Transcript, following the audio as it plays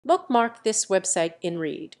Bookmark this website in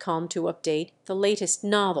Read, to update the latest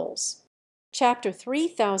novels. Chapter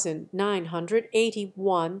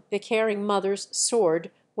 3981, The Caring Mother's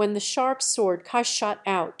Sword. When the sharp sword shot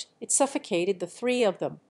out, it suffocated the three of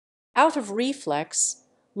them. Out of reflex,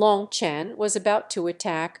 Long Chen was about to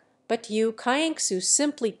attack, but Yu Kaingsu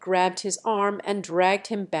simply grabbed his arm and dragged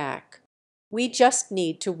him back. "We just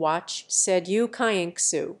need to watch," said Yu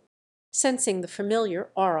Kaingsu. Sensing the familiar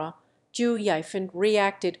aura, Zhu Yifan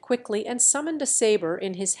reacted quickly and summoned a saber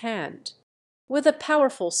in his hand. With a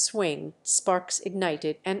powerful swing, sparks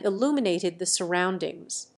ignited and illuminated the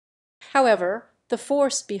surroundings. However, the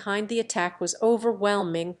force behind the attack was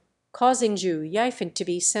overwhelming, causing Zhu Yifan to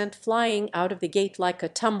be sent flying out of the gate like a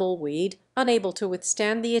tumbleweed, unable to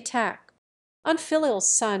withstand the attack. "Unfilial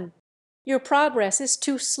son, your progress is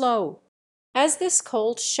too slow." As this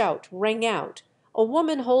cold shout rang out, a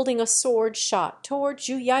woman holding a sword shot toward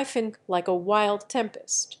Zhu Yifan like a wild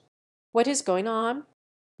tempest. "What is going on?"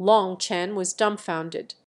 Long Chen was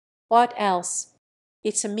dumbfounded. "What else?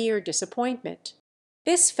 It's a mere disappointment.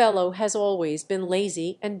 This fellow has always been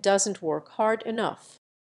lazy and doesn't work hard enough.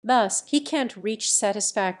 Thus, he can't reach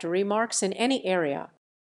satisfactory marks in any area.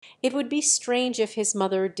 It would be strange if his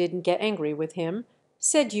mother didn't get angry with him,"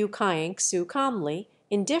 said Yu Kaingsu calmly,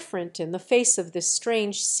 indifferent in the face of this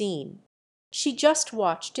strange scene. She just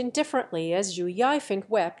watched indifferently as Zhu Yifan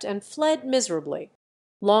wept and fled miserably.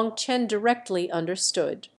 Long Chen directly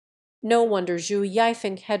understood. No wonder Zhu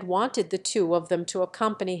Yifan had wanted the two of them to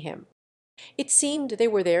accompany him. It seemed they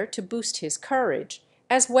were there to boost his courage,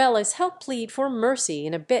 as well as help plead for mercy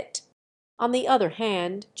in a bit. On the other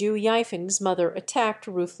hand, Zhu Yifan's mother attacked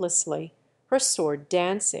ruthlessly, her sword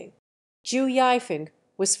dancing. Zhu Yifan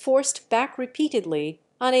was forced back repeatedly,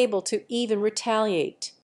 unable to even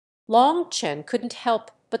retaliate. Long Chen couldn't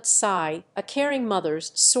help but sigh. A caring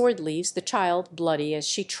mother's sword leaves the child bloody as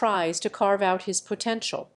she tries to carve out his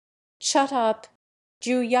potential. "Shut up!"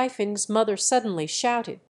 Zhu Yifan's mother suddenly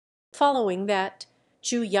shouted. Following that,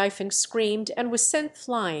 Zhu Yifan screamed and was sent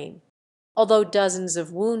flying. Although dozens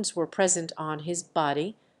of wounds were present on his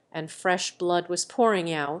body and fresh blood was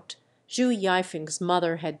pouring out, Zhu Yifan's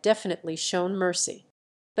mother had definitely shown mercy.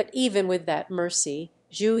 But even with that mercy,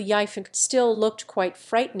 Zhu Yifan still looked quite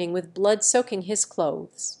frightening with blood soaking his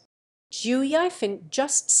clothes. Zhu Yifan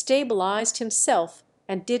just stabilized himself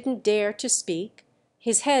and didn't dare to speak,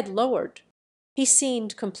 his head lowered. He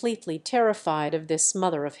seemed completely terrified of this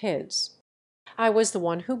mother of his. "I was the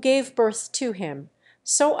one who gave birth to him,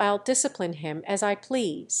 so I'll discipline him as I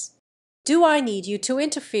please. Do I need you to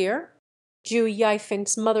interfere?" Zhu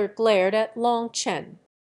Yifan's mother glared at Long Chen.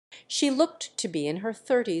 She looked to be in her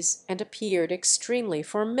 30s and appeared extremely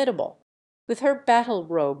formidable. With her battle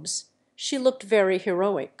robes, she looked very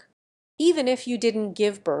heroic. "Even if you didn't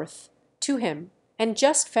give birth to him and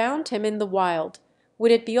just found him in the wild,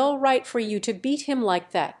 would it be all right for you to beat him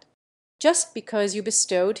like that? Just because you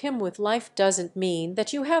bestowed him with life doesn't mean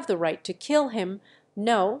that you have the right to kill him,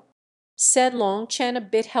 no?" said Long Chen a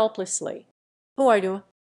bit helplessly. "Who are you?"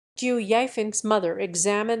 Zhu Yifan's mother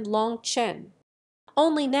examined Long Chen.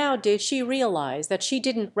 Only now did she realize that she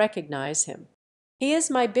didn't recognize him. "He is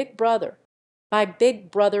my big brother. My big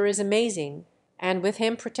brother is amazing, and with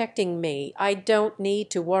him protecting me, I don't need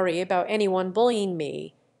to worry about anyone bullying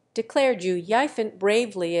me," declared Zhu Yifan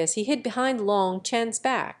bravely as he hid behind Long Chen's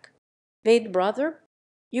back. "Big brother?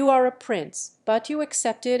 You are a prince, but you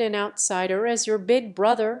accepted an outsider as your big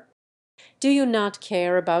brother. Do you not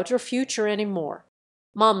care about your future anymore?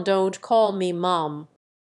 Mom, don't call me Mom."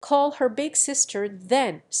 "Call her big sister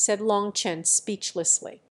then," said Long Chen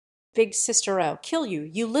speechlessly. "Big sister, I'll kill you,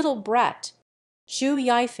 you little brat." Zhu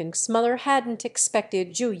Yifan's mother hadn't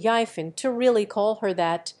expected Zhu Yifan to really call her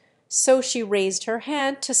that, so she raised her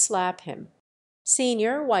hand to slap him.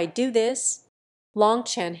 "Senior, why do this?" Long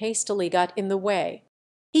Chen hastily got in the way.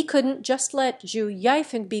 He couldn't just let Zhu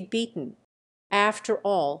Yifan be beaten. After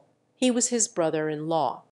all, he was his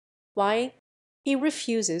brother-in-law. Why? He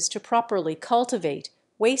refuses to properly cultivate,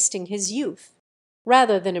 wasting his youth.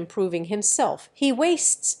 Rather than improving himself, he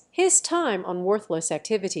wastes his time on worthless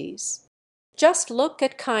activities. Just look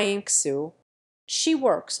at Kaingsu. She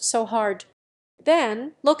works so hard.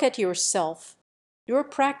 Then look at yourself. You're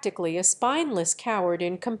practically a spineless coward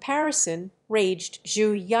in comparison, raged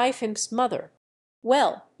Zhu Yifan's mother.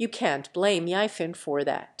 "Well, you can't blame Yifan for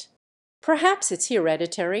that." "Perhaps it's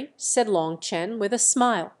hereditary," said Long Chen with a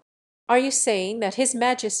smile. "Are you saying that His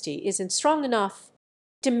Majesty isn't strong enough?"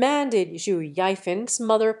 demanded Zhu Yifan's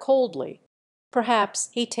mother coldly. "Perhaps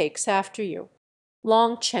he takes after you."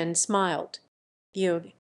 Long Chen smiled.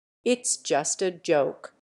 "It's just a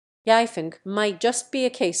joke." Yifeng might just be a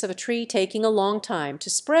case of a tree taking a long time to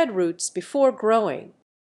spread roots before growing.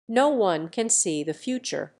 No one can see the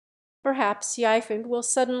future. Perhaps Yifeng will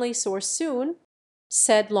suddenly soar soon,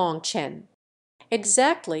 said Long Chen.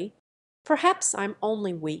 Exactly. Perhaps I'm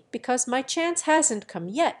only weak because my chance hasn't come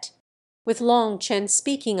yet. With Long Chen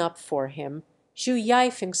speaking up for him, Zhu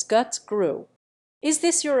Yifeng's guts grew. Is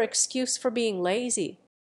this your excuse for being lazy?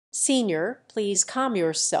 Senior, please calm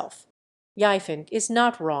yourself. Yifeng is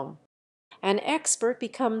not wrong. An expert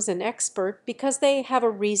becomes an expert because they have a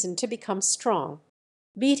reason to become strong.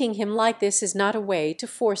 Beating him like this is not a way to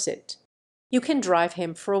force it. You can drive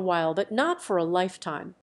him for a while, but not for a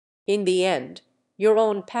lifetime. In the end, your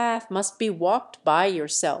own path must be walked by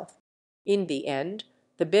yourself. In the end,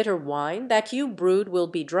 the bitter wine that you brewed will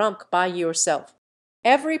be drunk by yourself.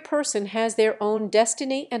 Every person has their own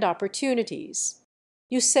destiny and opportunities.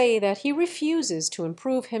 You say that he refuses to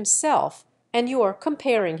improve himself, and you are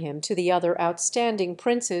comparing him to the other outstanding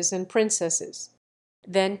princes and princesses.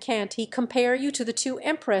 Then can't he compare you to the two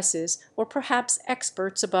empresses or perhaps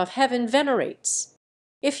experts above heaven venerates?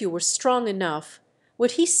 If you were strong enough,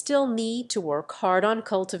 would he still need to work hard on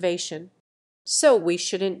cultivation? So we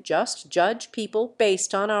shouldn't just judge people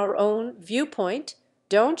based on our own viewpoint,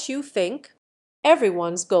 don't you think?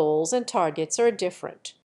 Everyone's goals and targets are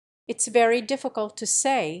different. It's very difficult to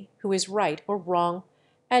say who is right or wrong,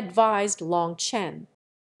 advised Long Chen.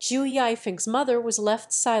 Zhu Yifeng's mother was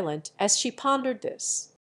left silent as she pondered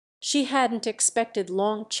this. She hadn't expected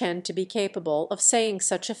Long Chen to be capable of saying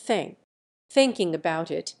such a thing. Thinking about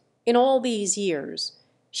it, in all these years,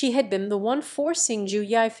 she had been the one forcing Zhu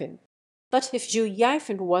Yifeng. But if Zhu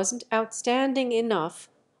Yifeng wasn't outstanding enough,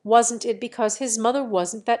 wasn't it because his mother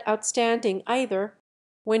wasn't that outstanding either?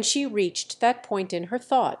 When she reached that point in her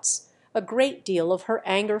thoughts, a great deal of her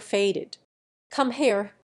anger faded. "Come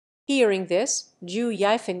here." Hearing this, Zhu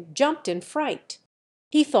Yifeng jumped in fright.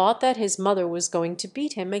 He thought that his mother was going to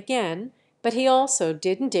beat him again, but he also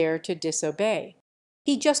didn't dare to disobey.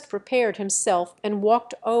 He just prepared himself and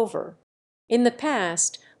walked over. In the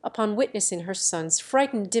past, upon witnessing her son's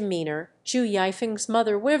frightened demeanor, Zhu Yifeng's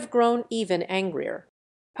mother would have grown even angrier.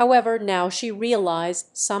 However, now she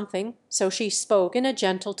realized something, so she spoke in a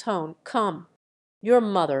gentle tone. "Come. Your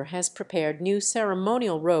mother has prepared new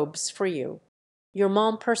ceremonial robes for you. Your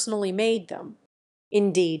mom personally made them.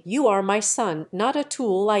 Indeed, you are my son, not a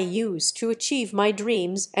tool I use to achieve my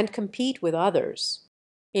dreams and compete with others.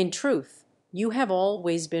 In truth, you have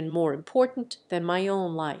always been more important than my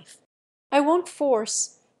own life. I won't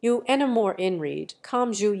force you any more Inreed."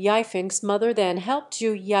 Calm Zhu Yifeng's mother then helped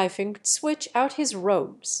Zhu Yifeng switch out his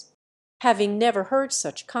robes. Having never heard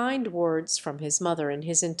such kind words from his mother in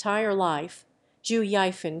his entire life, Zhu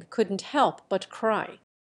Yifeng couldn't help but cry.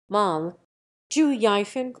 "Mom." Zhu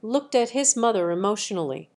Yifeng looked at his mother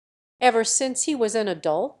emotionally. Ever since he was an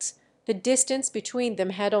adult, the distance between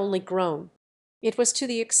them had only grown. It was to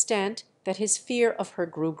the extent that his fear of her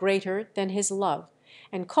grew greater than his love,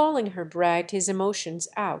 and calling her dragged his emotions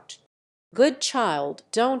out. "Good child,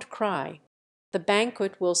 don't cry. The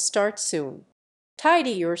banquet will start soon.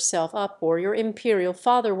 Tidy yourself up or your imperial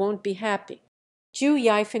father won't be happy." Zhu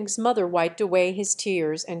Yifeng's mother wiped away his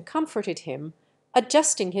tears and comforted him,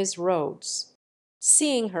 adjusting his robes.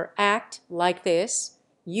 Seeing her act like this,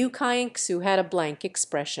 Yu Kaixu had a blank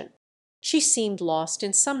expression. She seemed lost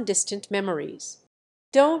in some distant memories.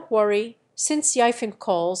 "Don't worry, since Yifeng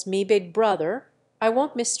calls me big brother, I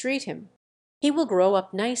won't mistreat him. He will grow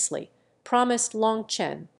up nicely," promised Long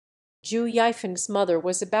Chen. Zhu Yifeng's mother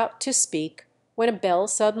was about to speak when a bell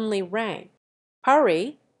suddenly rang.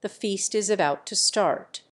 "Hurry, the feast is about to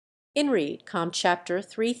start." In Read, Com Chapter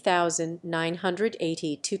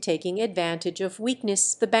 3982, taking advantage of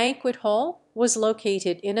weakness, the banquet hall was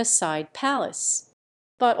located in a side palace.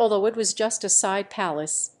 But although it was just a side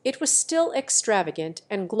palace, it was still extravagant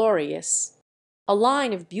and glorious. A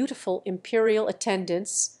line of beautiful imperial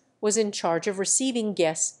attendants was in charge of receiving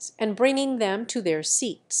guests and bringing them to their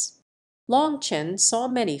seats. Long Chen saw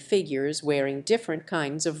many figures wearing different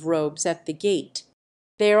kinds of robes at the gate.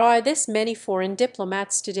 There are this many foreign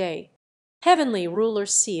diplomats today. Heavenly ruler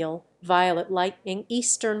seal, violet lightning,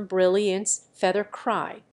 eastern brilliance, feather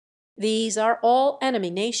cry. These are all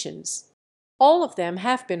enemy nations. All of them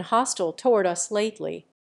have been hostile toward us lately.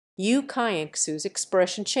 Yu Kaixu's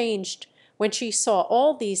expression changed when she saw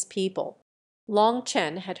all these people. Long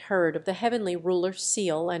Chen had heard of the heavenly ruler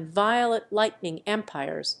seal and violet lightning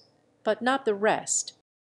empires, but not the rest.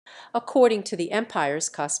 According to the empire's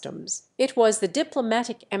customs, it was the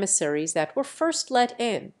diplomatic emissaries that were first let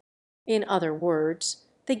in. In other words,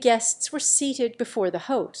 the guests were seated before the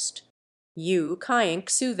host. Yu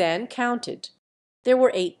Kaixu then counted. There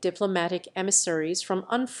were 8 diplomatic emissaries from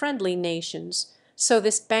unfriendly nations, so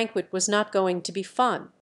this banquet was not going to be fun.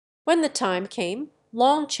 When the time came,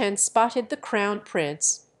 Long Chen spotted the crown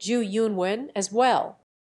prince, Ju Yunwen, as well.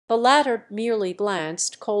 The latter merely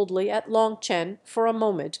glanced coldly at Long Chen for a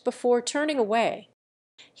moment before turning away.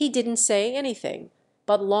 He didn't say anything,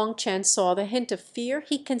 but Long Chen saw the hint of fear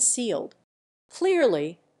he concealed.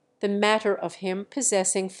 Clearly, the matter of him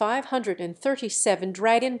possessing 537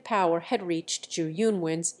 dragon power had reached Ju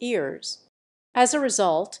Yunwen's ears. As a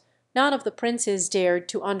result, none of the princes dared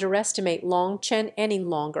to underestimate Long Chen any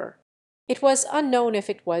longer. It was unknown if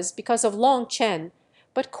it was because of Long Chen,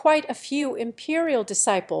 but quite a few imperial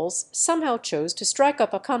disciples somehow chose to strike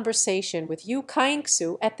up a conversation with Yu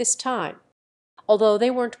Kaingsu at this time. Although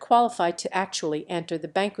they weren't qualified to actually enter the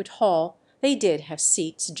banquet hall, they did have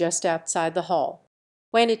seats just outside the hall.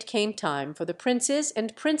 When it came time for the princes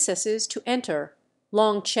and princesses to enter,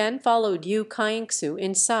 Long Chen followed Yu Kaingsu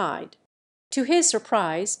inside. To his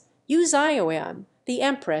surprise, Yu Zhaoyan, the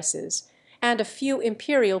empresses, and a few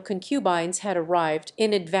imperial concubines had arrived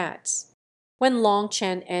in advance. When Long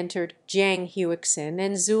Chen entered, Jiang Huixin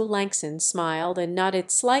and Zhu Langxin smiled and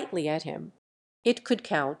nodded slightly at him. It could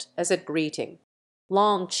count as a greeting.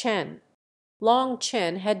 Long Chen. Long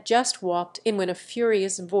Chen had just walked in when a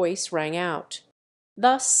furious voice rang out.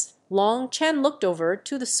 Thus, Long Chen looked over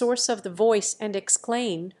to the source of the voice and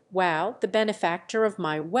exclaimed, "Wow, the benefactor of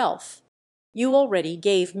my wealth! You already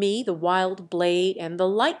gave me the wild blade and the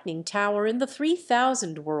lightning tower in the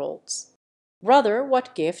 3,000 worlds. Brother,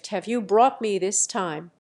 what gift have you brought me this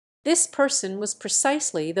time?" This person was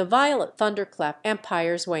precisely the Violet Thunderclap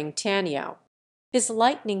Empire's Wang Tianyao. His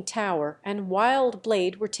lightning tower and wild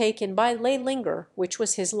blade were taken by Lei Linger, which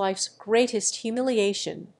was his life's greatest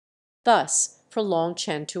humiliation. Thus, for Long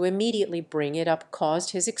Chen to immediately bring it up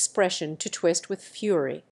caused his expression to twist with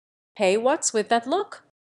fury. "Hey, what's with that look?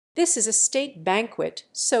 This is a state banquet,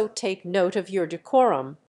 so take note of your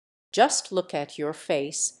decorum. Just look at your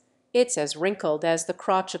face. It's as wrinkled as the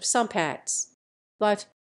crotch of some hats. But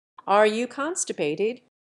are you constipated?"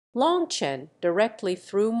 Long Chen directly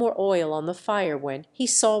threw more oil on the fire when he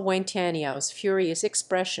saw Wang Tianyao furious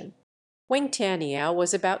expression. Wang Tianyao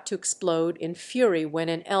was about to explode in fury when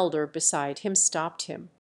an elder beside him stopped him.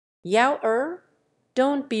 "Yao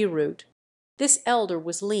don't be rude." This elder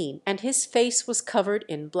was lean, and his face was covered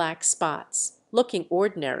in black spots, looking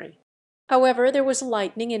ordinary. However, there was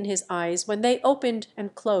lightning in his eyes when they opened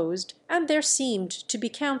and closed, and there seemed to be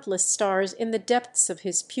countless stars in the depths of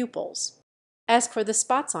his pupils. As for the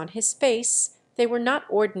spots on his face, they were not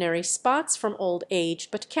ordinary spots from old age,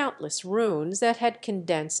 but countless runes that had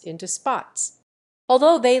condensed into spots.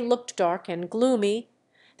 Although they looked dark and gloomy,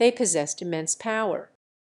 they possessed immense power.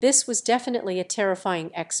 This was definitely a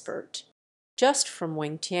terrifying expert. Just from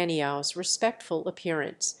Wang Tianyao respectful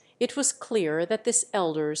appearance, it was clear that this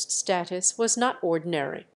elder's status was not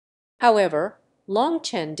ordinary. However, Long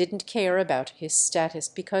Chen didn't care about his status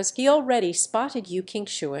because he already spotted Yu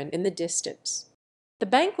Qingshuan in the distance. The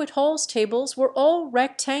banquet hall's tables were all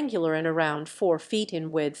rectangular and around 4 feet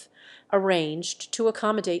in width, arranged to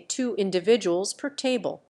accommodate 2 individuals per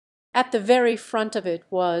table. At the very front of it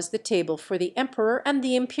was the table for the emperor and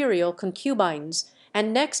the imperial concubines,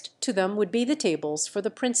 and next to them would be the tables for the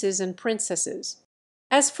princes and princesses.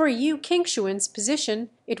 As for Yu Qingshuan's position,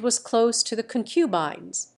 it was close to the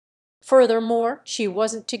concubines. Furthermore, she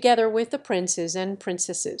wasn't together with the princes and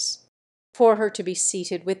princesses. For her to be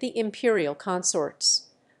seated with the imperial consorts,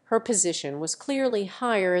 her position was clearly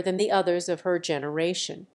higher than the others of her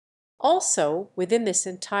generation. Also, within this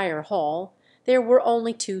entire hall, there were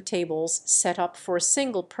only 2 tables set up for a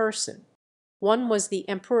single person. One was the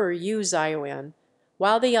Emperor Yu Zhaoyan,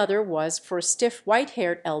 while the other was for a stiff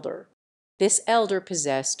white-haired elder. This elder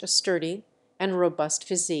possessed a sturdy and robust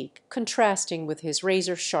physique, contrasting with his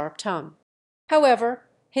razor-sharp tongue. However,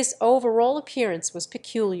 his overall appearance was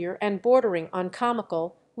peculiar and bordering on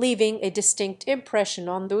comical, leaving a distinct impression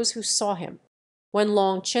on those who saw him. When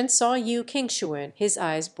Long Chen saw Yu Qingshuan, his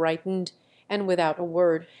eyes brightened, and without a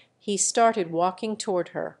word he started walking toward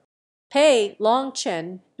her. "Hey, Long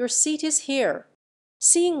Chen, your seat is here."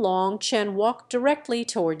 Seeing Long Chen walk directly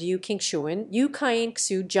toward Yu Qingshuan, Yu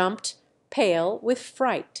Kaingsu jumped, pale with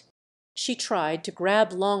fright. She tried to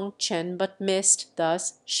grab Long Chen but missed,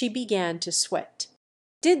 thus she began to sweat.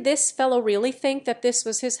 Did this fellow really think that this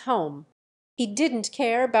was his home? He didn't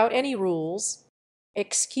care about any rules.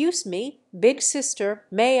 "Excuse me, big sister,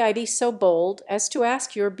 may I be so bold as to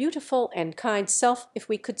ask your beautiful and kind self if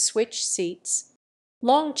we could switch seats?"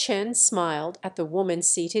 Long Chen smiled at the woman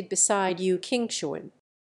seated beside Yu Qingshuan.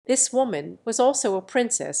 This woman was also a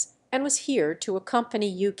princess and was here to accompany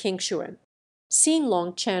Yu Qingshuan. Seeing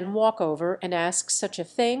Long Chen walk over and ask such a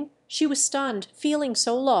thing, she was stunned, feeling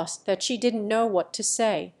so lost that she didn't know what to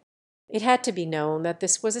say. It had to be known that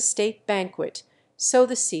this was a state banquet, so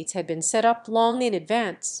the seats had been set up long in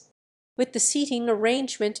advance. With the seating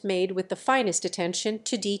arrangement made with the finest attention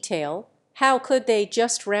to detail, how could they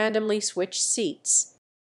just randomly switch seats?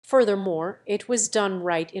 Furthermore, it was done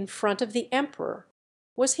right in front of the emperor.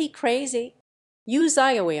 Was he crazy? Yu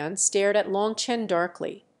Zhaoyan stared at Long Chen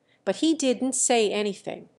darkly, but he didn't say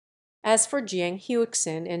anything. As for Jiang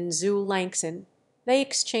Huixin and Zhu Langxin, they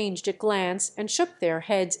exchanged a glance and shook their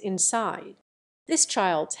heads inside. This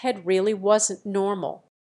child's head really wasn't normal.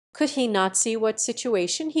 Could he not see what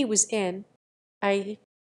situation he was in? The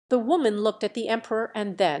woman looked at the emperor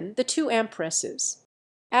and then the two empresses.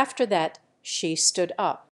 After that, she stood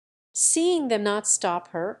up. Seeing them not stop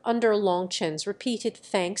her under Long Chen's repeated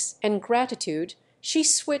thanks and gratitude, she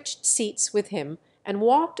switched seats with him and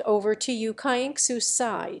walked over to Yu Kaixu's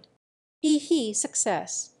side.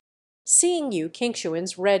 Success. Seeing Yu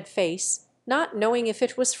Qingshuan's red face, not knowing if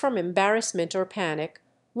it was from embarrassment or panic,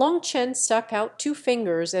 Long Chen stuck out two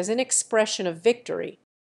fingers as an expression of victory.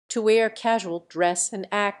 To wear casual dress and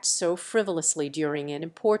act so frivolously during an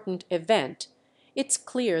important event, it's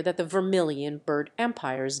clear that the Vermilion Bird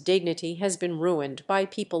Empire's dignity has been ruined by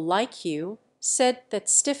people like you, said that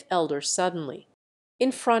stiff elder suddenly.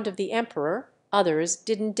 In front of the emperor, others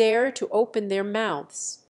didn't dare to open their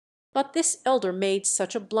mouths. But this elder made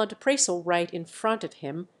such a blunt appraisal right in front of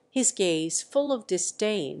him, his gaze full of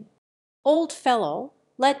disdain. "Old fellow,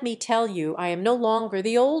 let me tell you I am no longer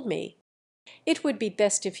the old me. It would be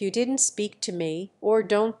best if you didn't speak to me, or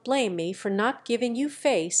don't blame me for not giving you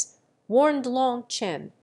face," warned Long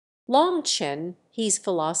Chen. Long Chen, he's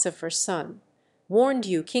philosopher's son, warned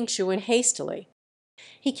Yu Qingshuan hastily.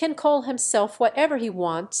 "He can call himself whatever he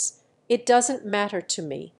wants. It doesn't matter to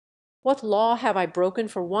me. What law have I broken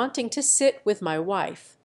for wanting to sit with my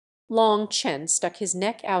wife?" Long Chen stuck his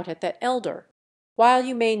neck out at that elder. "While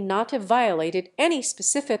you may not have violated any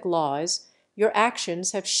specific laws, your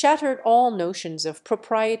actions have shattered all notions of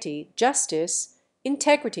propriety, justice,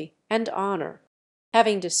 integrity, and honor.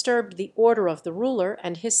 Having disturbed the order of the ruler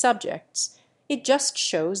and his subjects, it just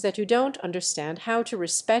shows that you don't understand how to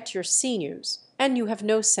respect your seniors, and you have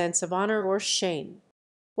no sense of honor or shame.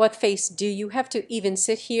 What face do you have to even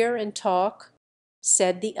sit here and talk?"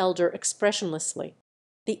 said the elder expressionlessly.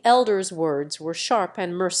 The elder's words were sharp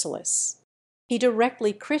and merciless. He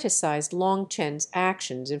directly criticized Long Chen's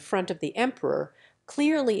actions in front of the emperor,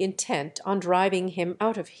 clearly intent on driving him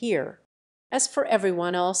out of here. As for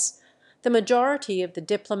everyone else, the majority of the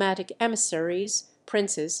diplomatic emissaries,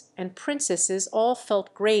 princes, and princesses all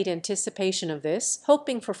felt great anticipation of this,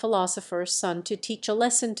 hoping for philosopher's son to teach a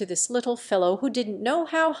lesson to this little fellow who didn't know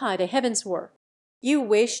how high the heavens were. "You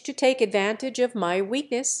wish to take advantage of my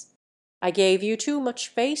weakness. I gave you too much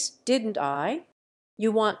face, didn't I?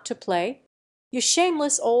 You want to play? You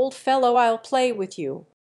shameless old fellow, I'll play with you."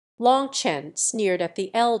 Long Chen sneered at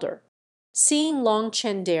the elder. Seeing Long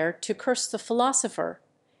Chen dare to curse the philosopher,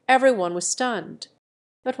 everyone was stunned.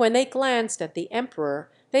 But when they glanced at the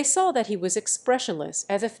emperor, they saw that he was expressionless,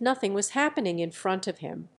 as if nothing was happening in front of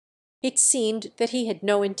him. It seemed that he had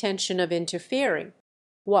no intention of interfering.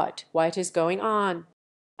 What is going on?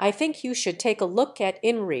 I think you should take a look at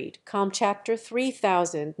InRead, Chapter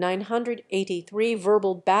 3983,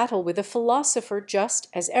 Verbal Battle with a Philosopher. Just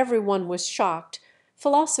as everyone was shocked,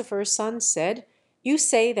 Philosopher's son said, "You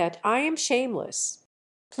say that I am shameless.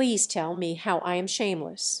 Please tell me how I am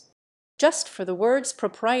shameless." "Just for the words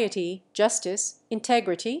propriety, justice,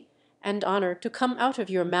 integrity, and honor to come out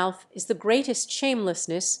of your mouth is the greatest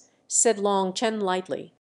shamelessness," said Long Chen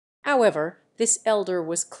lightly. However, this elder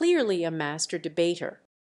was clearly a master debater.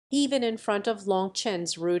 Even in front of Long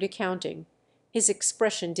Chen's rude accounting, his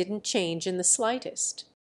expression didn't change in the slightest.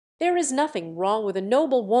 There is nothing wrong with a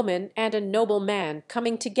noble woman and a noble man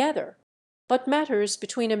coming together, but matters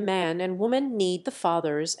between a man and woman need the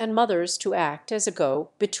fathers and mothers to act as a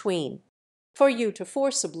go-between. For you to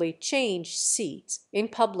forcibly change seats in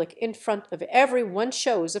public in front of every one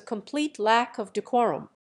shows a complete lack of decorum.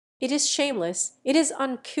 It is shameless, it is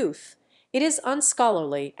uncouth, it is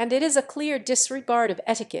unscholarly, and it is a clear disregard of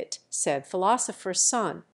etiquette, said Philosopher's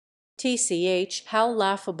son. TCH, how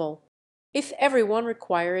laughable! If everyone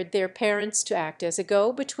required their parents to act as a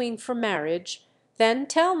go-between for marriage, then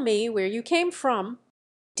tell me where you came from.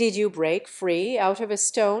 Did you break free out of a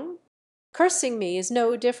stone? Cursing me is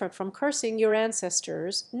no different from cursing your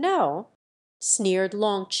ancestors. No, sneered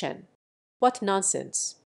Long Chen. What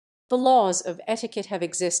nonsense! The laws of etiquette have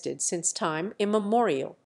existed since time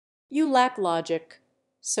immemorial. You lack logic,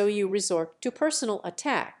 so you resort to personal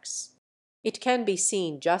attacks. It can be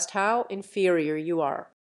seen just how inferior you are.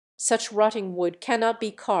 Such rotting wood cannot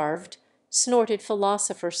be carved, snorted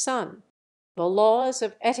philosopher Sun. The laws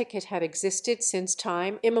of etiquette have existed since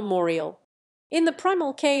time immemorial. In the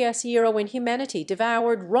primal chaos era, when humanity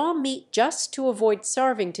devoured raw meat just to avoid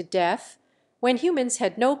starving to death, when humans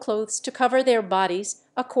had no clothes to cover their bodies,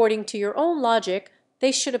 according to your own logic,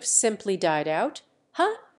 they should have simply died out?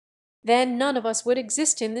 Huh? Then none of us would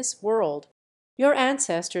exist in this world. Your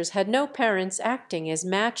ancestors had no parents acting as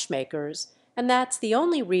matchmakers, and that's the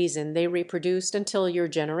only reason they reproduced until your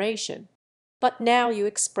generation. But now you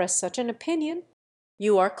express such an opinion?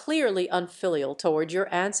 You are clearly unfilial toward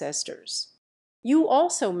your ancestors. You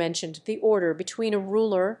also mentioned the order between a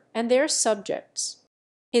ruler and their subjects.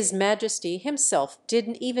 His Majesty himself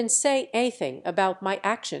didn't even say anything about my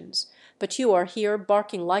actions, but you are here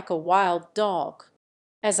barking like a wild dog.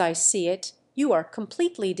 As I see it, you are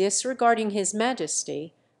completely disregarding His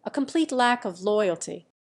Majesty, a complete lack of loyalty.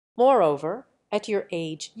 Moreover, at your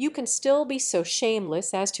age, you can still be so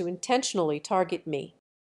shameless as to intentionally target me.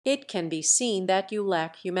 It can be seen that you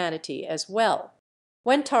lack humanity as well.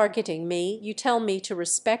 When targeting me, you tell me to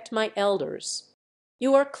respect my elders.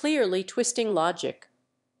 You are clearly twisting logic,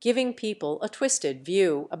 giving people a twisted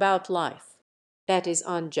view about life. That is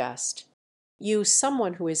unjust. You,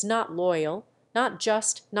 someone who is not loyal, not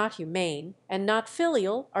just, not humane, and not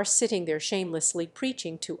filial, are sitting there shamelessly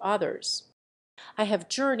preaching to others. I have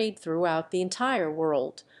journeyed throughout the entire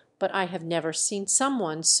world, but I have never seen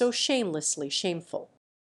someone so shamelessly shameful.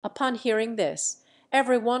 Upon hearing this,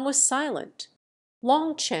 everyone was silent.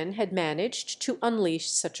 Long Chen had managed to unleash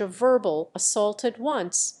such a verbal assault at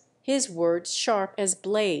once, his words sharp as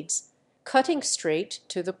blades, cutting straight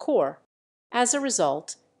to the core. As a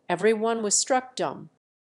result, everyone was struck dumb.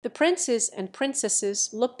 The princes and princesses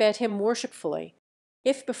looked at him worshipfully.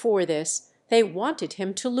 If before this they wanted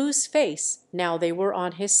him to lose face, now they were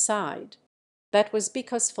on his side. That was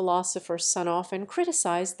because philosopher Sun often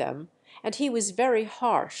criticized them, and he was very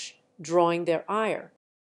harsh, drawing their ire.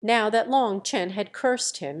 Now that Long Chen had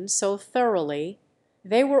cursed him so thoroughly,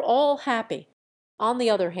 they were all happy. On the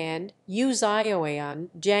other hand, Yu Zioan,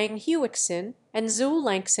 Jiang Huixin, and Zhu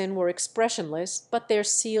Langxin were expressionless, but their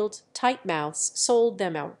sealed, tight mouths sold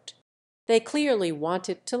them out. They clearly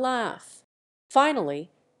wanted to laugh.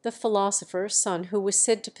 Finally, the philosopher Sun, who was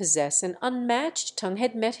said to possess an unmatched tongue,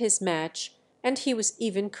 had met his match, and he was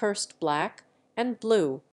even cursed black and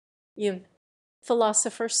blue.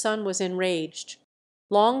 Philosopher Sun was enraged.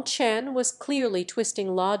 Long Chen was clearly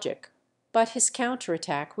twisting logic, but his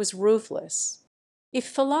counterattack was ruthless. If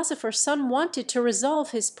philosopher Sun wanted to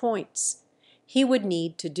resolve his points, he would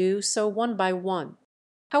need to do so one by one.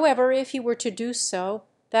 However, if he were to do so,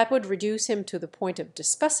 that would reduce him to the point of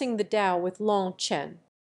discussing the Tao with Long Chen.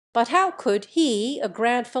 But how could he, a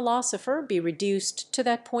grand philosopher, be reduced to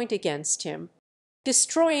that point against him?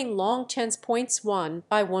 Destroying Long Chen's points one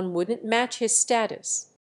by one wouldn't match his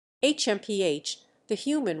status. HMPH, the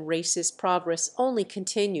human race's progress only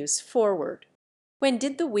continues forward. When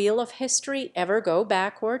did the wheel of history ever go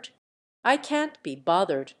backward? I can't be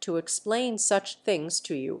bothered to explain such things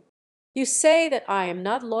to you. You say that I am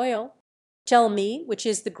not loyal. Tell me which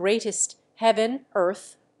is the greatest, heaven,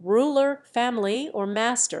 earth, ruler, family, or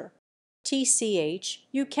master. TCH,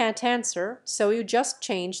 you can't answer, so you just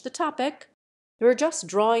change the topic. You're just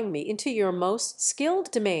drawing me into your most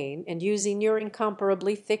skilled domain and using your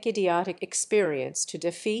incomparably thick idiotic experience to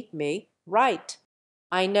defeat me. Right.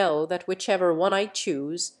 I know that whichever one I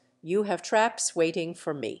choose, you have traps waiting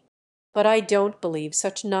for me. But I don't believe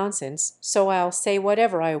such nonsense, so I'll say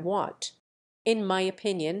whatever I want. In my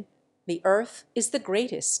opinion, the earth is the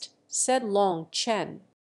greatest, said Long Chen.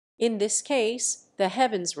 In this case, the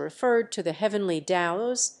heavens referred to the heavenly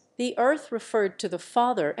Taos, the earth referred to the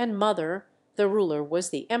father and mother, the ruler was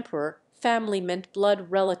the emperor, family meant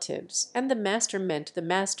blood relatives, and the master meant the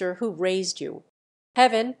master who raised you.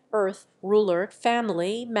 Heaven, earth, ruler,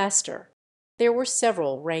 family, master. There were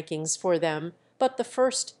several rankings for them, but the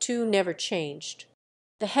first two never changed.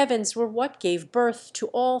 The heavens were what gave birth to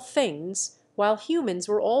all things, while humans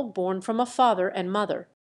were all born from a father and mother.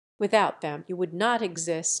 Without them, you would not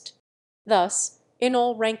exist. Thus, in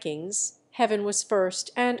all rankings, heaven was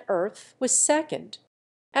first and earth was second.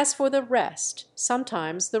 As for the rest,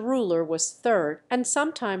 sometimes the ruler was third, and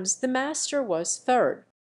sometimes the master was third.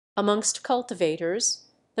 Amongst cultivators,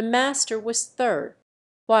 the master was third.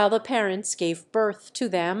 While the parents gave birth to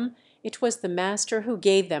them, it was the master who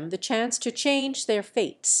gave them the chance to change their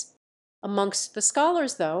fates. Amongst the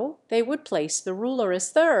scholars, though, they would place the ruler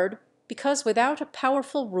as third, because without a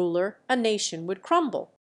powerful ruler, a nation would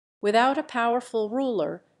crumble. Without a powerful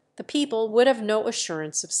ruler, the people would have no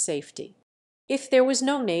assurance of safety. If there was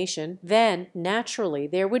no nation, then, naturally,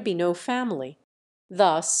 there would be no family.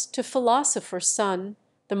 Thus, to Philosopher's Son,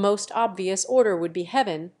 the most obvious order would be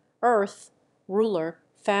heaven, earth, ruler,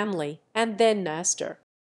 family, and then master.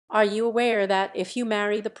 Are you aware that if you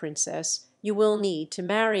marry the princess, you will need to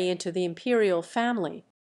marry into the imperial family?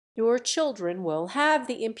 Your children will have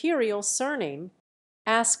the imperial surname,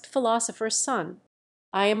 asked Philosopher's Son.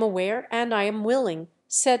 I am aware and I am willing,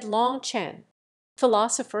 said Long Chen.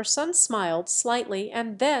 Philosopher's Son smiled slightly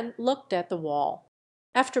and then looked at the wall.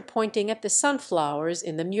 After pointing at the sunflowers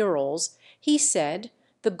in the murals, he said,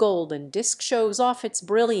 "The golden disk shows off its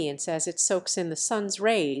brilliance as it soaks in the sun's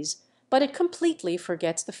rays, but it completely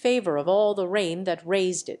forgets the favor of all the rain that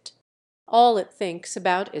raised it. All it thinks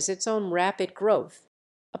about is its own rapid growth."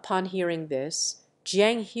 Upon hearing this,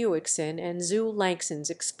 Jiang Huixin and Zhu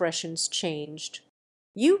Langshan's expressions changed.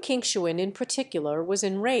 Yu Qingshuan in particular was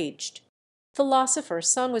enraged. Philosopher's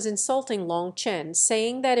Son was insulting Long Chen,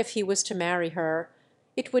 saying that if he was to marry her,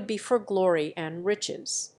 it would be for glory and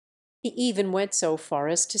riches. He even went so far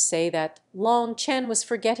as to say that Long Chen was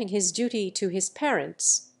forgetting his duty to his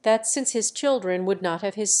parents, that since his children would not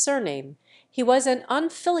have his surname, he was an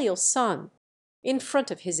unfilial son. In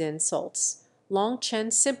front of his insults, Long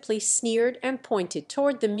Chen simply sneered and pointed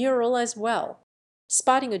toward the mural as well.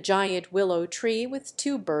 Spotting a giant willow tree with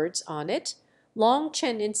two birds on it, Long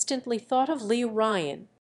Chen instantly thought of Liu Ryan.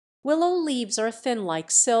 Willow leaves are thin like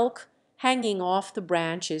silk, hanging off the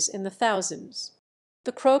branches in the thousands.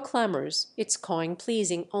 The crow clamors, its cawing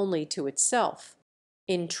pleasing only to itself.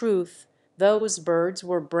 In truth, those birds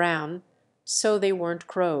were brown, so they weren't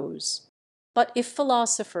crows. But if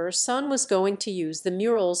Philosopher's Son was going to use the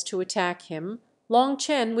murals to attack him, Long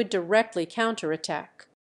Chen would directly counterattack.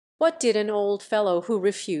 What did an old fellow who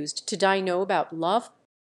refused to die know about love?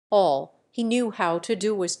 All he knew how to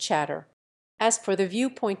do was chatter. As for the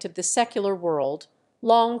viewpoint of the secular world,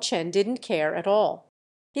 Long Chen didn't care at all.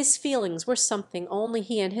 His feelings were something only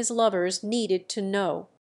he and his lovers needed to know.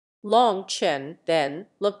 Long Chen then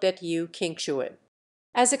looked at Yu Qingshuan.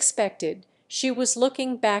 As expected, she was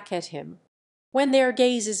looking back at him. When their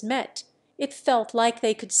gazes met, it felt like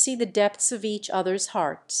they could see the depths of each other's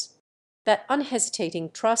hearts. That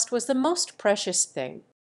unhesitating trust was the most precious thing.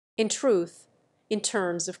 In truth, in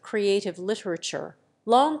terms of creative literature,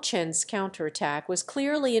 Long Chen's counterattack was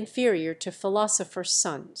clearly inferior to Philosopher's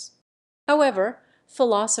Son's. However,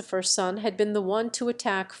 Philosopher's Son had been the one to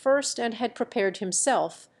attack first and had prepared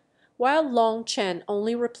himself, while Long Chen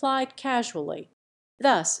only replied casually.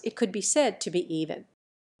 Thus it could be said to be even.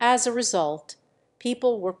 As a result,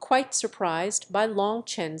 people were quite surprised by Long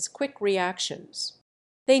Chen's quick reactions.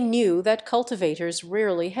 They knew that cultivators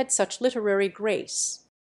rarely had such literary grace.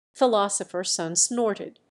 Philosopher's Son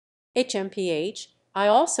snorted. HMPH, I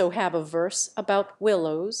also have a verse about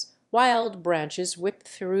willows, wild branches whipped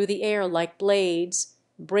through the air like blades,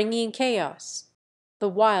 bringing chaos. The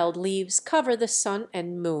wild leaves cover the sun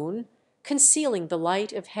and moon, concealing the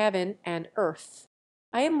light of heaven and earth.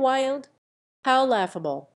 I am wild? How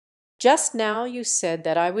laughable. Just now you said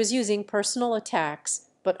that I was using personal attacks,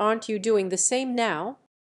 but aren't you doing the same now?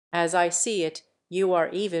 As I see it, you are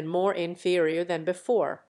even more inferior than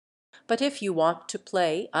before. But if you want to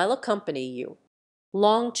play, I'll accompany you.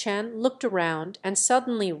 Long Chen looked around and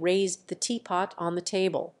suddenly raised the teapot on the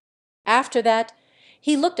table. After that,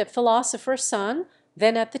 he looked at Philosopher's Son,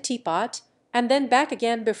 then at the teapot, and then back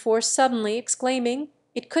again before suddenly exclaiming,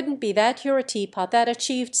 "It couldn't be that you're a teapot that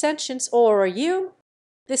achieved sentience, or are you?"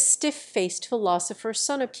 The stiff-faced Philosopher's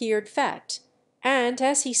Son appeared fat, and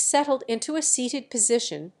as he settled into a seated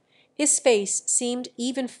position, his face seemed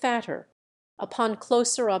even fatter. Upon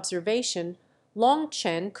closer observation, Long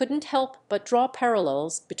Chen couldn't help but draw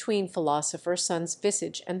parallels between Philosopher's Son's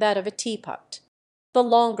visage and that of a teapot. The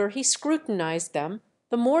longer he scrutinized them,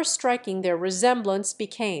 the more striking their resemblance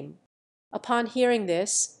became. Upon hearing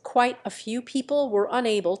this, quite a few people were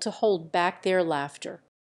unable to hold back their laughter.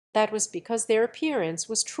 That was because their appearance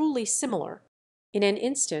was truly similar. In an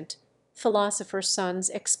instant, Philosopher's Son's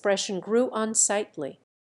expression grew unsightly.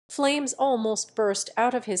 Flames almost burst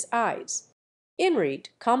out of his eyes. Inread,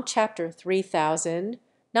 Com. Chapter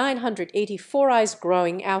 3984, eyes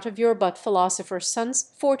growing out of your butt. Philosopher's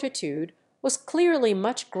Son's fortitude was clearly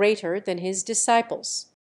much greater than his disciples'.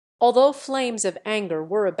 Although flames of anger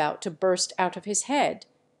were about to burst out of his head,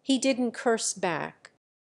 he didn't curse back.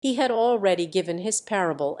 He had already given his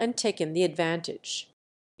parable and taken the advantage.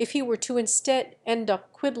 If he were to instead end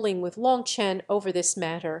up quibbling with Long Chen over this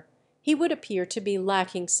matter, he would appear to be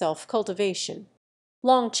lacking self-cultivation.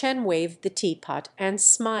 Long Chen waved the teapot and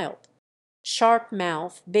smiled. Sharp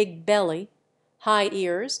mouth, big belly, high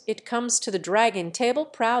ears, it comes to the dragon table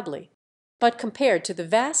proudly. but compared to the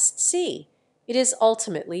vast sea, it is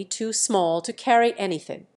ultimately too small to carry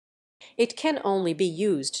anything. It can only be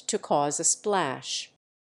used to cause a splash."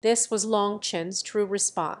 This was Long Chen's true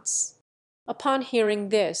response. Upon hearing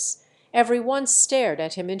this, every one stared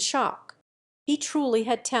at him in shock. He truly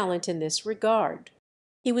had talent in this regard.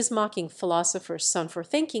 He was mocking Philosopher's Son for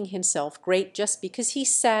thinking himself great just because he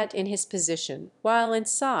sat in his position, while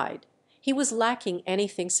inside he was lacking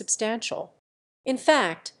anything substantial. In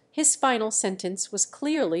fact, his final sentence was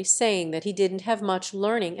clearly saying that he didn't have much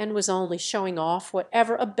learning and was only showing off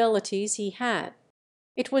whatever abilities he had.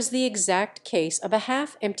 It was the exact case of a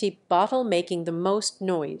half-empty bottle making the most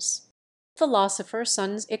noise. Philosopher's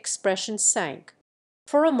Son's expression sank.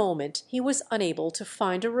 For a moment he was unable to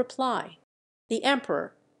find a reply. The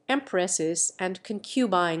emperor, empresses, and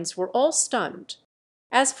concubines were all stunned.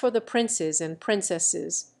 As for the princes and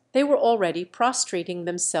princesses, they were already prostrating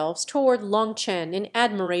themselves toward Long Chen in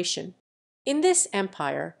admiration. In this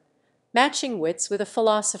empire, matching wits with a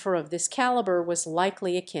philosopher of this caliber was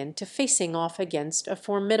likely akin to facing off against a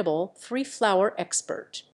formidable three-flower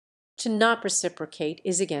expert. To not reciprocate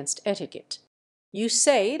is against etiquette. You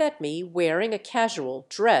say that me wearing a casual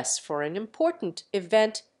dress for an important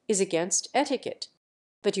event is against etiquette.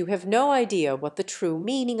 But you have no idea what the true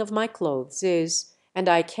meaning of my clothes is, and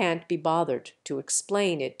I can't be bothered to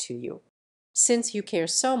explain it to you. Since you care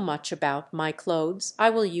so much about my clothes, I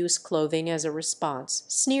will use clothing as a response,"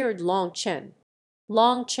 sneered Long Chen.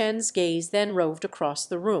 Long Chen's gaze then roved across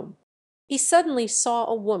the room. He suddenly saw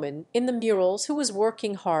a woman in the murals who was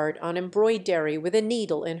working hard on embroidery with a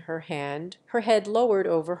needle in her hand, her head lowered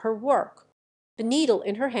over her work. The needle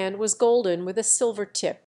in her hand was golden with a silver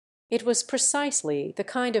tip. It was precisely the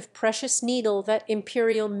kind of precious needle that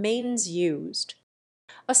imperial maidens used.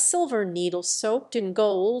 A silver needle soaked in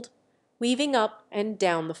gold, weaving up and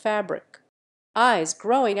down the fabric. Eyes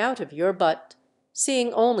growing out of your butt,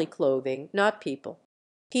 seeing only clothing, not people.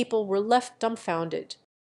 People were left dumbfounded.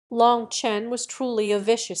 Long Chen was truly a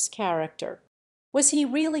vicious character. Was he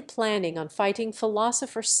really planning on fighting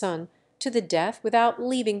Philosopher's Son to the death without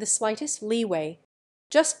leaving the slightest leeway?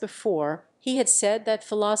 Just before, he had said that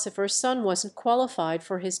Philosopher's Son wasn't qualified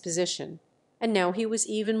for his position, and now he was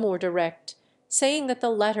even more direct, saying that the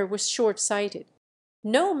latter was short-sighted.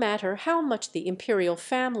 No matter how much the imperial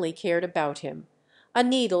family cared about him, a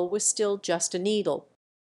needle was still just a needle.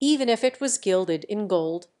 Even if it was gilded in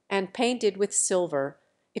gold and painted with silver,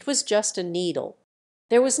 it was just a needle.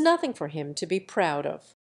 There was nothing for him to be proud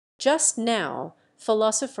of. Just now,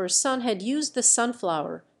 Philosopher's Son had used the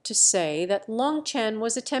sunflower to say that Long Chen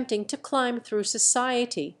was attempting to climb through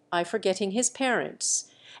society by forgetting his parents,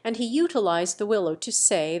 and he utilized the willow to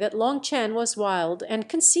say that Long Chen was wild and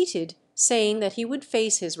conceited, saying that he would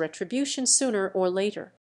face his retribution sooner or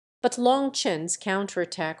later. But Long Chen's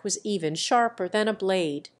counterattack was even sharper than a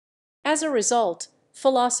blade. As a result,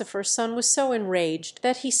 Philosopher's Son was so enraged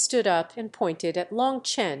that he stood up and pointed at Long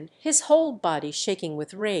Chen, his whole body shaking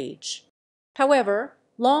with rage. However,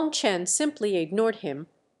 Long Chen simply ignored him,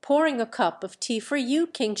 pouring a cup of tea for you,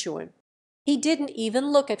 King Chuan. He didn't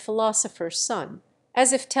even look at Philosopher's Son,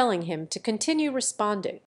 as if telling him to continue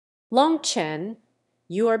responding. Long Chen,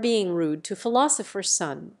 you are being rude to Philosopher's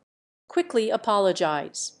Son. Quickly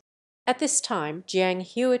apologize. At this time, Jiang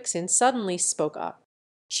Huixin suddenly spoke up.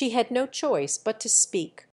 She had no choice but to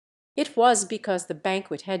speak. It was because the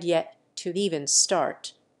banquet had yet to even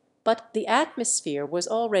start. But the atmosphere was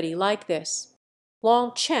already like this.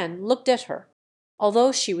 Long Chen looked at her.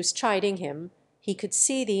 Although she was chiding him, he could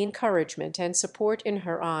see the encouragement and support in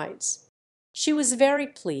her eyes. She was very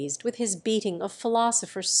pleased with his beating of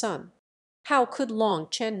Philosopher's Son. How could Long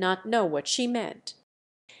Chen not know what she meant?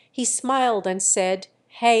 He smiled and said,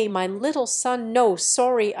 "Hey, my little son, no,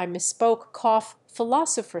 sorry, I misspoke, cough,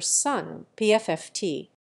 Philosopher's Son, PFFT."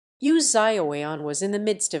 Yu Zhaoyan was in the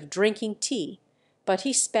midst of drinking tea, but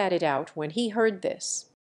he spat it out when he heard this.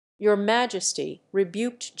 "Your Majesty,"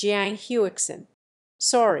 rebuked Jiang Huixin.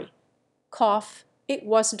 "Sorry, cough, it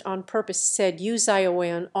wasn't on purpose," said Yu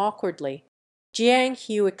Zhaoyan awkwardly. Jiang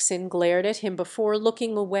Huixin glared at him before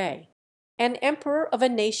looking away. An emperor of a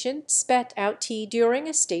nation spat out tea during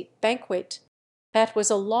a state banquet. That was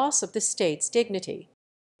a loss of the state's dignity.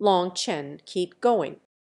 Long Chen, keep going.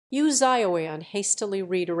 Yu Zhaoyan hastily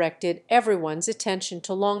redirected everyone's attention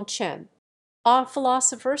to Long Chen. "Ah,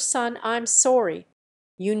 Philosopher's Son, I'm sorry.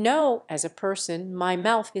 You know, as a person, my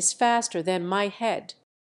mouth is faster than my head.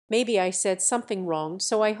 Maybe I said something wrong,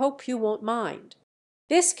 so I hope you won't mind.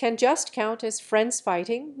 This can just count as friends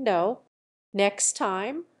fighting, no? Next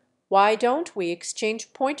time, why don't we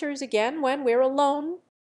exchange pointers again when we're alone?"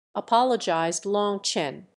 Apologized Long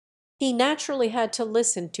Chen. He naturally had to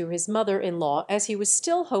listen to his mother-in-law as he was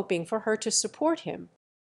still hoping for her to support him.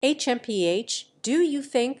 HMPH, do you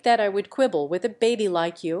think that I would quibble with a baby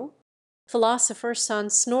like you? Philosopher's son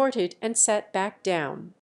snorted and sat back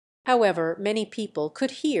down. However, many people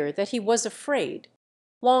could hear that he was afraid.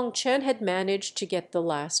 Long Chen had managed to get the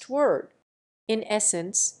last word. In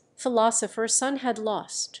essence, Philosopher's son had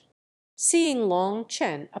lost. Seeing Long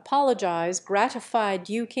Chen apologize gratified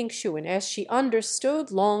Yu Qingshuan as she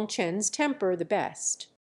understood Long Chen's temper the best.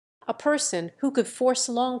 A person who could force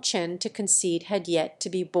Long Chen to concede had yet to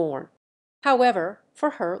be born. However,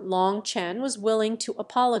 for her, Long Chen was willing to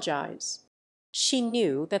apologize. She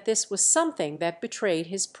knew that this was something that betrayed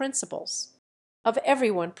his principles. Of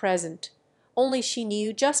everyone present, only she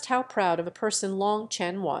knew just how proud of a person Long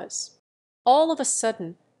Chen was. All of a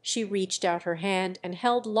sudden, she reached out her hand and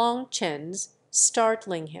held Long Chen's,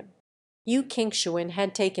 startling him. Yu Qingshuan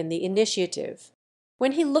had taken the initiative.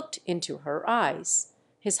 When he looked into her eyes,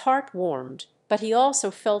 his heart warmed, but he also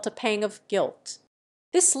felt a pang of guilt.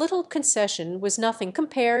 This little concession was nothing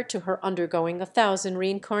compared to her undergoing 1,000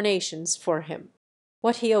 reincarnations for him.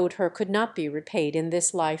 What he owed her could not be repaid in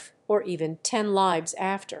this life, or even 10 lives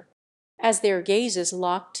after. As their gazes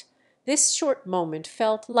locked, this short moment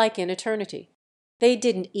felt like an eternity. They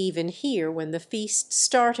didn't even hear when the feast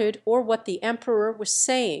started or what the emperor was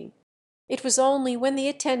saying. It was only when the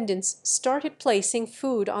attendants started placing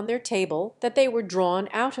food on their table that they were drawn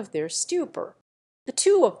out of their stupor. The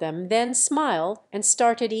two of them then smiled and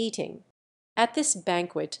started eating. At this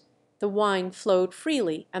banquet, the wine flowed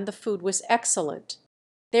freely and the food was excellent.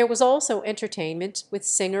 There was also entertainment with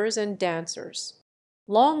singers and dancers.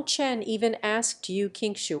 Long Chen even asked Yu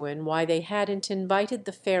Qingshuan why they hadn't invited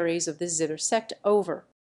the fairies of the Zither sect over.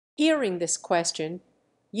 Hearing this question,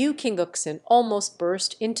 Yu Qingxuan almost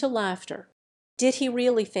burst into laughter. Did he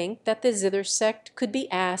really think that the Zither sect could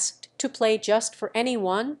be asked to play just for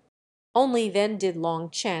anyone? Only then did Long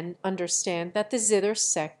Chen understand that the Zither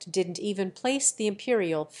sect didn't even place the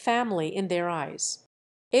imperial family in their eyes.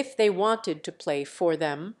 If they wanted to play for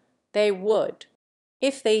them, they would.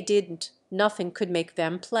 If they didn't, nothing could make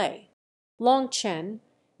them play. Long Chen,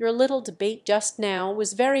 your little debate just now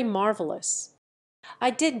was very marvelous. I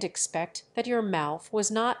didn't expect that your mouth was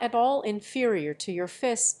not at all inferior to your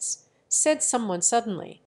fists, said someone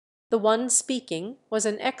suddenly. The one speaking was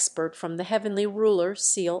an expert from the heavenly ruler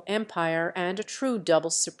Seal Empire and a true double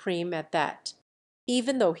supreme at that.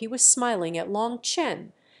 Even though he was smiling at Long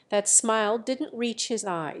Chen, that smile didn't reach his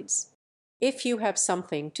eyes. If you have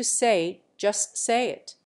something to say, just say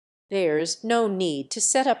it. There's no need to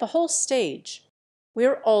set up a whole stage.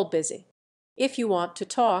 We're all busy. If you want to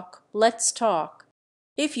talk, let's talk.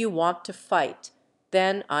 If you want to fight,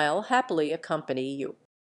 then I'll happily accompany you.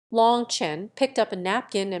 Long Chen picked up a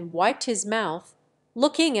napkin and wiped his mouth,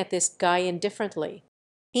 looking at this guy indifferently.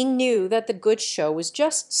 He knew that the good show was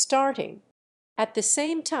just starting. At the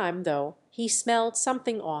same time, though, he smelled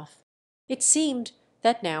something off. It seemed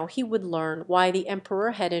that now he would learn why the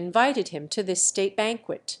emperor had invited him to this state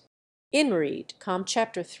banquet. In Read,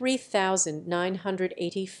 chapter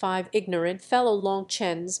 3985, ignorant fellow Long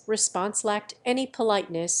Chen's response lacked any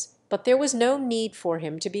politeness, but there was no need for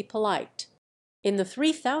him to be polite. In the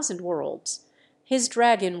 3,000 worlds, his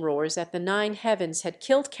dragon roars at the 9 heavens had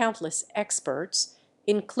killed countless experts,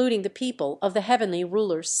 including the people of the heavenly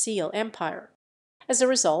ruler Seal Empire. As a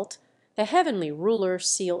result, the heavenly ruler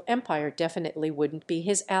Seal Empire definitely wouldn't be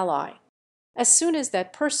his ally. As soon as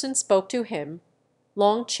that person spoke to him,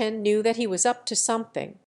 Long Chen knew that he was up to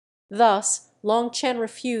something. Thus, Long Chen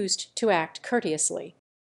refused to act courteously.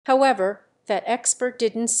 However, that expert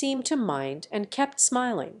didn't seem to mind and kept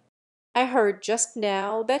smiling. I heard just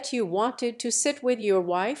now that you wanted to sit with your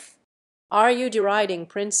wife. Are you deriding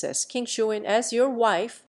Princess Qingshuan as your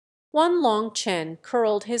wife? One Long Chen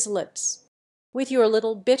curled his lips. With your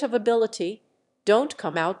little bit of ability, don't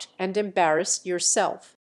come out and embarrass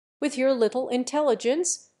yourself. With your little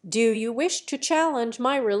intelligence, do you wish to challenge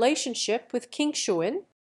my relationship with Qingshuan?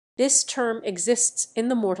 This term exists in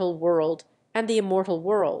the mortal world and the immortal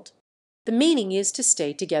world. The meaning is to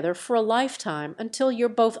stay together for a lifetime until you're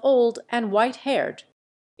both old and white-haired.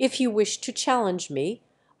 If you wish to challenge me,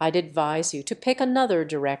 I'd advise you to pick another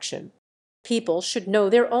direction. People should know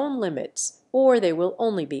their own limits, or they will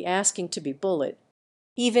only be asking to be bullied.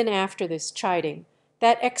 Even after this chiding,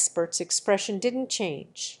 that expert's expression didn't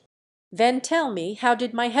change. Then tell me, how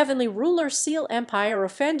did my heavenly ruler Seal Empire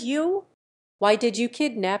offend you? Why did you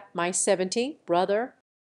kidnap my 17th brother?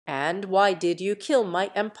 And why did you kill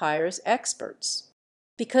my empire's experts?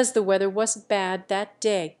 Because the weather was bad that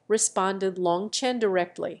day, responded Long Chen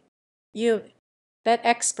directly. That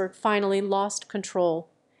expert finally lost control,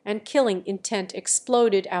 and killing intent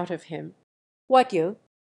exploded out of him. "What you?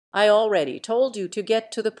 I already told you to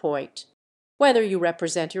get to the point. Whether you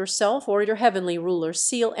represent yourself or your heavenly ruler's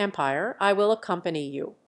seal empire, I will accompany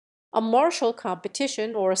you. A martial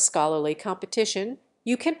competition or a scholarly competition,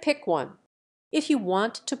 you can pick one. If you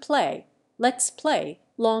want to play, let's play."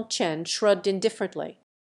 Long Chen shrugged indifferently.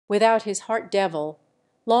 Without his heart devil,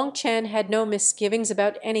 Long Chen had no misgivings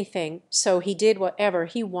about anything, so he did whatever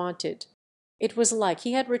he wanted. It was like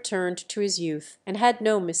he had returned to his youth and had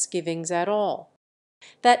no misgivings at all.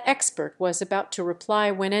 That expert was about to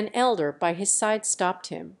reply when an elder by his side stopped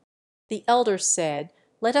him. The elder said,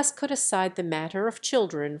 "Let us put aside the matter of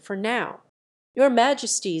children for now. Your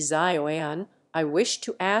Majesty Zioan, I wish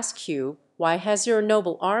to ask you, why has your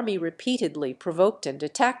noble army repeatedly provoked and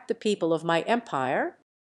attacked the people of my empire?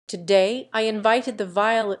 Today I invited the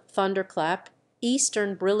Violet Thunderclap,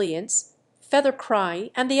 Eastern Brilliance,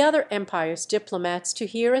 Feathercry, and the other empire's diplomats to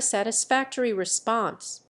hear a satisfactory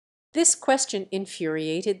response." This question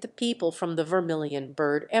infuriated the people from the Vermilion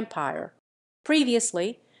Bird Empire.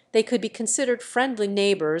 Previously, they could be considered friendly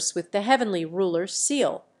neighbors with the heavenly ruler's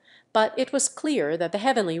seal, but it was clear that the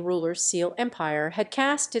heavenly ruler's seal empire had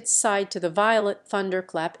cast its side to the Violet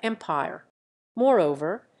Thunderclap Empire.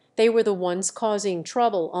 Moreover, they were the ones causing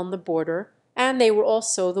trouble on the border, and they were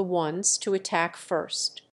also the ones to attack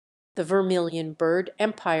first. The Vermilion Bird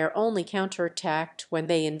Empire only counterattacked when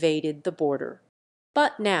they invaded the border.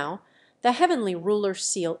 But now the heavenly ruler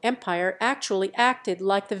seal empire actually acted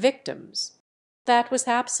like the victims. That was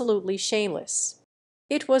absolutely shameless.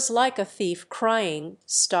 It was like a thief crying,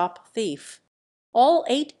 "Stop thief." All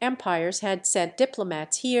 8 empires had sent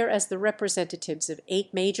diplomats here as the representatives of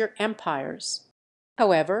 8 major empires.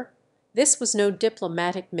 However, this was no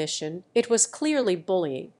diplomatic mission, it was clearly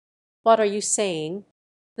bullying. What are you saying?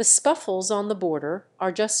 The scuffles on the border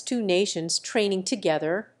are just 2 nations training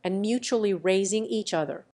together and mutually raising each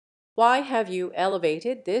other. Why have you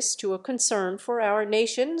elevated this to a concern for our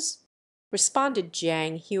nations? Responded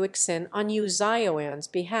Jiang Huixin on Yu Zioan's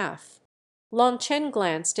behalf. Long Chen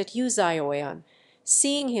glanced at Yu Zioan,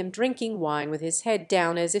 seeing him drinking wine with his head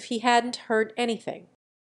down as if he hadn't heard anything.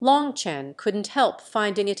 Long Chen couldn't help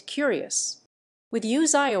finding it curious. With Yu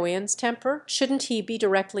Zioan's temper, shouldn't he be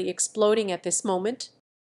directly exploding at this moment?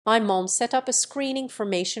 Imon set up a screening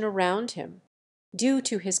formation around him. Due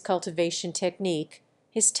to his cultivation technique,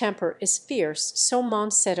 his temper is fierce, so Mon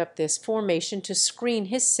set up this formation to screen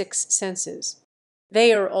his 6 senses.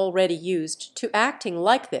 They are already used to acting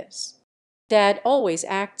like this. Dad always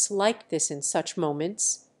acts like this in such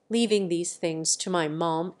moments, leaving these things to my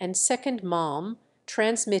mom and second mom,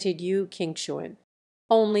 transmitted Yu Qingxuan.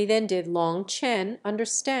 Only then did Long Chen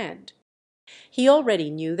understand. He already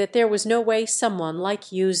knew that there was no way someone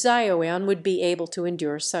like Yu Zioan would be able to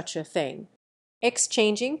endure such a thing.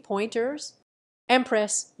 Exchanging pointers?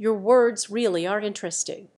 Empress, your words really are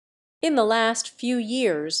interesting. In the last few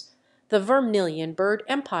years, the Vermilion Bird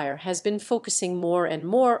Empire has been focusing more and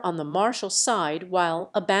more on the martial side while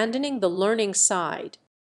abandoning the learning side.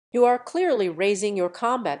 You are clearly raising your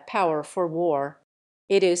combat power for war.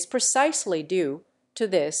 It is precisely due to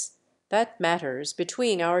this that matters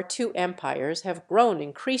between our 2 empires have grown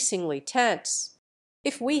increasingly tense.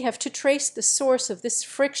 If we have to trace the source of this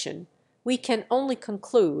friction, we can only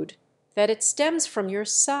conclude that it stems from your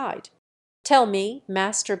side. Tell me,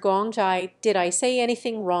 Master Gongjai, did I say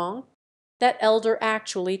anything wrong? That elder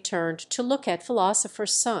actually turned to look at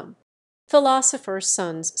Philosopher's Son. Philosopher's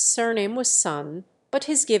Son's surname was Sun, but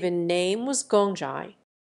his given name was Gongjai.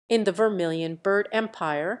 In the Vermilion Bird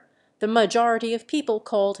Empire, the majority of people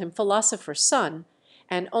called him Philosopher's Son,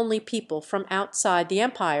 and only people from outside the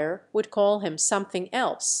empire would call him something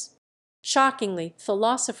else. Shockingly,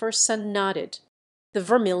 Philosopher's Son nodded. The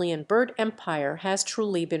Vermilion Bird Empire has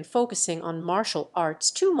truly been focusing on martial arts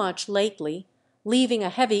too much lately, leaving a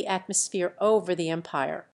heavy atmosphere over the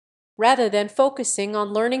empire. Rather than focusing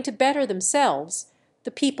on learning to better themselves, the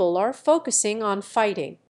people are focusing on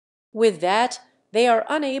fighting. With that, they are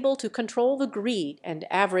unable to control the greed and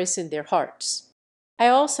avarice in their hearts. I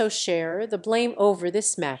also share the blame over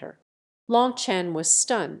this matter. Long Chen was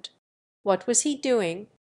stunned. What was he doing?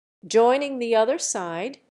 Joining the other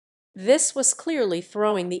side? This was clearly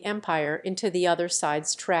throwing the empire into the other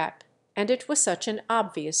side's trap, and it was such an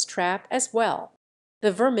obvious trap as well.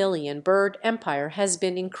 The Vermilion Bird Empire has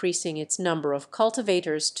been increasing its number of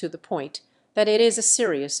cultivators to the point that it is a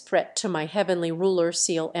serious threat to my heavenly ruler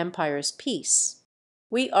seal empire's peace.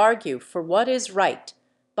 We argue for what is right,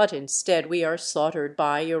 but instead we are slaughtered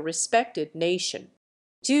by your respected nation.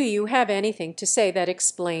 Do you have anything to say that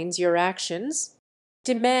explains your actions?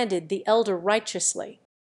 Demanded the elder righteously.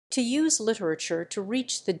 to use literature to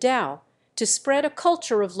reach the Tao, to spread a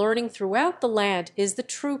culture of learning throughout the land is the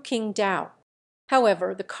true King Tao.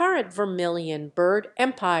 However, the current vermilion bird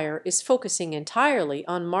empire is focusing entirely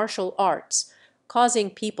on martial arts, causing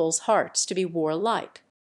people's hearts to be warlike.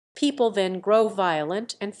 People then grow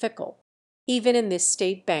violent and fickle. Even in this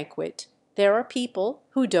state banquet, there are people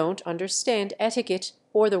who don't understand etiquette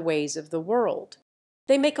or the ways of the world.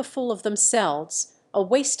 They make a fool of themselves, a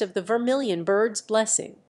waste of the vermilion bird's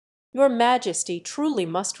blessing. Your Majesty truly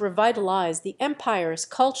must revitalize the empire's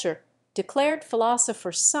culture, declared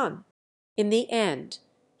Philosopher's Son. In the end,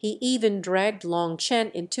 he even dragged Long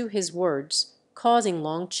Chen into his words, causing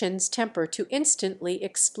Long Chen's temper to instantly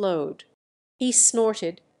explode. He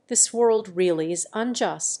snorted, "This world really is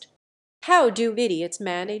unjust. How do idiots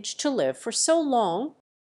manage to live for so long?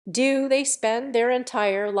 Do they spend their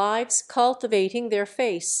entire lives cultivating their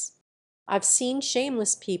face? I've seen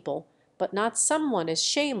shameless people, but not someone as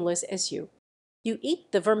shameless as you. You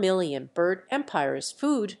eat the vermilion bird empire's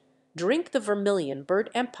food, drink the vermilion bird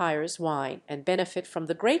empire's wine, and benefit from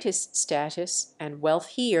the greatest status and wealth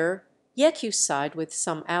here, yet you side with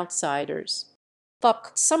some outsiders.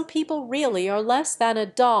 Fuck, some people really are less than a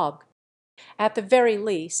dog. At the very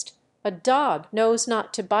least, a dog knows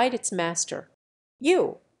not to bite its master.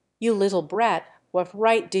 You little brat, what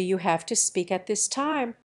right do you have to speak at this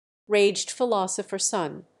time?" raged Philosopher's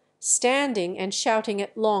Son, standing and shouting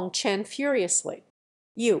at Long Chen furiously.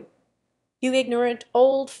 You ignorant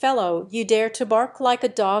old fellow, you dare to bark like a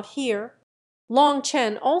dog here?" Long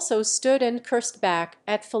Chen also stood and cursed back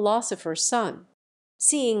at Philosopher's Son.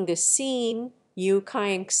 Seeing this scene, Yu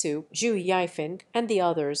Kaingsu, Zhu Yifeng, and the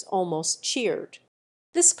others almost cheered.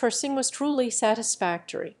 This cursing was truly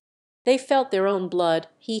satisfactory. They felt their own blood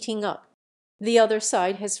heating up. The other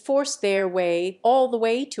side has forced their way all the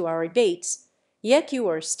way to our debates, yet you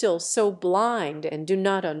are still so blind and do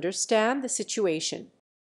not understand the situation.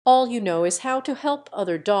 All you know is how to help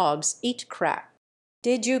other dogs eat crap.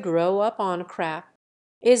 Did you grow up on crap?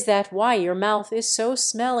 Is that why your mouth is so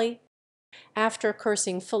smelly? After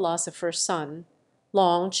cursing Philosopher's Son,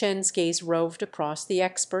 Long Chen's gaze roved across the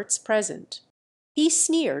experts present. He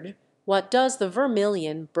sneered, "What does the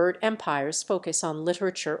vermilion bird empire's focus on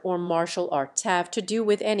literature or martial arts have to do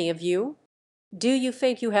with any of you? Do you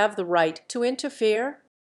think you have the right to interfere?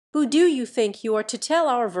 Who do you think you are to tell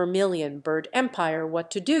our vermilion bird empire what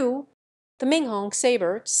to do?" The Minghong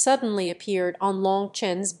saber suddenly appeared on Long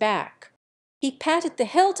Chen's back. He patted the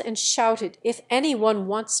hilt and shouted, "If anyone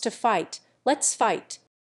wants to fight, let's fight.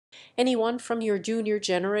 Anyone from your junior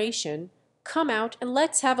generation, come out and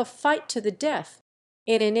let's have a fight to the death."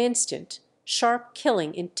 In an instant, sharp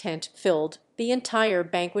killing intent filled the entire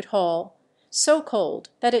banquet hall, so cold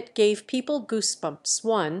that it gave people goosebumps.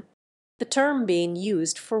 The term being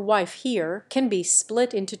used for wife here can be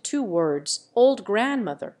split into two words, old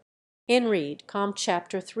grandmother. In Read, Com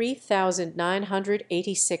chapter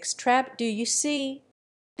 3986, Trab, do you see?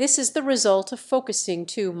 This is the result of focusing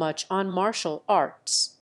too much on martial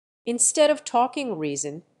arts. Instead of talking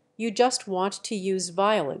reason, you just want to use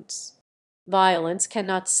violence. Violence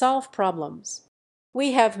cannot solve problems.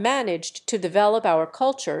 We have managed to develop our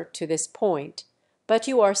culture to this point, but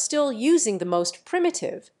you are still using the most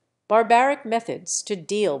primitive, barbaric methods to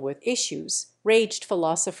deal with issues, raged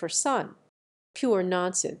Philosopher's Son. Pure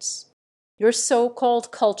nonsense. Your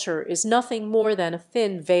so-called culture is nothing more than a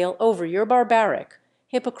thin veil over your barbaric,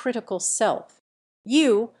 hypocritical self.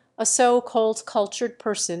 You, a so-called cultured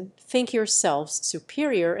person, think yourselves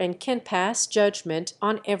superior and can pass judgment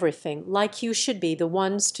on everything like you should be the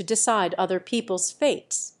ones to decide other people's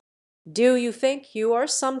fates. Do you think you are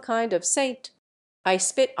some kind of saint? I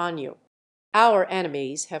spit on you. Our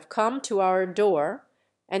enemies have come to our door,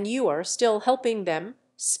 and you are still helping them.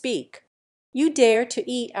 Speak. You dare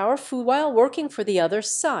to eat our food while working for the other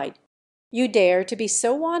side. You dare to be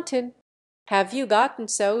so wanton. Have you gotten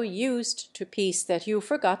so used to peace that you've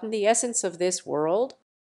forgotten the essence of this world?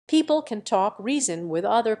 People can talk reason with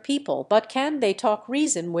other people, but can they talk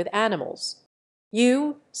reason with animals?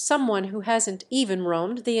 You, someone who hasn't even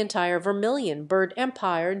roamed the entire vermilion bird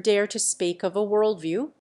empire, dare to speak of a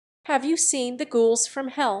worldview? Have you seen the ghouls from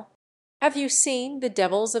hell? Have you seen the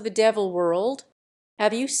devils of the devil world?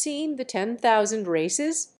 Have you seen the 10,000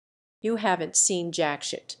 races? You haven't seen jack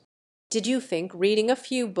shit. Did you think reading a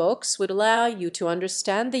few books would allow you to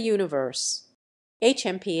understand the universe?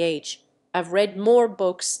 HMPH, I've read more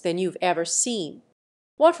books than you've ever seen.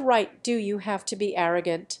 What right do you have to be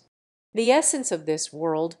arrogant? The essence of this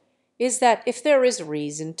world is that if there is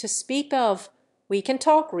reason to speak of, we can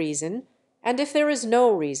talk reason, and if there is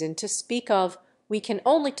no reason to speak of, we can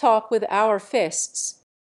only talk with our fists.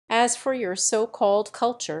 As for your so-called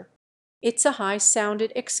culture, it's a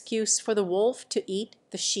high-sounded excuse for the wolf to eat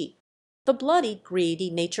the sheep. The bloody, greedy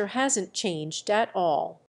nature hasn't changed at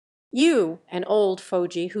all. You, an old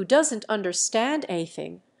fogey who doesn't understand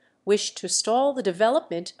anything, wish to stall the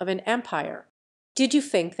development of an empire. Did you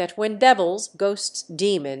think that when devils, ghosts,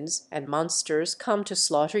 demons, and monsters come to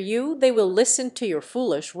slaughter you, they will listen to your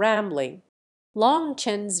foolish rambling? Long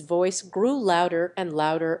Chen's voice grew louder and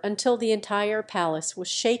louder until the entire palace was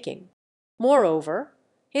shaking. Moreover,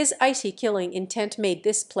 his icy killing intent made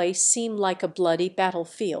this place seem like a bloody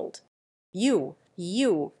battlefield. You,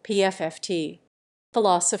 PFFT.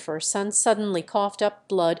 Philosopher's son suddenly coughed up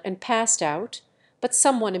blood and passed out, but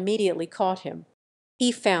someone immediately caught him.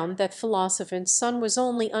 He found that Philosopher's son was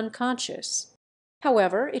only unconscious.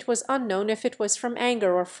 However, it was unknown if it was from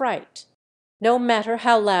anger or fright. No matter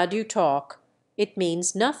how loud you talk, it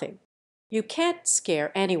means nothing. You can't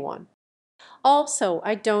scare anyone. Also,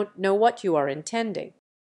 I don't know what you are intending.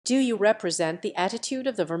 Do you represent the attitude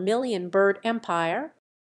of the Vermilion Bird Empire?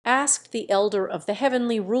 Asked the elder of the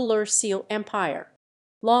Heavenly Ruler Seal Empire.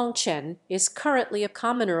 Long Chen is currently a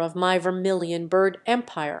commoner of my Vermilion Bird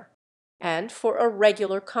Empire, and for a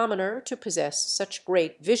regular commoner to possess such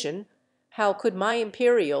great vision, how could my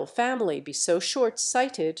imperial family be so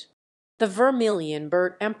short-sighted? The Vermilion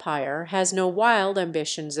Bird Empire has no wild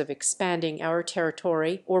ambitions of expanding our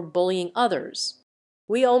territory or bullying others.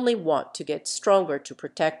 We only want to get stronger to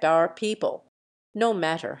protect our people. No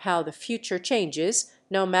matter how the future changes,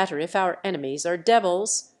 no matter if our enemies are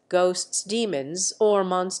devils, ghosts, demons, or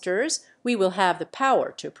monsters, we will have the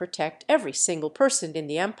power to protect every single person in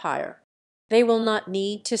the empire. They will not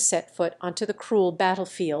need to set foot onto the cruel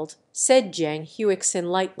battlefield, said Jiang Huixin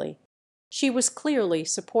lightly. She was clearly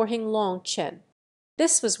supporting Long Chen.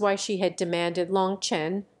 This was why she had demanded Long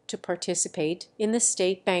Chen to participate in the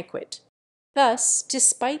state banquet. Thus,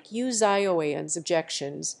 despite Yu Zhaoyan's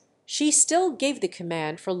objections, she still gave the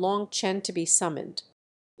command for Long Chen to be summoned.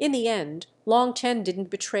 In the end, Long Chen didn't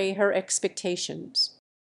betray her expectations.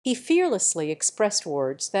 He fearlessly expressed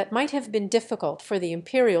words that might have been difficult for the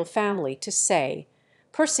imperial family to say,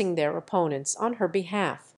 cursing their opponents on her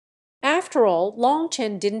behalf. After all, Long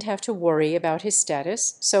Chen didn't have to worry about his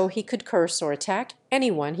status, so he could curse or attack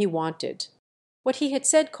anyone he wanted. What he had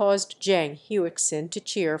said caused Jiang Huixin to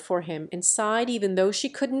cheer for him inside, even though she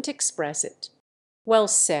couldn't express it. Well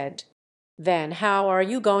said. Then how are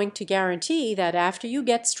you going to guarantee that after you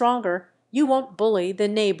get stronger, you won't bully the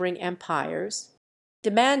neighboring empires?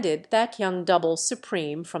 Demanded that young double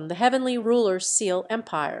supreme from the Heavenly Ruler Seal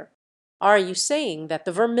Empire. Are you saying that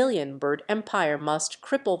the Vermilion Bird Empire must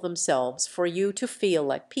cripple themselves for you to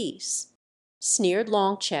feel at peace? Sneered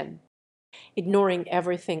Long Chen. Ignoring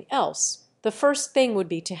everything else, the first thing would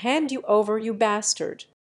be to hand you over, you bastard.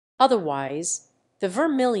 Otherwise, the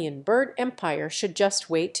Vermilion Bird Empire should just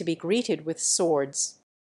wait to be greeted with swords.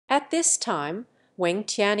 At this time, Wang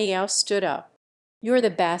Tianyao stood up. You're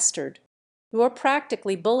the bastard. You are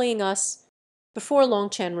practically bullying us. Before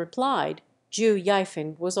Long Chen replied, Zhu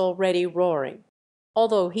Yifeng was already roaring.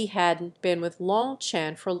 Although he hadn't been with Long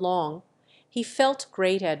Chen for long, he felt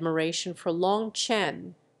great admiration for Long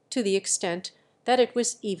Chen, to the extent that it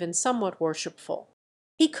was even somewhat worshipful.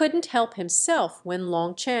 He couldn't help himself when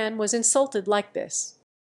Long Chen was insulted like this.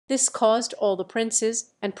 This caused all the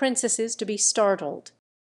princes and princesses to be startled.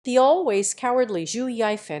 The always cowardly Zhu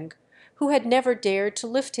Yifeng, who had never dared to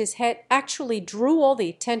lift his head, actually drew all the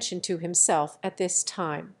attention to himself at this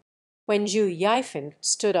time. When Zhu Yifeng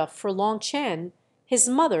stood up for Long Chen, his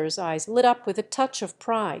mother's eyes lit up with a touch of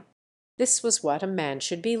pride. This was what a man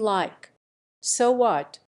should be like. So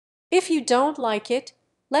what? If you don't like it,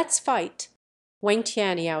 let's fight. Wang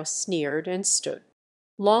Tianyao sneered and stood.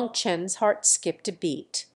 Long Chen's heart skipped a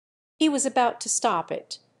beat. He was about to stop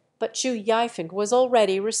it, but Zhu Yifeng was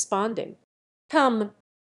already responding. Come.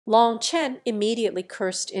 Long Chen immediately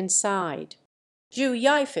cursed inside. Zhu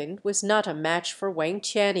Yifeng was not a match for Wang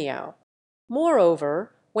Tianyao.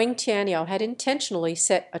 Moreover, Wang Tianyao had intentionally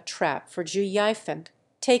set a trap for Zhu Yifeng,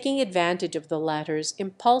 taking advantage of the latter's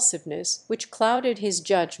impulsiveness, which clouded his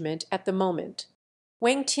judgment at the moment.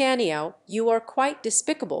 Wang Tianyao, you are quite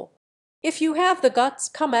despicable. If you have the guts,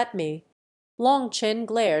 come at me. Long Chen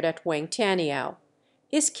glared at Wang Tianyao,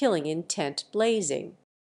 his killing intent blazing.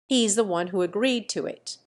 He's the one who agreed to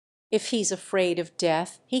it. If he's afraid of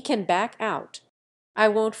death, he can back out. I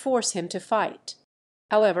won't force him to fight.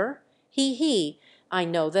 However, I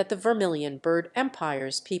know that the Vermilion Bird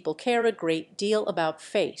Empire's people care a great deal about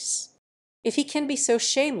face. If he can be so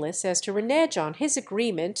shameless as to renege on his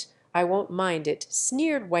agreement, I won't mind it,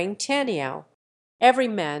 sneered Wang Tianyao. Every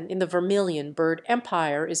man in the Vermilion Bird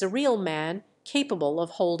Empire is a real man capable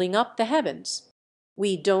of holding up the heavens.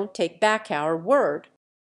 We don't take back our word.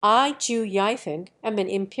 I, Zhu Yifeng, am an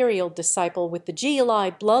imperial disciple with the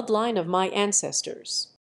Geoli bloodline of my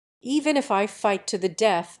ancestors. Even if I fight to the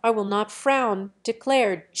death, I will not frown,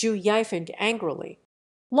 declared Zhu Yifeng angrily.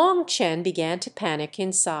 Long Chen began to panic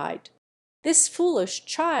inside. This foolish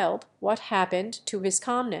child, what happened to his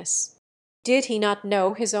calmness? Did he not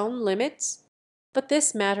know his own limits? But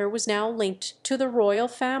this matter was now linked to the royal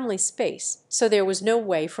family space, so there was no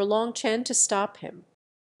way for Long Chen to stop him.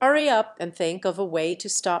 Hurry up and think of a way to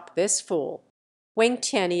stop this fool. Wang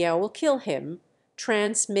Tianyao will kill him,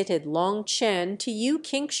 transmitted Long Chen to Yu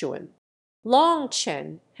Qingshuan. Long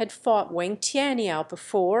Chen had fought Wang Tianyao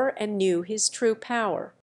before and knew his true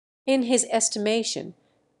power. In his estimation,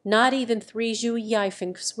 not even 3 Zhu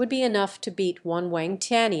Yifengs would be enough to beat one Wang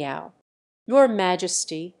Tianyao. Your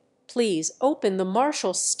Majesty, please open the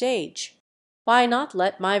martial stage. Why not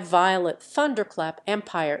let my violet thunderclap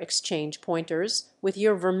empire exchange pointers with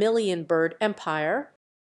your vermilion bird empire?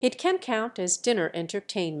 It can count as dinner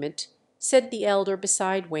entertainment, said the elder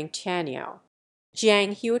beside Wang Tianyao.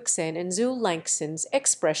 Jiang Huixin and Zhu Langxin's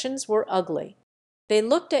expressions were ugly. They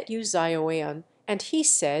looked at Yu Zhaoyan, and he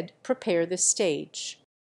said, "Prepare the stage.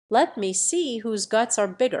 Let me see whose guts are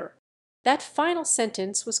bigger." That final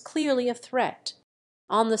sentence was clearly a threat.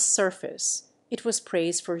 On the surface, it was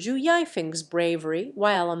praise for Zhu Yifeng's bravery,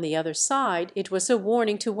 while on the other side it was a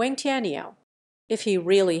warning to Wang Tianyao. If he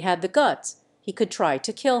really had the guts, he could try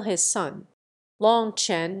to kill his son. Long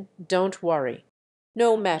Chen, don't worry.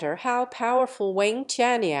 No matter how powerful Wang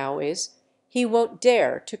Tianyao is, he won't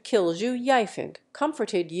dare to kill Zhu Yifeng,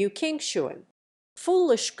 comforted Yu Qingshuan.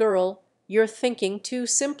 Foolish girl, you're thinking too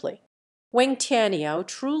simply. Wang Tianyao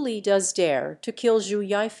truly does dare to kill Zhu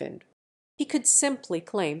Yifeng. He could simply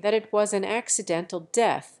claim that it was an accidental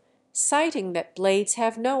death, citing that blades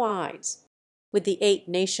have no eyes. With the 8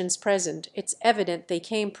 nations present, it's evident they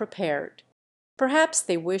came prepared. Perhaps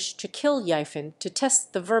they wished to kill Yifeng to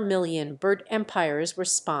test the Vermilion Bird Empire's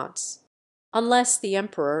response. Unless the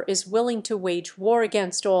emperor is willing to wage war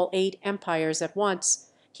against all 8 empires at once,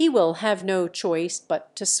 he will have no choice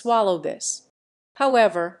but to swallow this.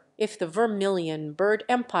 However, if the Vermilion Bird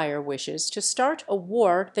Empire wishes to start a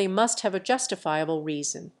war, they must have a justifiable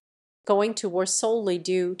reason. Going to war solely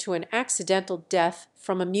due to an accidental death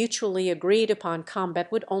from a mutually agreed upon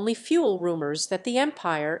combat would only fuel rumors that the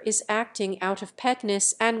empire is acting out of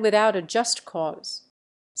petness and without a just cause.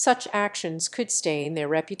 Such actions could stain their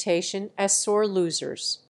reputation as sore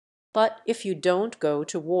losers. But if you don't go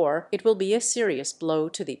to war, it will be a serious blow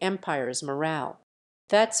to the empire's morale.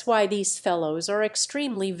 That's why these fellows are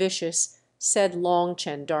extremely vicious, said Long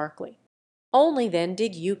Chen darkly. Only then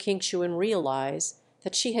did Yu Qingshuan realize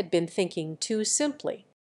that she had been thinking too simply.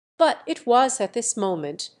 But it was at this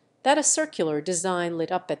moment that a circular design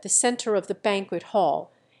lit up at the center of the banquet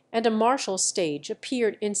hall, and a martial stage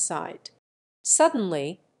appeared inside.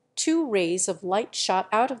 Suddenly, 2 rays of light shot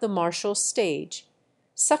out of the martial stage,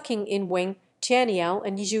 sucking in Wang Tianyao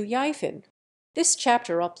and Zhu Yifeng. This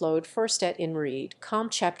chapter upload first at InRead, com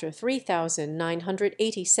chapter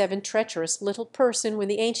 3987. Treacherous little person when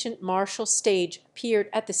the ancient martial stage appeared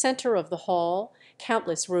at the center of the hall.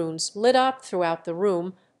 Countless runes lit up throughout the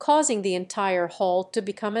room, causing the entire hall to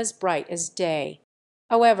become as bright as day.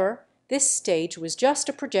 However, this stage was just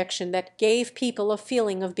a projection that gave people a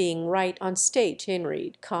feeling of being right on stage.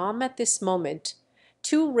 InRead, com at this moment.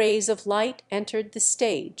 2 rays of light entered the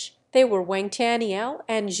stage. They were Wang Tianyao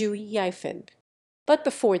and Zhu Yifeng. But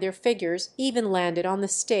before their figures even landed on the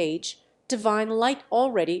stage, divine light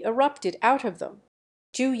already erupted out of them.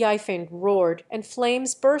 Zhu Yifeng roared, and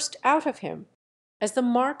flames burst out of him. As the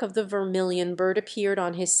mark of the vermilion bird appeared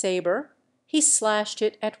on his saber, he slashed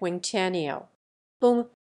it at Wang Tianyao. Boom!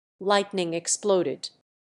 Lightning exploded.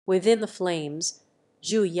 Within the flames,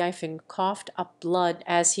 Zhu Yifeng coughed up blood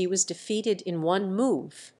as he was defeated in one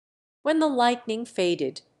move. When the lightning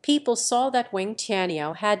faded, people saw that Wang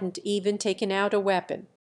Tianyao hadn't even taken out a weapon.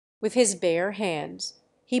 With his bare hands,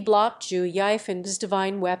 he blocked Zhu Yifeng's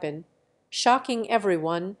divine weapon, shocking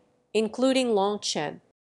everyone, including Long Chen.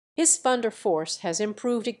 His thunder force has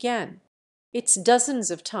improved again. It's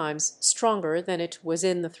dozens of times stronger than it was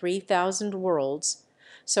in the 3,000 worlds,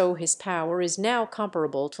 so his power is now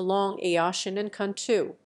comparable to Long Eoshin and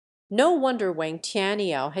Kuntu. No wonder Wang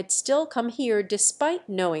Tianyao had still come here despite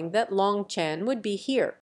knowing that Long Chen would be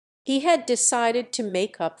here. He had decided to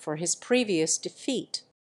make up for his previous defeat.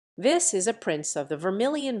 This is a prince of the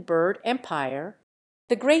Vermilion Bird Empire,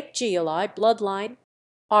 the great Geoli bloodline.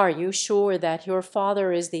 Are you sure that your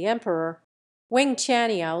father is the emperor? Wang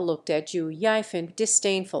Tianyao looked at Zhu Yifeng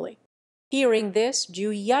disdainfully. Hearing this, Zhu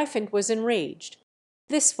Yifeng was enraged.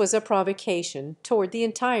 This was a provocation toward the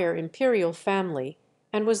entire imperial family,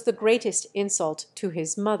 and was the greatest insult to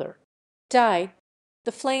his mother. Die.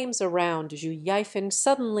 The flames around Zhu Yifeng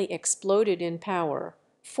suddenly exploded in power,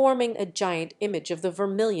 forming a giant image of the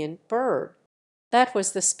vermilion bird. That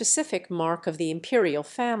was the specific mark of the imperial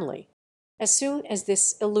family. As soon as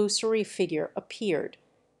this illusory figure appeared,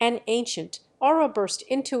 an ancient aura burst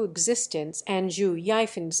into existence, and Zhu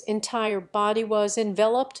Yifeng's entire body was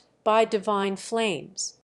enveloped by divine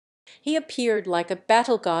flames. He appeared like a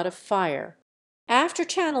battle god of fire. After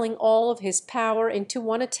channeling all of his power into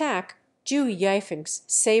one attack, Zhu Yifeng's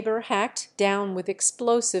saber hacked down with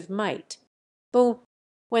explosive might. Boom!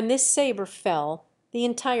 When this saber fell, the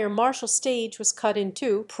entire martial stage was cut in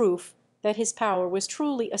two, proof that his power was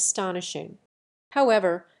truly astonishing.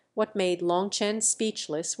 However, what made Long Chen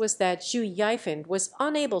speechless was that Zhu Yifeng was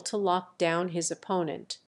unable to lock down his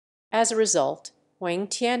opponent. As a result, Wang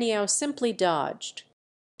Tianyao simply dodged.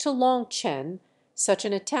 To Long Chen, such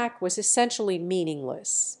an attack was essentially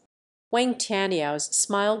meaningless. Wang Tianyao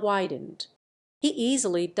smile widened. He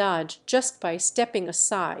easily dodged just by stepping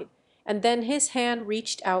aside, and then his hand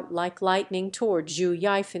reached out like lightning toward Zhu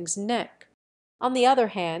Yifeng's neck. On the other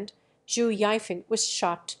hand, Zhu Yifeng was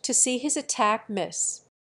shocked to see his attack miss.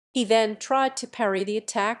 He then tried to parry the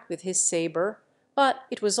attack with his saber, but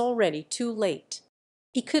it was already too late.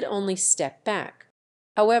 He could only step back.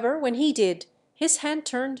 However, when he did, his hand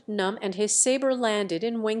turned numb and his saber landed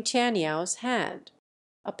in Wang Tianyao hand.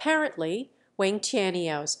 Apparently, Wang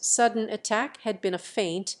Tianyao sudden attack had been a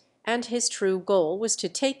feint, and his true goal was to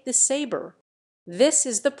take the saber. This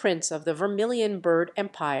is the prince of the Vermilion Bird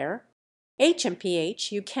Empire.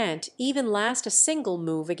 HMPH, you can't even last a single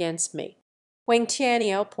move against me. Wang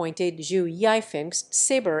Tianyao pointed Zhu Yifeng's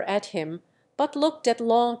saber at him, but looked at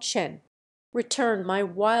Long Chen. Return my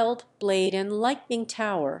wild blade and lightning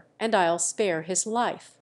tower, and I'll spare his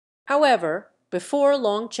life. However, before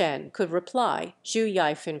Long Chen could reply, Zhu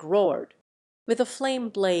Yifeng roared. With a flame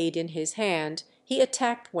blade in his hand, he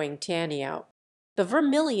attacked Wang Tianyao. The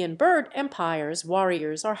Vermilion Bird Empire's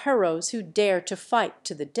warriors are heroes who dare to fight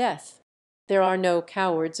to the death. There are no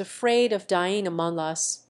cowards afraid of dying among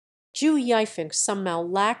us. Zhu Yifeng somehow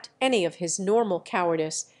lacked any of his normal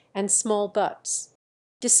cowardice and small guts.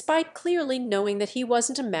 Despite clearly knowing that he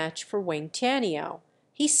wasn't a match for Wang Tianyao,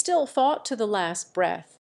 he still fought to the last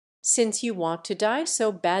breath. Since you want to die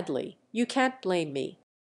so badly, you can't blame me.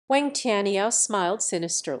 Wang Tianyao smiled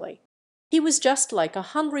sinisterly. He was just like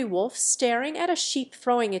a hungry wolf staring at a sheep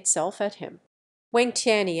throwing itself at him. Wang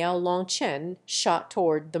Tianyao Long Chen shot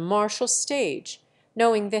toward the martial stage,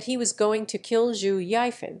 knowing that he was going to kill Zhu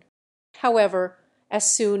Yifeng. However, as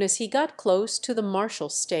soon as he got close to the martial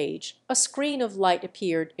stage, a screen of light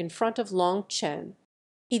appeared in front of Long Chen.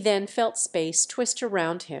 He then felt space twist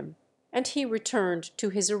around him, and he returned to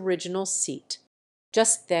his original seat.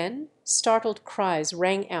 Just then, startled cries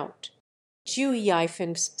rang out. Zhu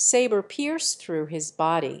Yifeng's saber pierced through his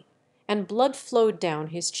body, and blood flowed down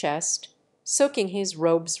his chest, soaking his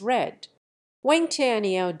robes red. Wang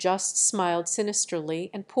Tianyao just smiled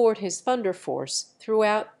sinisterly and poured his thunder force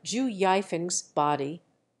throughout Zhu Yifeng's body,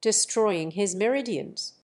 destroying his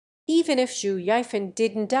meridians. Even if Zhu Yifeng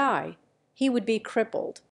didn't die, he would be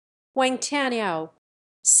crippled. Wang Tianyao.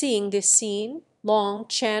 Seeing this scene, Long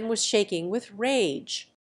Chen was shaking with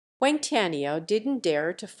rage. Wang Tianyao didn't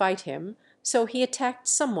dare to fight him, so he attacked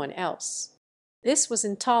someone else. This was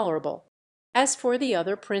intolerable. As for the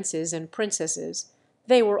other princes and princesses,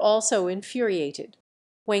 they were also infuriated.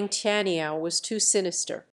 Wang Tianyao was too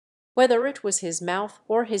sinister. Whether it was his mouth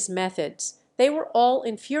or his methods, they were all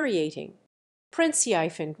infuriating. Prince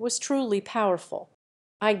Yifeng was truly powerful.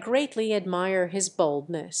 I greatly admire his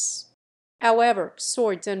boldness. However,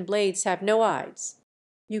 swords and blades have no eyes.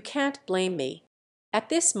 You can't blame me. At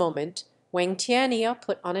this moment, Wang Tianyao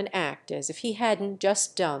put on an act as if he hadn't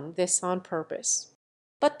just done this on purpose.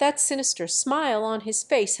 But that sinister smile on his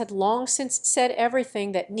face had long since said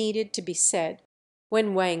everything that needed to be said.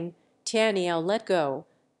 When Wang Tianyao let go,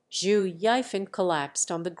 Zhu Yifeng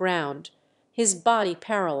collapsed on the ground, his body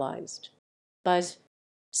paralyzed. But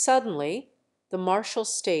suddenly, the martial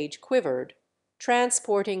stage quivered,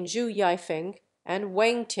 transporting Zhu Yifeng and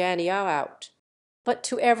Wang Tianyao out. But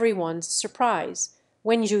to everyone's surprise,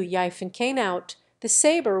 when Zhu Yifeng came out, the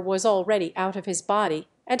saber was already out of his body,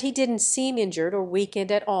 and he didn't seem injured or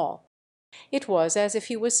weakened at all. It was as if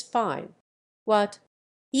he was fine. What?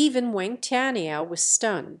 Even Wang Tianyao was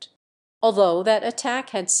stunned. Although that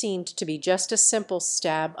attack had seemed to be just a simple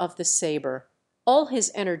stab of the saber, all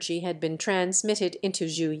his energy had been transmitted into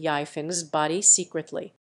Zhu Yifeng's body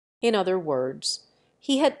secretly. In other words,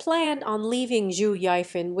 He had planned on leaving Zhu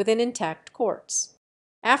Yifan with an intact corpse.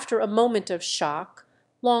 After a moment of shock,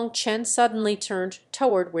 Long Chen suddenly turned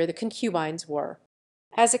toward where the concubines were.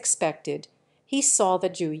 As expected, he saw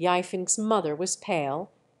that Zhu Yifan's mother was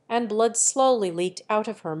pale, and blood slowly leaked out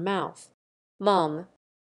of her mouth. Mom.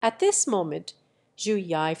 At this moment, Zhu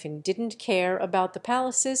Yifan didn't care about the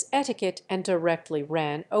palace's etiquette and directly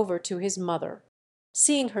ran over to his mother.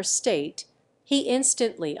 Seeing her state, he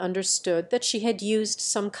instantly understood that she had used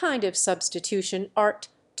some kind of substitution art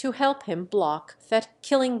to help him block that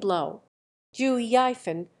killing blow. Zhu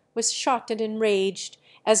Yifan was shocked and enraged,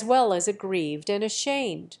 as well as aggrieved and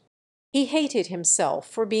ashamed. He hated himself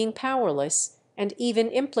for being powerless, and even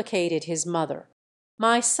implicated his mother.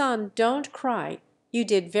 "My son, don't cry. You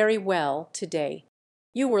did very well today.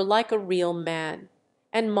 You were like a real man,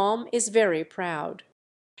 and Mom is very proud."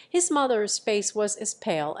 His mother's face was as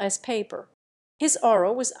pale as paper. His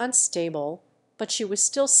aura was unstable, but she was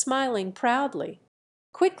still smiling proudly.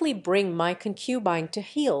 "Quickly bring my concubine to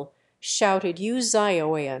heel," shouted Yu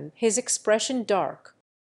Zioan, his expression dark.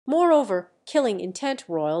 Moreover, killing intent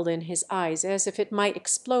roiled in his eyes as if it might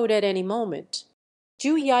explode at any moment.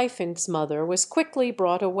 Zhu Yifan's mother was quickly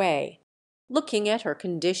brought away. Looking at her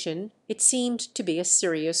condition, it seemed to be a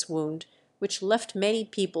serious wound, which left many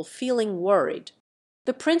people feeling worried.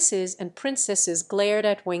 The princes and princesses glared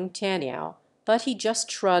at Wang Tianyao, but he just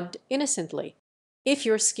shrugged innocently. "If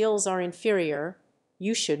your skills are inferior,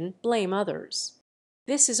 you shouldn't blame others.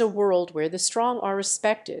 This is a world where the strong are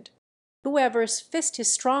respected. Whoever's fist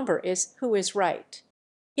is stronger is who is right.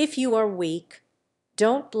 If you are weak,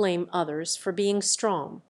 don't blame others for being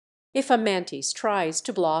strong. If a mantis tries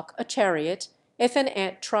to block a chariot, if an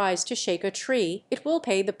ant tries to shake a tree, it will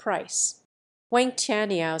pay the price." Wang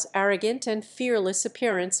Tianyao arrogant and fearless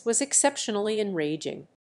appearance was exceptionally enraging.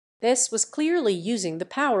 This was clearly using the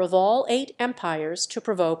power of all 8 empires to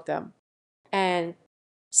provoke them. And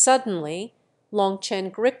suddenly Long Chen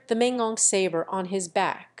gripped the Mengong saber on his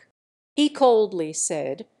back. He coldly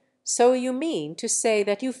said, "So you mean to say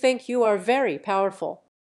that you think you are very powerful?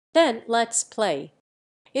 Then let's play.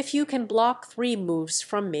 If you can block 3 moves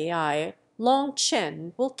from me, I, Long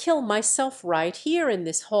Chen, will kill myself right here in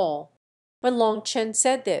this hall." When Long Chen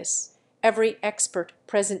said this, every expert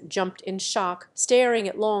present jumped in shock, staring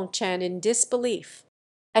at Long Chen in disbelief.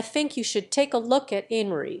 I think you should take a look at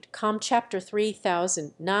Inread, Com Chapter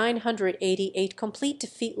 3988. Complete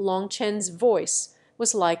defeat. Long Chen's voice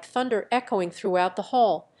was like thunder echoing throughout the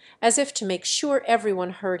hall, as if to make sure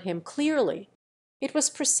everyone heard him clearly. It was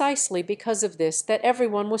precisely because of this that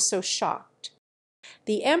everyone was so shocked.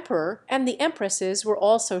 The emperor and the empresses were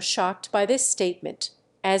also shocked by this statement,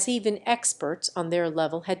 as even experts on their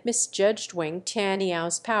level had misjudged Wang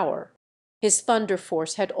Tianyao power. His thunder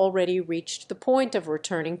force had already reached the point of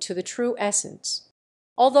returning to the true essence.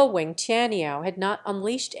 Although Wang Tianyao had not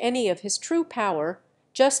unleashed any of his true power,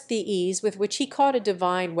 just the ease with which he caught a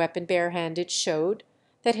divine weapon barehanded showed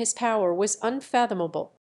that his power was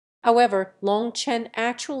unfathomable. However, Long Chen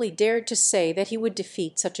actually dared to say that he would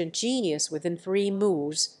defeat such a genius within 3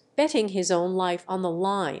 moves, betting his own life on the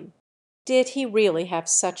line. Did he really have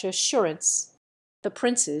such assurance? The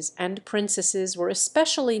princes and princesses were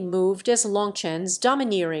especially moved as Long Chen's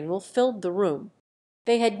domineering will filled the room.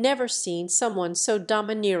 They had never seen someone so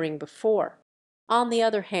domineering before. On the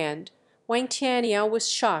other hand, Wang Tianyao was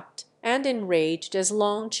shocked and enraged as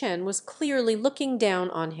Long Chen was clearly looking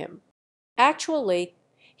down on him. Actually,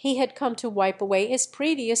 he had come to wipe away his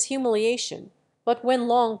previous humiliation, but when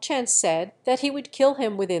Long Chen said that he would kill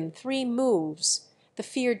him within 3 moves, the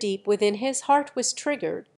fear deep within his heart was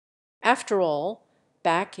triggered. After all,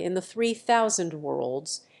 back in the 3,000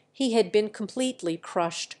 worlds, he had been completely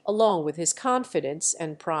crushed along with his confidence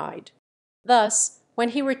and pride. Thus, when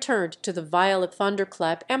he returned to the Violet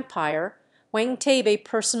Thunderclap Empire, BornToBe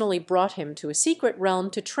personally brought him to a secret realm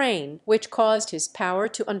to train, which caused his power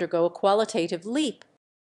to undergo a qualitative leap.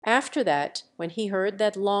 After that, when he heard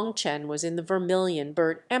that Long Chen was in the Vermilion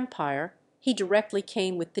Bird Empire, he directly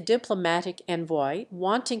came with the diplomatic envoy,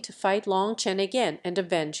 wanting to fight Long Chen again and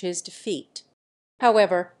avenge his defeat.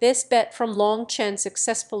 However, this bet from Long Chen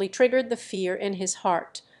successfully triggered the fear in his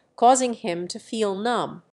heart, causing him to feel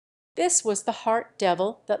numb. This was the heart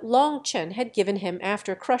devil that Long Chen had given him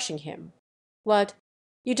after crushing him. "What?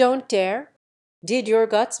 You don't dare? Did your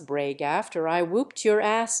guts break after I whooped your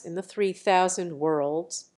ass in the 3,000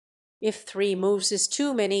 worlds? If 3 moves is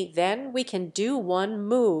too many, then we can do 1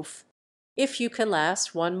 move. If you can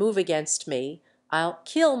last 1 move against me, I'll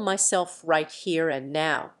kill myself right here and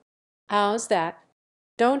now." "How's that?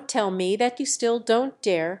 Don't tell me that you still don't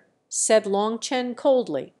dare," said Long Chen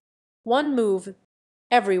coldly. "1 move,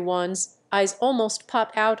 everyone's eyes almost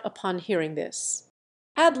pop out upon hearing this.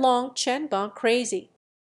 Had Long Chen gone crazy?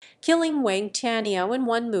 Killing Wang Tianyao in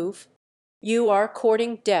one move. You are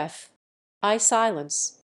courting death. I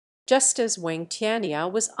silence. Just as Wang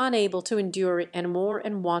Tianyao was unable to endure it anymore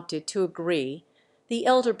and wanted to agree, the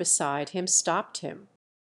elder beside him stopped him.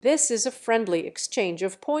 This is a friendly exchange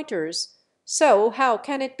of pointers, so how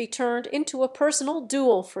can it be turned into a personal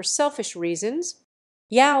duel for selfish reasons?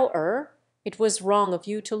 Yao it was wrong of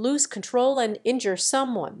you to lose control and injure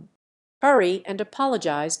someone. Hurry and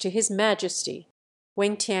apologize to His Majesty.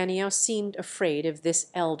 Wang Tianyao seemed afraid of this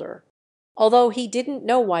elder. Although he didn't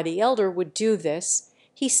know why the elder would do this,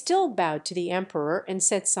 he still bowed to the emperor and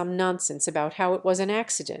said some nonsense about how it was an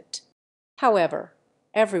accident. However,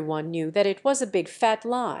 everyone knew that it was a big fat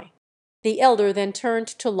lie. The elder then turned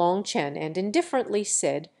to Long Chen and indifferently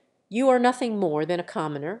said, "You are nothing more than a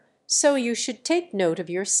commoner, so you should take note of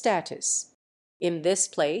your status. In this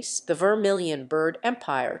place, the Vermilion Bird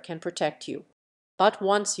Empire can protect you. But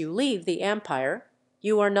once you leave the empire,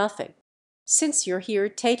 you are nothing. Since you're here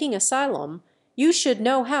taking asylum, you should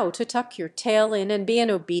know how to tuck your tail in and be an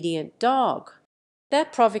obedient dog."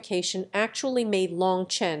 That provocation actually made Long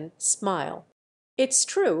Chen smile. It's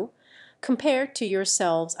true, compared to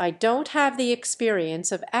yourselves, I don't have the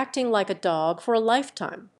experience of acting like a dog for a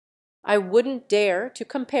lifetime. I wouldn't dare to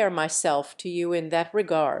compare myself to you in that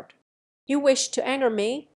regard. You wish to anger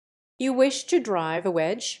me? You wish to drive a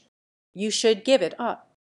wedge? You should give it up.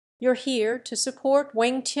 You're here to support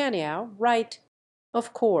Wang Tianyao, right?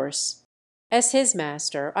 Of course. As his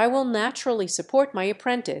master, I will naturally support my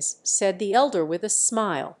apprentice, said the elder with a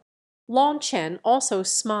smile. Long Chen also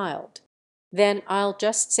smiled. Then I'll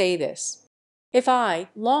just say this. If I,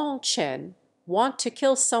 Long Chen, want to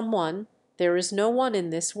kill someone, there is no one in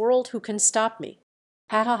this world who can stop me.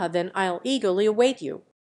 Ha, then I'll eagerly await you.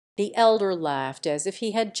 The elder laughed as if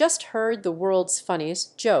he had just heard the world's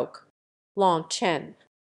funniest joke. Long Chen.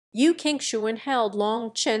 Yu Qingshuan held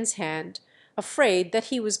Long Chen's hand, afraid that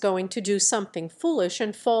he was going to do something foolish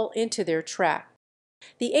and fall into their trap.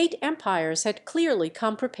 The 8 empires had clearly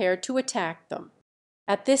come prepared to attack them.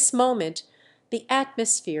 At this moment, the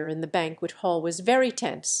atmosphere in the banquet hall was very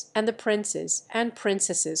tense, and the princes and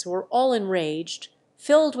princesses were all enraged,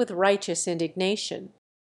 filled with righteous indignation.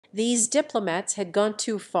 These diplomats had gone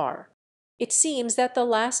too far. It seems that the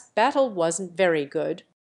last battle wasn't very good.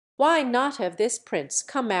 Why not have this prince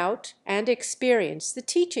come out and experience the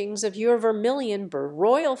teachings of your Vermilion Bird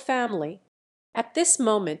royal family? At this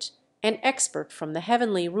moment, an expert from the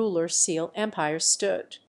heavenly ruler Seal Empire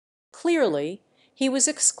stood. Clearly, he was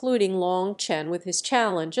excluding Long Chen with his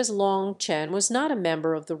challenge, as Long Chen was not a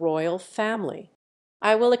member of the royal family.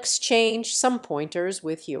 I will exchange some pointers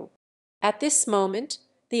with you. At this moment,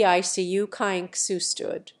 the ICU Kaingsu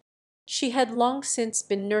stood. She had long since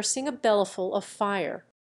been nursing a bellyful of fire.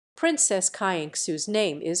 Princess Kaingsu's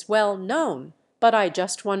name is well known, but I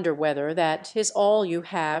just wonder whether that is all you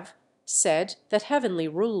have, said that heavenly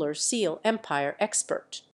ruler Seal Empire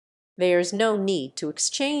expert. There's no need to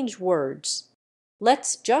exchange words.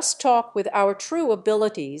 Let's just talk with our true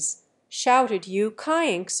abilities, shouted Yu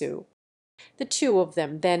Kaingsu. The 2 of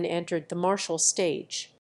them then entered the martial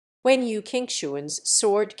stage. When Yu Qingshuan's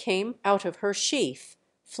sword came out of her sheath,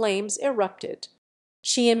 flames erupted.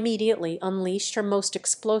 She immediately unleashed her most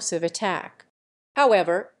explosive attack.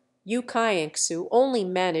 However, Yu Kaingsu only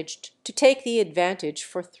managed to take the advantage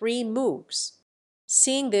for 3 moves.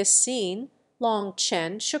 Seeing this scene, Long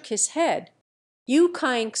Chen shook his head. Yu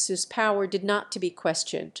Kaingsu's power did not to be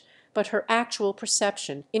questioned, but her actual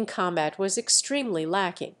perception in combat was extremely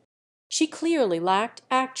lacking. She clearly lacked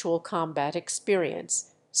actual combat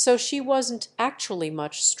experience, so she wasn't actually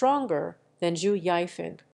much stronger than Zhu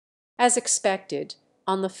Yaifeng. As expected,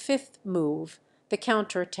 on the 5th move, the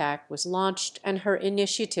counterattack was launched and her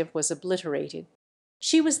initiative was obliterated.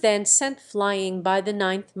 She was then sent flying by the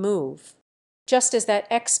 9th move. Just as that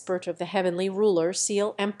expert of the heavenly ruler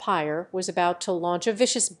Seal Empire was about to launch a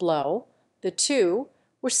vicious blow, the 2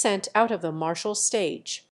 were sent out of the martial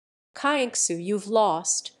stage. Kaingsu, you've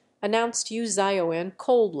lost, announced Yu Zhaoyan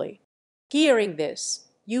coldly. Hearing this,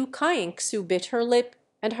 Yu Kaingsu bit her lip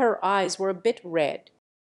and her eyes were a bit red.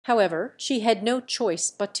 However, she had no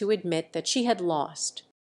choice but to admit that she had lost.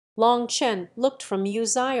 Long Chen looked from Yu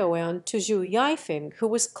Zhaoyan to Zhu Yaifeng, who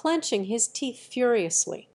was clenching his teeth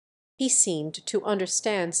furiously. He seemed to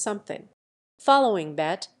understand something. Following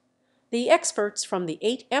that, the experts from the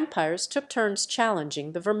 8 empires took turns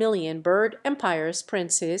challenging the Vermilion Bird Empire's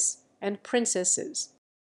princes and princesses.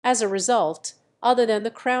 As a result, other than the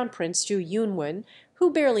Crown Prince Zhu Yunwen,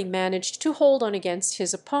 who barely managed to hold on against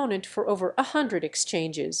his opponent for over 100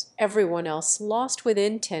 exchanges. Everyone else lost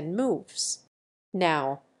within 10 moves.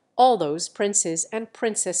 Now, all those princes and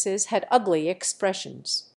princesses had ugly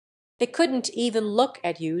expressions. They couldn't even look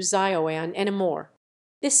at you, Zioan, anymore.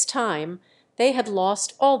 This time they had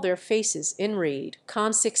lost all their faces in Reed.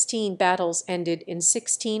 16 battles ended in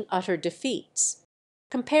 16 utter defeats.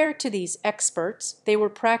 Compared to these experts, they were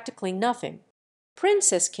practically nothing.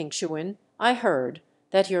 Princess Kingshuan, I heard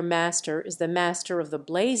that your master is the master of the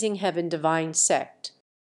Blazing Heaven Divine Sect.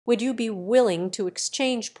 Would you be willing to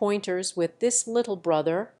exchange pointers with this little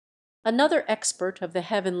brother? Another expert of the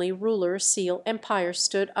Heavenly Ruler Seal Empire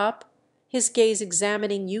stood up, his gaze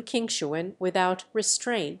examining Yu Kingshuan without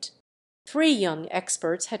restraint. 3 young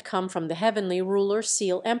experts had come from the Heavenly Ruler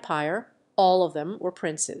Seal Empire. All of them were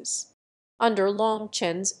princes. Under Long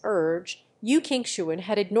Chen's urge, Yu Kingshuan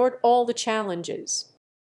had ignored all the challenges.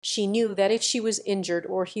 She knew that if she was injured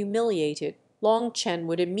or humiliated, Long Chen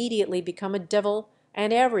would immediately become a devil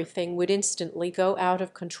and everything would instantly go out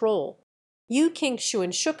of control. Yu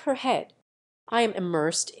Kingshuan shook her head. I am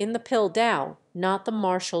immersed in the Pill Tao, not the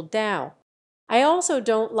martial Tao. I also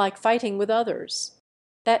don't like fighting with others.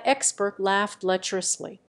 That expert laughed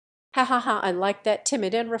lecherously. Ha ha ha, I like that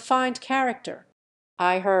timid and refined character.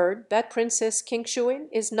 I heard that Princess Kingshuan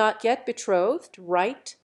is not yet betrothed,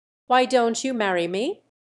 right? Why don't you marry me?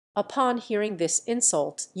 Upon hearing this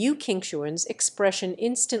insult, Yu Kingshuan's expression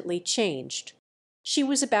instantly changed. She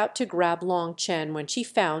was about to grab Long Chen when she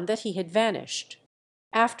found that he had vanished.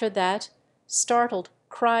 After that, startled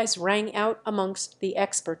cries rang out amongst the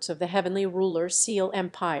experts of the Heavenly Ruler Seal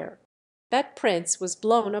Empire. That prince was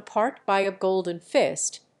blown apart by a golden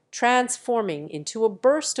fist, transforming into a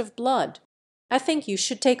burst of blood. I think you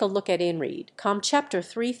should take a look at Inread, chapter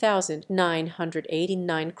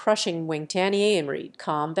 3989, crushing Wingtania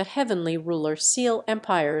Inread, that Heavenly Ruler Seal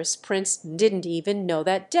Empire's prince didn't even know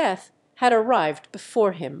that death had arrived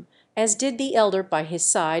before him, as did the elder by his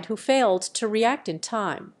side who failed to react in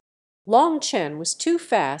time. Long Chen was too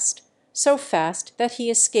fast, so fast that he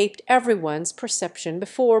escaped everyone's perception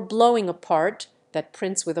before blowing apart that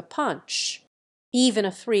prince with a punch. Even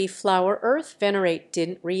a 3-flower earth venerate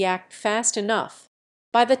didn't react fast enough.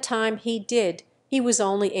 By the time he did, he was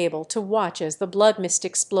only able to watch as the blood mist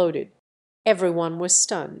exploded. Everyone was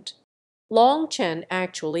stunned. Long Chen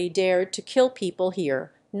actually dared to kill people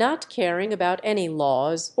here, not caring about any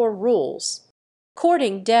laws or rules.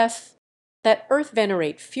 Courting death, that earth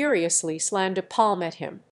venerate furiously slammed a palm at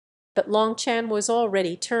him. But Long Chen was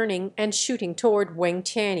already turning and shooting toward Wang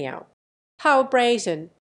Tianyao. How brazen!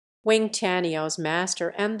 Wang Tianyao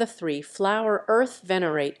master and the 3-flower earth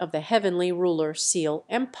venerate of the Heavenly Ruler Seal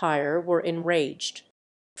Empire were enraged.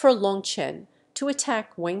 For Long Chen to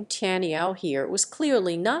attack Wang Tianyao here was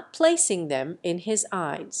clearly not placing them in his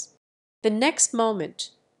eyes. The next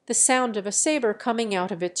moment, the sound of a saber coming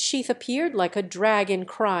out of its sheath appeared like a dragon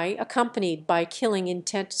cry, accompanied by killing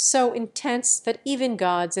intent so intense that even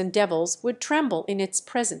gods and devils would tremble in its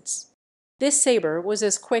presence. This saber was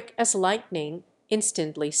as quick as lightning,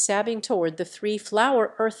 instantly stabbing toward the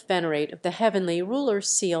 3-flower earth venerate of the Heavenly Ruler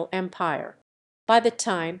Seal Empire. By the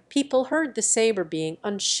time people heard the saber being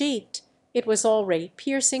unsheathed, it was already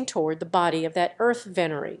piercing toward the body of that earth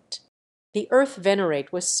venerate. The earth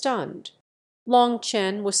venerate was stunned. Long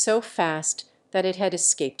Chen was so fast that it had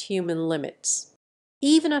escaped human limits.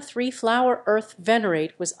 Even a 3-flower earth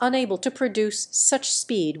venerate was unable to produce such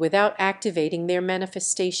speed without activating their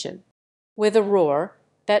manifestation. With a roar,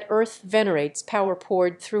 that earth venerate's power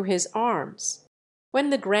poured through his arms.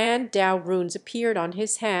 When the grand Tao runes appeared on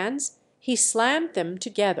his hands, he slammed them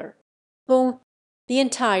together. Boom! The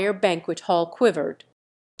entire banquet hall quivered.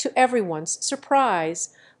 To everyone's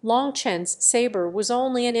surprise, Long Chen's saber was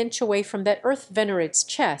only an inch away from that earth venerate's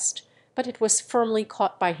chest, but it was firmly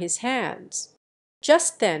caught by his hands.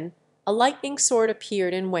 Just then, a lightning sword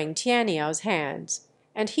appeared in Wang Tianyao hands,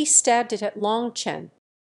 and he stabbed it at Long Chen.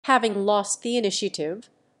 Having lost the initiative,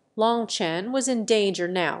 Long Chen was in danger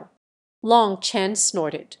now. Long Chen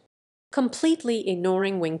snorted. Completely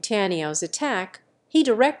ignoring Wang Tianyao attack, he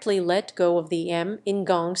directly let go of the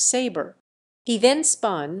Ingong saber. He then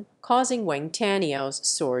spun, causing Wang Tianyao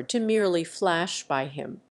sword to merely flash by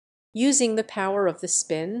him. Using the power of the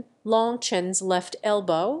spin, Long Chen's left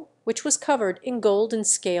elbow, which was covered in golden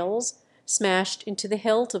scales, smashed into the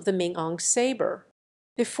hilt of the Minghong saber.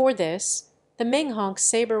 Before this, the Minghong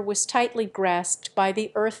saber was tightly grasped by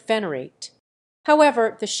the earth venerate.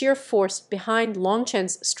 However, the sheer force behind Long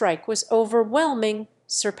Chen's strike was overwhelming,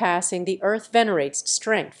 surpassing the earth venerate's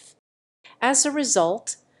strength. As a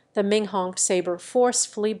result, the Minghong saber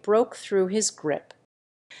forcefully broke through his grip.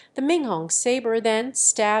 The Minghong saber then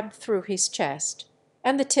stabbed through his chest,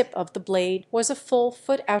 and the tip of the blade was a full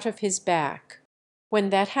foot out of his back. When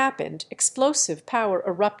that happened, explosive power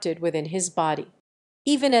erupted within his body.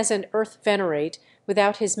 Even as an earth venerate,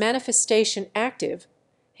 without his manifestation active,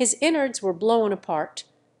 his innards were blown apart,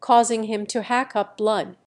 causing him to hack up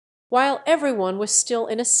blood. While everyone was still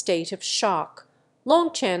in a state of shock,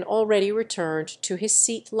 Long Chen already returned to his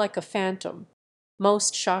seat like a phantom.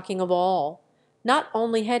 Most shocking of all, not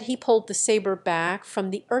only had he pulled the saber back from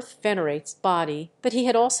the earth venerate's body, but he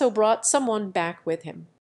had also brought someone back with him.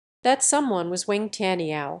 That someone was Weng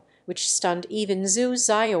Tianyao, which stunned even Zhu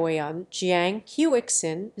Zioyan, Jiang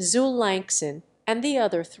Huixin, Zhu Langxin, and the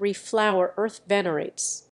other three flower earth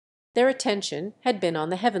venerates. Their attention had been on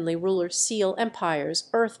the heavenly ruler Seal Empire's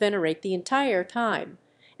earth venerate the entire time,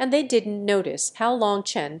 and they didn't notice how Long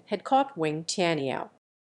Chen had caught Weng Tianyao.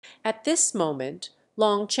 At this moment,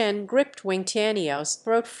 Long Chen gripped Weng Tianyao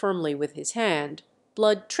throat firmly with his hand,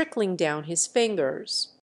 blood trickling down his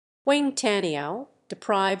fingers. Weng Tianyao,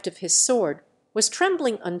 deprived of his sword, was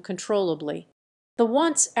trembling uncontrollably. The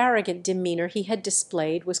once arrogant demeanor he had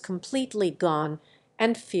displayed was completely gone,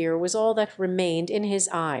 and fear was all that remained in his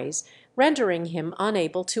eyes, rendering him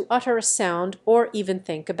unable to utter a sound or even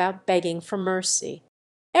think about begging for mercy.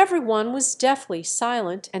 Everyone was deathly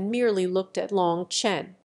silent and merely looked at Long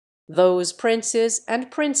Chen. Those princes and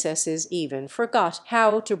princesses even forgot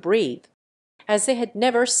how to breathe. As they had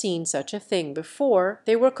never seen such a thing before,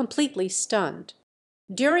 they were completely stunned.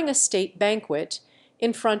 During a state banquet,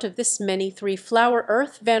 in front of this many three-flower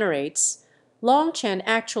earth venerates, Long Chen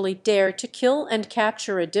actually dared to kill and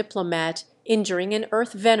capture a diplomat, injuring an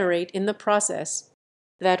earth venerate in the process.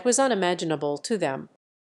 That was unimaginable to them.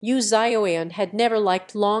 Yu Zioyan had never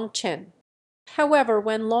liked Long Chen. However,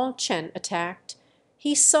 when Long Chen attacked,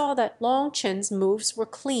 he saw that Long Chen's moves were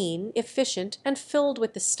clean, efficient, and filled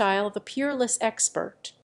with the style of a peerless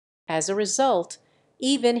expert. As a result,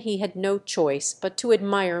 even he had no choice but to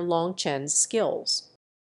admire Long Chen's skills.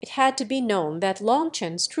 It had to be known that Long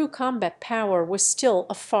Chen's true combat power was still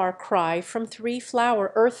a far cry from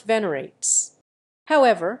three-flower earth venerates.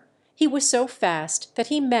 However, he was so fast that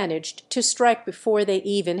he managed to strike before they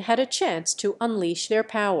even had a chance to unleash their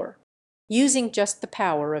power. Using just the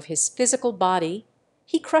power of his physical body,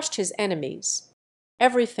 he crushed his enemies.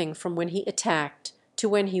 Everything from when he attacked to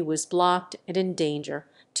when he was blocked and in danger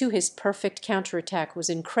to his perfect counterattack was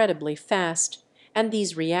incredibly fast, and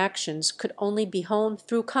these reactions could only be honed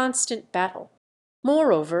through constant battle.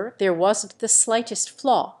 Moreover, there wasn't the slightest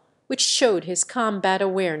flaw, which showed his combat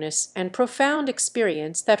awareness and profound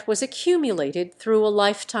experience that was accumulated through a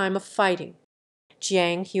lifetime of fighting.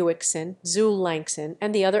 Jiang Huixin, Zhu Langxin,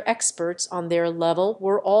 and the other experts on their level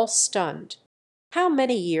were all stunned. How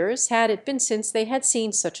many years had it been since they had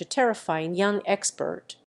seen such a terrifying young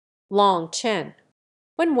expert? Long Chen.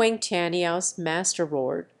 When Weng Tianyao master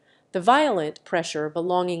roared, the violent pressure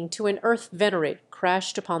belonging to an earth venerate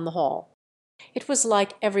crashed upon the hall. It was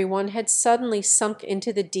like everyone had suddenly sunk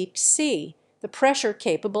into the deep sea, the pressure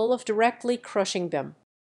capable of directly crushing them.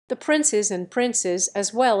 The princes and princes,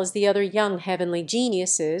 as well as the other young heavenly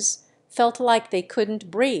geniuses, felt like they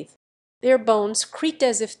couldn't breathe. Their bones creaked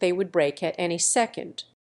as if they would break at any second.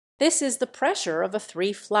 This is the pressure of a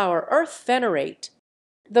three-flower earth venerate.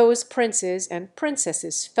 Those princes and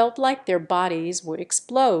princesses felt like their bodies would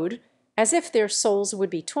explode, as if their souls would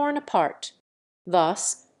be torn apart.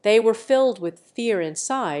 Thus, they were filled with fear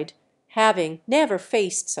inside, having never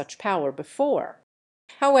faced such power before.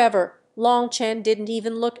 However, Long Chen didn't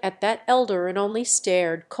even look at that elder and only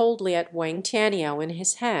stared coldly at Weng Tianyao in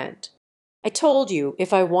his hand. "I told you,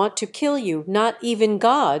 if I want to kill you, not even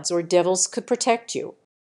gods or devils could protect you.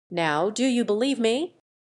 Now, do you believe me?"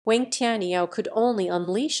 Weng Tianyao could only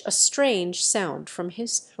unleash a strange sound from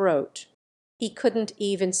his throat. He couldn't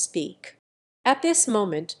even speak. At this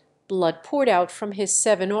moment, blood poured out from his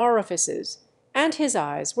 7 orifices, and his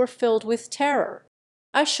eyes were filled with terror.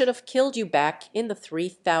 "I should have killed you back in the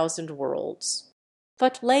 3,000 worlds.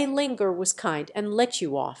 But Lei Linger was kind and let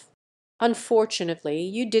you off. Unfortunately,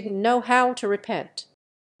 you didn't know how to repent.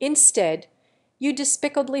 Instead, you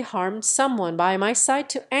despicably harmed someone by my side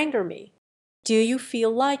to anger me. Do you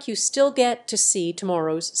feel like you still get to see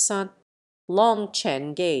tomorrow's sun?" Long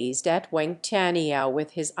Chen gazed at Weng Tianyao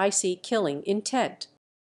with his icy killing intent.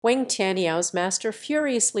 Weng Tianyao master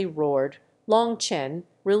furiously roared, "Long Chen,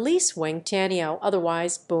 release Weng Tianyao,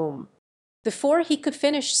 otherwise boom." Before he could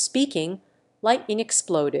finish speaking, lightning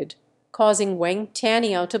exploded, causing Weng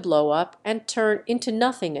Tianyao to blow up and turn into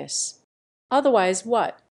nothingness. Otherwise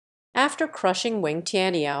what? After crushing Weng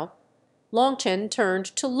Tianyao, Long Chen turned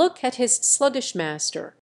to look at his sluggish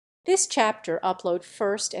master. This chapter upload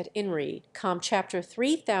first at InRead, com chapter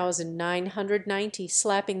 3990,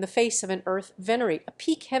 slapping the face of an earth venerate, a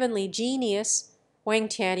peak heavenly genius, Wang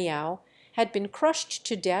Tianyao, had been crushed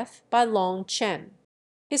to death by Long Chen.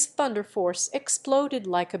 His thunder force exploded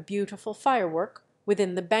like a beautiful firework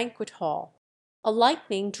within the banquet hall. A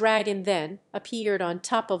lightning dragon then appeared on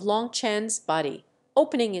top of Long Chen's body,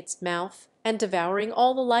 opening its mouth and devouring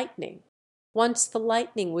all the lightning. Once the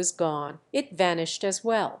lightning was gone, it vanished as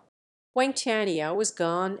well. Wang Tianyao was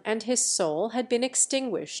gone and his soul had been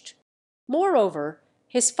extinguished. Moreover,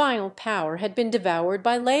 his final power had been devoured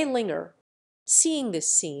by Lei Linger. Seeing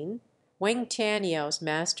this scene, Wang Tianyao's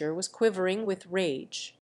master was quivering with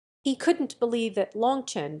rage. He couldn't believe that Long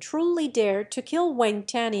Chen truly dared to kill Wang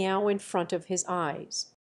Tianyao in front of his eyes.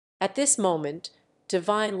 At this moment,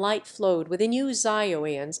 divine light flowed within Yu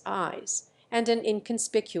Zhaoyan's eyes, and an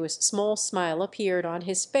inconspicuous small smile appeared on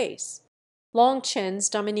his face. Long Chen's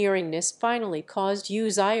domineeringness finally caused Yu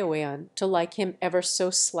Zhaoyan to like him ever so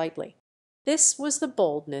slightly. This was the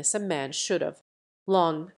boldness a man should have.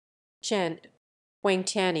 Long Chen, Wang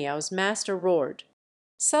Tianyao's master roared.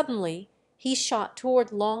 Suddenly he shot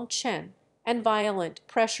toward Long Chen, and violent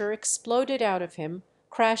pressure exploded out of him,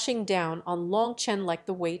 crashing down on Long Chen like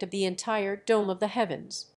the weight of the entire dome of the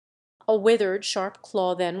heavens. A withered, sharp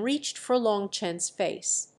claw then reached for Long Chen's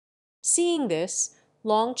face. Seeing this,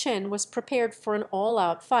 Long Chen was prepared for an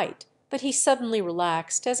all-out fight, but he suddenly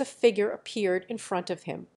relaxed as a figure appeared in front of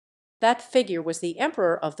him. That figure was the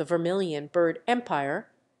emperor of the Vermilion Bird Empire,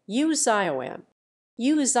 Yu Zhaoyan.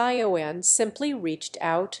 Yu Zhaoyan simply reached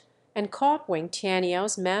out and caught Wang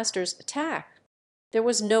Tianyao's master's attack. There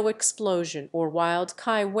was no explosion or wild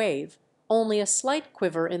Kai wave, only a slight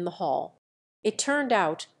quiver in the hall. It turned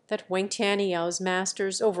out that Wang Tianyao's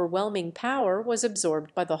master's overwhelming power was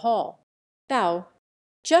absorbed by the hall. Thou.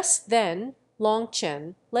 Just then Long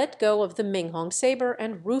Chen let go of the Minghong saber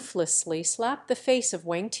and ruthlessly slapped the face of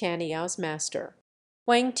Wang Tianyao's master.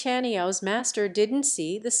 Wang Tianyao's master didn't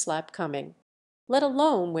see the slap coming, let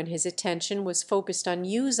alone when his attention was focused on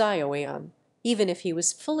Yu Zhaoyan. Even if he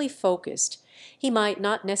was fully focused, he might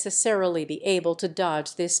not necessarily be able to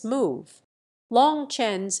dodge this move. Long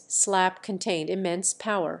Chen's slap contained immense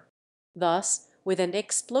power. Thus, with an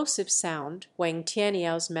explosive sound, Wang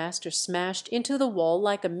Tianyao's master smashed into the wall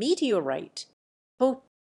like a meteorite. Boom!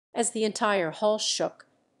 As the entire hall shook,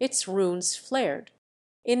 its runes flared.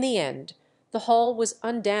 In the end, the hall was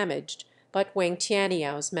undamaged, but Wang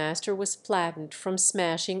Tianyao's master was flattened from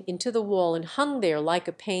smashing into the wall and hung there like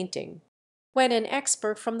a painting. When an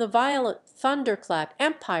expert from the violent thunderclap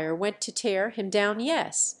empire went to tear him down,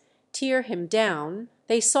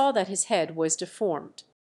 they saw that his head was deformed.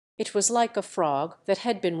 It was like a frog that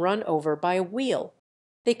had been run over by a wheel.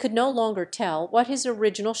 They could no longer tell what his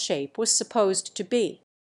original shape was supposed to be.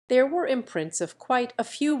 There were imprints of quite a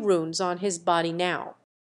few runes on his body now.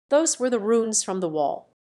 Those were the runes from the wall.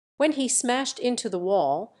 When he smashed into the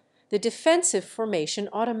wall, the defensive formation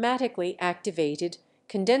automatically activated,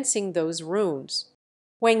 condensing those runes.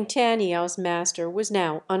 Wang Tianyao's master was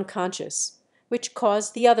now unconscious, which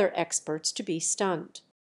caused the other experts to be stunned.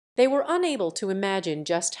 They were unable to imagine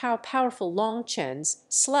just how powerful Long Chen's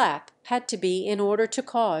slap had to be in order to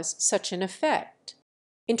cause such an effect.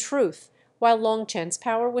 In truth, while Long Chen's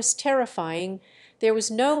power was terrifying, there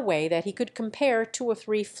was no way that he could compare to a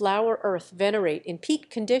three-flower earth venerate in peak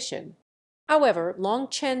condition. However, Long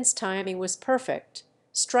Chen's timing was perfect,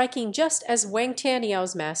 striking just as Wang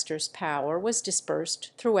Tianyao's master's power was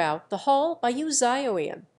dispersed throughout the hall by Yu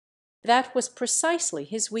Zhaoyan. That was precisely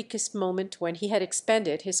his weakest moment when he had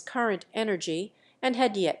expended his current energy and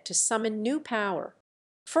had yet to summon new power.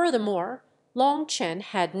 Furthermore, Long Chen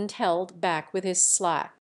hadn't held back with his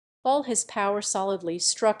slap. All his power solidly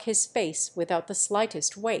struck his face without the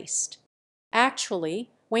slightest waste. Actually,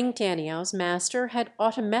 Wang Tianyao's master had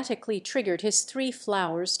automatically triggered his three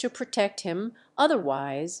flowers to protect him,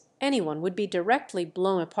 otherwise anyone would be directly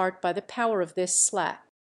blown apart by the power of this slap.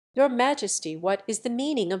 Your Majesty, what is the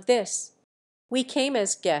meaning of this? We came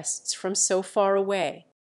as guests from so far away.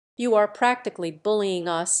 You are practically bullying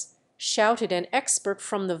us, shouted an expert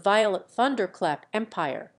from the Violet Thunderclap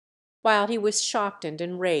Empire. While he was shocked and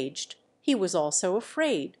enraged, he was also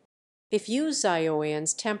afraid. If Yu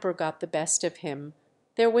Zhaoyan's temper got the best of him,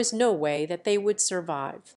 there was no way that they would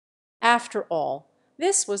survive. After all,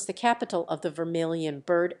 this was the capital of the Vermilion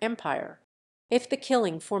Bird Empire. If the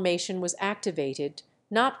killing formation was activated,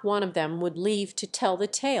 not one of them would leave to tell the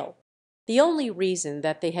tale. The only reason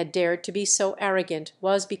that they had dared to be so arrogant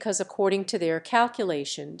was because, according to their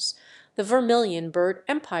calculations, the Vermilion Bird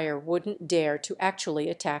Empire wouldn't dare to actually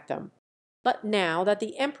attack them. But now that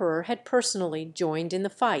the emperor had personally joined in the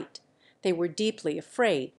fight, they were deeply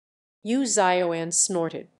afraid. Yu Zhaoyan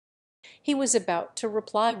snorted. He was about to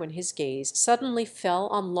reply when his gaze suddenly fell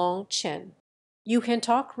on Long Chen. "You can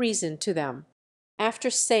talk reason to them." After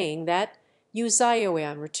saying that, Yu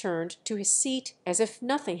Zhaoyan returned to his seat as if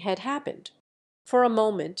nothing had happened. For a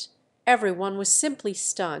moment everyone was simply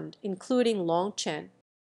stunned, including Long Chen.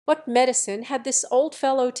 What medicine had this old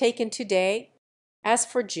fellow taken today? As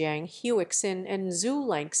for Jiang Huixin and Zhu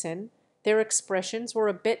Langxin, their expressions were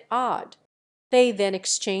a bit odd. They then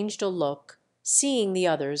exchanged a look, seeing the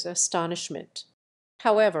other's astonishment.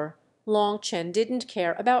 However, Long Chen didn't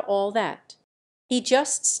care about all that. He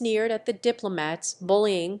just sneered at the diplomats,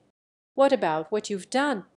 bullying. "What about what you've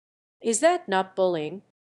done? Is that not bullying?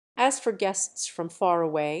 As for guests from far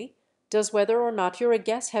away, does whether or not you're a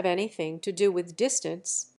guest have anything to do with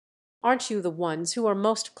distance? Aren't you the ones who are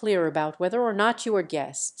most clear about whether or not you are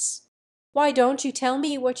guests? Why don't you tell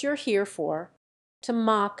me what you're here for? To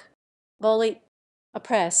mock, bully,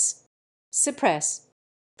 oppress, suppress,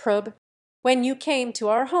 probe. When you came to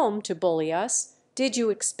our home to bully us, did you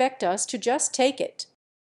expect us to just take it?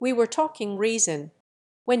 We were talking reason.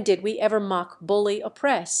 When did we ever mock, bully,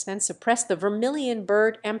 oppress, and suppress the vermilion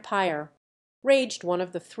bird empire?" raged one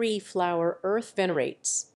of the three flower earth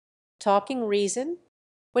venerates. "Talking reason?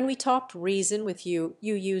 When we talked reason with you,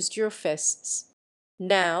 you used your fists.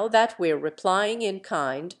 Now that we're replying in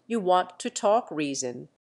kind, you want to talk reason.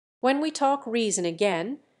 When we talk reason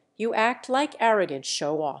again, you act like arrogant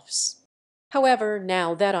show-offs. However,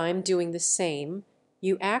 now that I'm doing the same,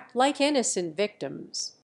 you act like innocent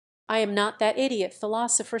victims. I am not that idiot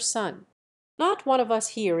philosopher's son. Not one of us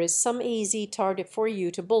here is some easy target for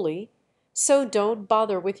you to bully, so don't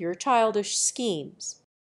bother with your childish schemes.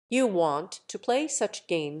 You want to play such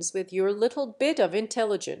games with your little bit of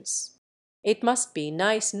intelligence. It must be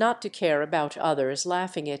nice not to care about others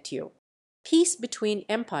laughing at you. Peace between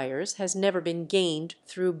empires has never been gained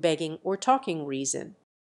through begging or talking reason.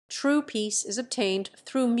 True peace is obtained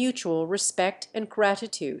through mutual respect and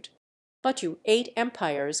gratitude. But you 8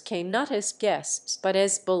 empires came not as guests, but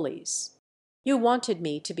as bullies. You wanted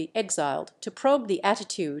me to be exiled to probe the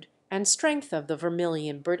attitude and strength of the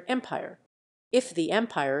Vermilion Bird Empire. If the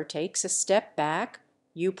empire takes a step back,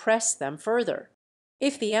 you press them further.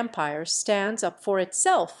 If the empire stands up for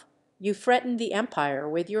itself, you threaten the empire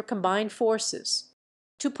with your combined forces.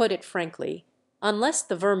 To put it frankly, unless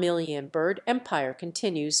the Vermilion Bird Empire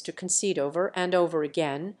continues to concede over and over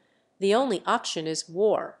again, the only option is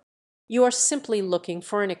war. You are simply looking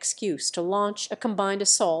for an excuse to launch a combined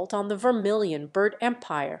assault on the Vermilion Bird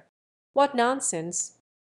Empire. What nonsense!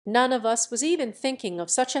 None of us was even thinking of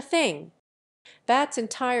such a thing. That's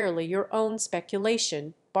entirely your own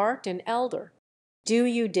speculation, Bart and Elder. Do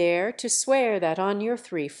you dare to swear that on your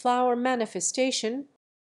 3-flower manifestation?"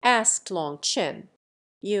 asked Long Chen.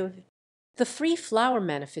 "You." The 3-flower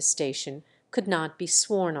manifestation could not be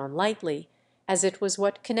sworn on lightly, as it was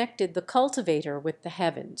what connected the cultivator with the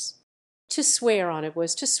heavens. To swear on it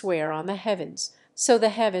was to swear on the heavens, so the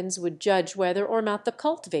heavens would judge whether or not the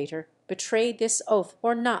cultivator betrayed this oath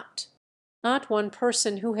or not. Not one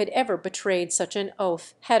person who had ever betrayed such an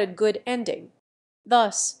oath had a good ending.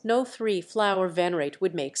 Thus no 3-flower venerate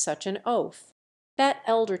would make such an oath. That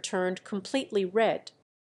elder turned completely red.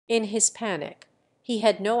 In his panic he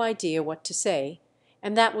had no idea what to say,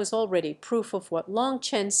 and that was already proof of what Long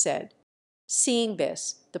Chen said. Seeing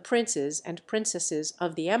this, the princes and princesses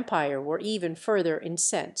of the empire were even further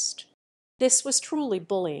incensed. This was truly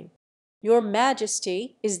bullying. "Your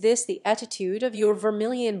Majesty, is this the attitude of your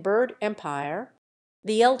Vermilion Bird Empire?"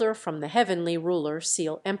 The elder from the Heavenly Ruler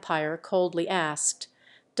Seal Empire coldly asked,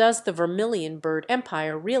 "Does the Vermilion Bird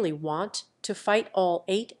Empire really want to fight all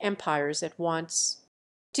 8 empires at once?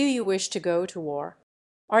 Do you wish to go to war?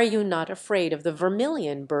 Are you not afraid of the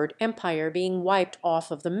Vermilion Bird Empire being wiped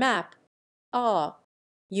off of the map?" "Ah!"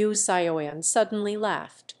 Yu Zhaoyan suddenly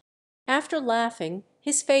laughed. After laughing,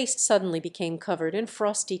 his face suddenly became covered in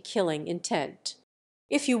frosty killing intent.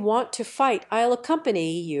 "If you want to fight, I'll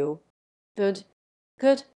accompany you." "Good,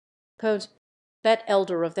 good, good." That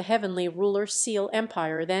elder of the Heavenly Ruler Seal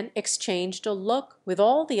Empire then exchanged a look with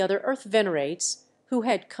all the other earth venerates who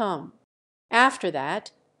had come. After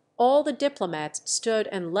that, all the diplomats stood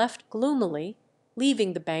and left gloomily,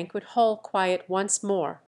 leaving the banquet hall quiet once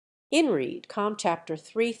more. In Read, Com. Chapter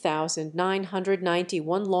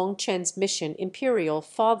 3991, Long Chen's Mission, Imperial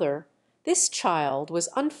Father, this child was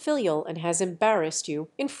unfilial and has embarrassed you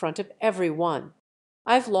in front of every one.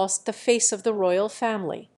 I've lost the face of the royal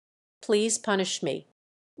family. Please punish me.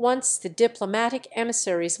 Once the diplomatic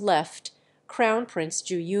emissaries left, Crown Prince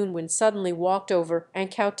Ju Yunwen suddenly walked over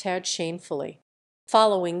and kowtowed shamefully.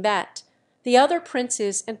 Following that, the other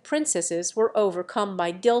princes and princesses were overcome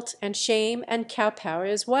by guilt and shame and kowtow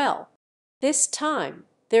as well. This time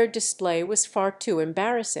their display was far too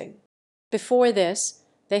embarrassing. Before this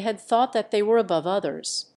they had thought that they were above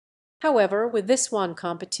others. However, with this one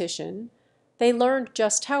competition, they learned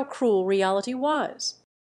just how cruel reality was.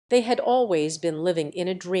 They had always been living in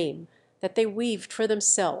a dream that they weaved for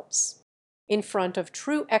themselves. In front of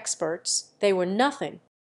true experts they were nothing.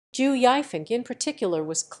 Ju Yifeng in particular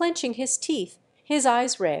was clenching his teeth, his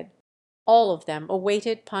eyes red. All of them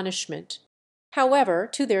awaited punishment. However,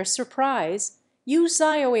 to their surprise, Yu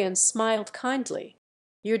Zhaoyan smiled kindly.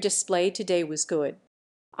 "Your display today was good.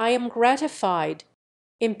 I am gratified.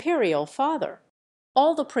 Imperial father."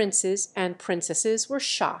 All the princes and princesses were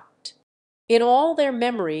shocked. In all their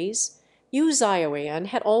memories, Yu Zhaoyan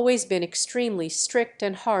had always been extremely strict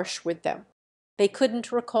and harsh with them. They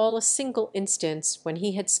couldn't recall a single instance when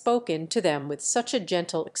he had spoken to them with such a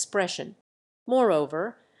gentle expression.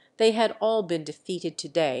 Moreover, they had all been defeated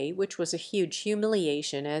today, which was a huge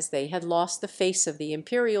humiliation, as they had lost the face of the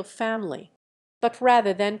imperial family. But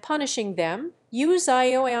rather than punishing them, Yu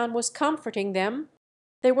Zhaoyan was comforting them.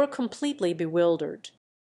 They were completely bewildered.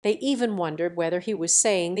 They even wondered whether he was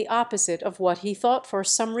saying the opposite of what he thought for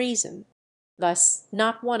some reason. Thus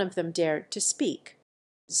not one of them dared to speak.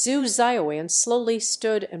 Zhu Zhaoyan slowly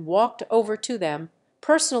stood and walked over to them,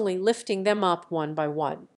 personally lifting them up one by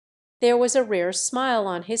one. There was a rare smile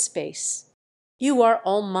on his face. "You are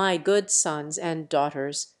all my good sons and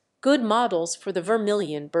daughters, good models for the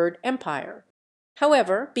Vermilion Bird Empire.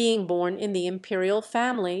 However, being born in the imperial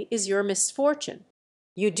family is your misfortune.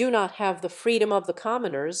 You do not have the freedom of the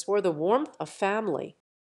commoners or the warmth of family.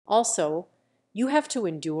 Also, you have to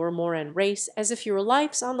endure more and race as if your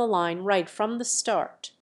life's on the line right from the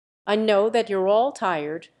start. I know that you're all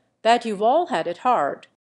tired, that you've all had it hard.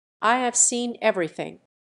 I have seen everything.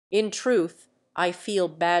 In truth, I feel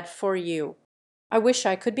bad for you. I wish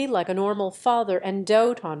I could be like a normal father and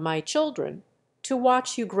dote on my children, to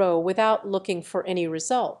watch you grow without looking for any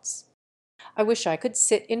results. I wish I could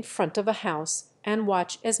sit in front of a house and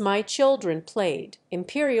watch as my children played.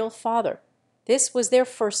 Imperial father." This was their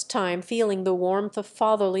first time feeling the warmth of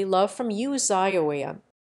fatherly love from Yu Zhaoyan.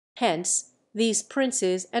 Hence, these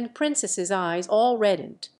princes and princesses' eyes all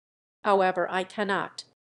reddened. "However, I cannot.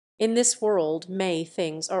 In this world,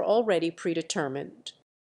 things are already predetermined.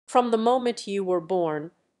 From the moment you were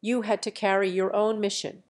born, you had to carry your own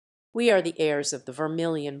mission. We are the heirs of the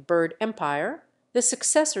Vermilion Bird Empire, the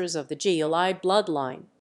successors of the GLI bloodline.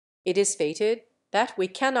 It is fated that we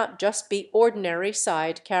cannot just be ordinary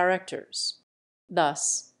side characters.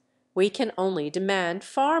 Thus, we can only demand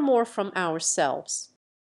far more from ourselves.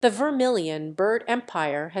 The Vermilion Bird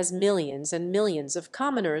Empire has millions and millions of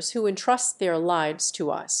commoners who entrust their lives to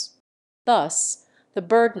us. Thus, the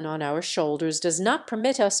burden on our shoulders does not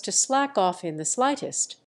permit us to slack off in the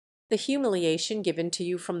slightest. The humiliation given to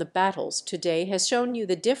you from the battles today has shown you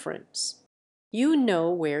the difference. You know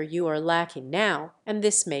where you are lacking now, and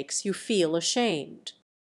this makes you feel ashamed.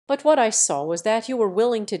 But what I saw was that you were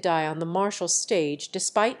willing to die on the martial stage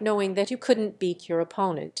despite knowing that you couldn't beat your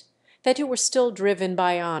opponent, that you were still driven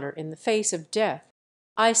by honor in the face of death.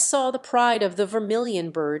 I saw the pride of the Vermilion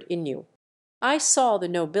Bird in you. I saw the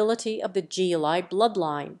nobility of the GLI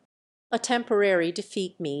bloodline. A temporary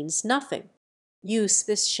defeat means nothing. Use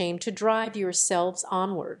this shame to drive yourselves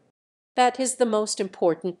onward. That is the most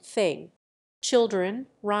important thing. Children,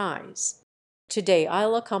 rise. Today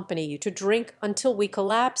I'll accompany you to drink until we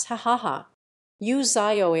collapse, ha ha ha." Yu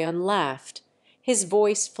Zhaoyan laughed, his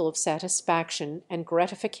voice full of satisfaction and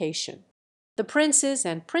gratification. The princes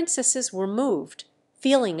and princesses were moved,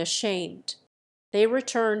 feeling ashamed. They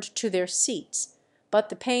returned to their seats, but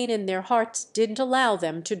the pain in their hearts didn't allow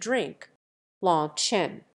them to drink. Long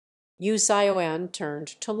Chen. Yu Zhaoyan turned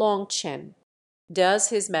to Long Chen. "Does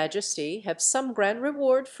His Majesty have some grand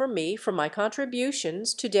reward for me for my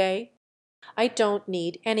contributions today?" "I don't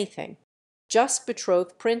need anything. Just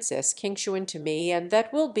betroth Princess Kingshuan to me, and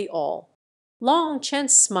that will be all." Long Chen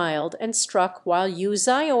smiled and struck while Yu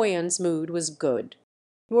Zhaoyan's mood was good.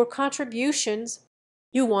 "Your contributions?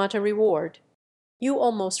 You want a reward. You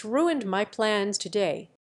almost ruined my plans today.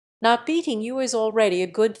 Not beating you is already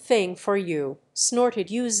a good thing for you,"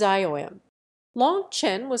 snorted Yu Zhaoyan. Long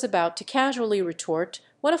Chen was about to casually retort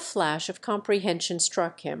when a flash of comprehension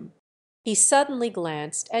struck him. He suddenly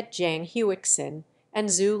glanced at Jiang Huixin and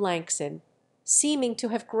Zhu Langxin, seeming to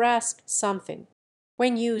have grasped something.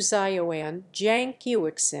 When Yu Zhaoyan, Jiang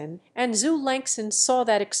Huixin, and Zhu Langxin saw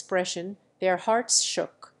that expression, their hearts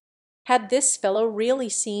shook. Had this fellow really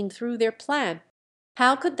seen through their plan?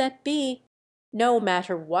 How could that be? No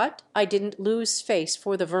matter what, I didn't lose face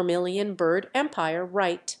for the vermilion bird empire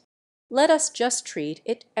right. Let us just treat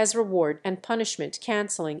it as reward and punishment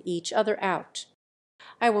canceling each other out.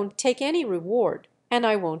 I won't take any reward, and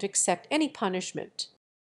I won't accept any punishment.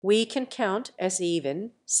 We can count as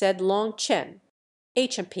even, said Long Chen.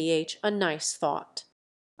 HMPH, a nice thought.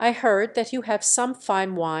 I heard that you have some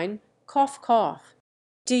fine wine, cough, cough.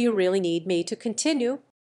 Do you really need me to continue?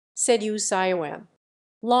 Said Yu Zhaiwan.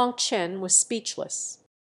 Long Chen was speechless.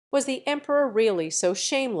 Was the emperor really so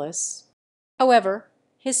shameless? However,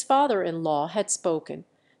 his father-in-law had spoken,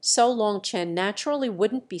 so Long Chen naturally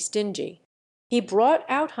wouldn't be stingy. He brought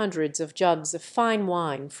out hundreds of jugs of fine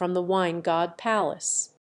wine from the wine god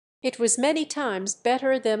palace. It was many times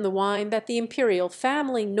better than the wine that the imperial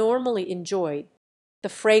family normally enjoyed. The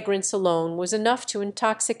fragrance alone was enough to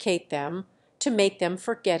intoxicate them, to make them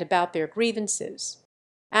forget about their grievances.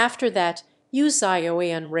 After that, Yu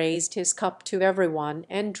Zhaiyan raised his cup to everyone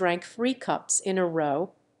and drank 3 cups in a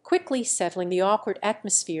row, quickly settling the awkward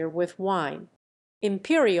atmosphere with wine.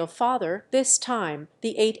 Imperial father, this time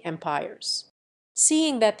the 8 empires.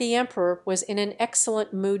 Seeing that the emperor was in an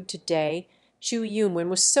excellent mood today, Zhu Yunwen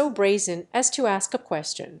was so brazen as to ask a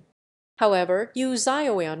question. However, Yu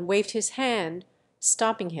Zhaiyan waved his hand,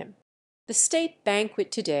 stopping him. The state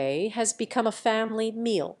banquet today has become a family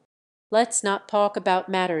meal. Let's not talk about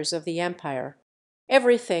matters of the empire.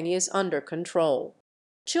 Everything is under control.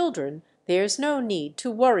 Children, there's no need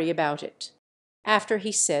to worry about it. After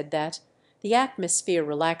he said that, the atmosphere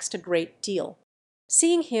relaxed a great deal.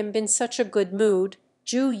 Seeing him in such a good mood,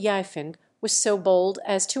 Zhu Yifeng was so bold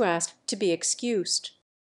as to ask to be excused.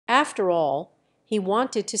 After all, he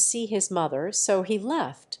wanted to see his mother, so he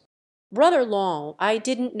left. Brother Long, I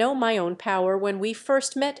didn't know my own power when we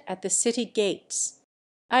first met at the city gates.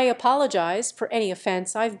 I apologize for any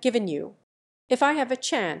offense I've given you. If I have a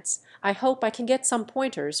chance, I hope I can get some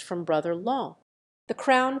pointers from Brother Long. The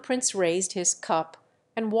Crown Prince raised his cup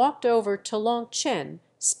and walked over to Long Chen,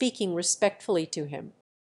 speaking respectfully to him.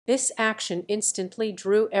 This action instantly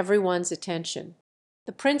drew everyone's attention.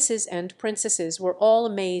 The princes and princesses were all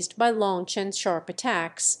amazed by Long Chen's sharp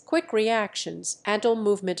attacks, quick reactions, agile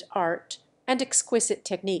movement art, and exquisite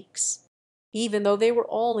techniques. Even though they were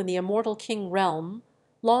all in the Immortal King realm,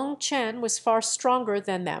 Long Chen was far stronger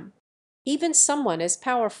than them. Even someone as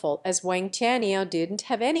powerful as Wang Tianyao didn't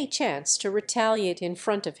have any chance to retaliate in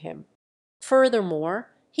front of him.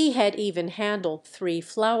 Furthermore, he had even handled 3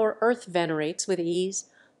 flower earth venerates with ease,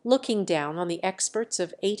 looking down on the experts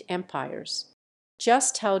of 8 empires.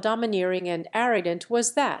 Just how domineering and arrogant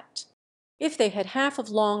was that? If they had half of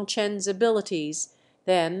Long Chen's abilities,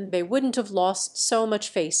 then they wouldn't have lost so much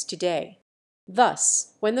face today.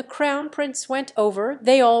 Thus, when the Crown Prince went over,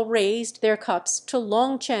 they all raised their cups to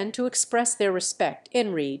Long Chen to express their respect.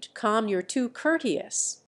 Read, calm, you're too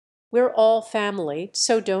courteous. We're all family,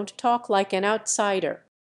 so don't talk like an outsider.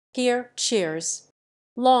 Here, cheers.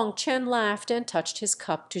 Long Chen laughed and touched his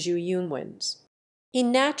cup to Zhu Yunwen's. He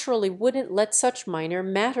naturally wouldn't let such minor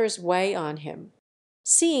matters weigh on him.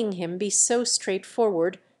 Seeing him be so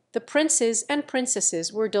straightforward, the princes and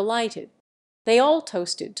princesses were delighted. They all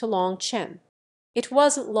toasted to Long Chen. It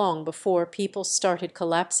wasn't long before people started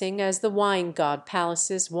collapsing, as the wine god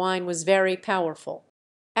palace's wine was very powerful.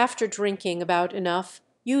 After drinking about enough,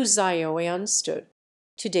 Yu Zhaiyan stood.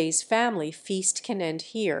 Today's family feast can end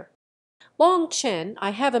here. Long Chen,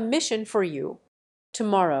 I have a mission for you.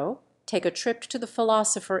 Tomorrow, take a trip to the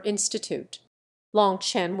Philosopher Institute. Long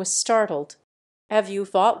Chen was startled. Have you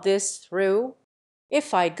thought this through?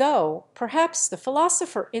 If I go, perhaps the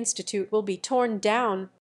Philosopher Institute will be torn down.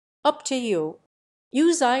 Up to you.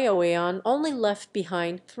 Yu Zhaiyan only left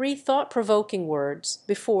behind 3 thought-provoking words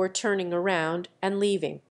before turning around and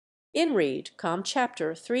leaving. Read,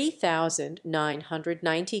 chapter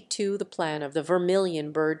 3992, the plan of the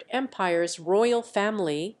Vermilion Bird Empire's royal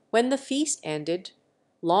family. When the feast ended,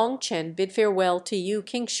 Long Chen bid farewell to Yu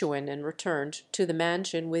Qingshuan and returned to the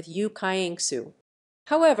mansion with Yu Kaingsu.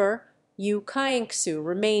 However, Yu Kaingsu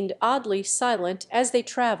remained oddly silent as they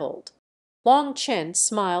traveled. Long Chen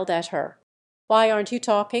smiled at her. Why aren't you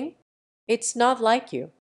talking? It's not like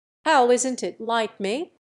you. How isn't it like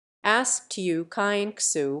me? Asked Yu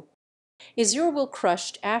Kaingsu. Is your will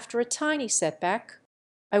crushed after a tiny setback?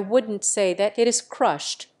 I wouldn't say that it is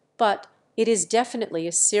crushed, but it is definitely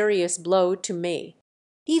a serious blow to me.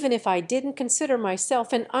 Even if I didn't consider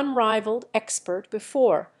myself an unrivaled expert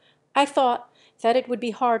before, I thought that it would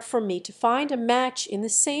be hard for me to find a match in the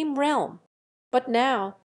same realm. But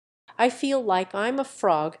now I feel like I'm a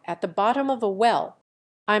frog at the bottom of a well.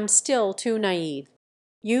 I'm still too naive.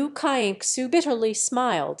 Yu Kaixu bitterly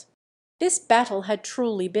smiled. This battle had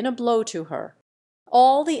truly been a blow to her.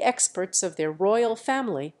 All the experts of their royal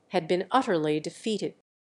family had been utterly defeated.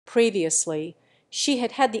 Previously, she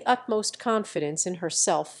had had the utmost confidence in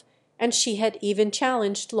herself, and she had even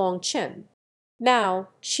challenged Long Chen. Now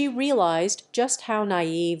she realized just how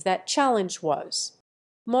naive that challenge was.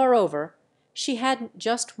 Moreover, she hadn't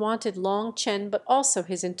just wanted Long Chen but also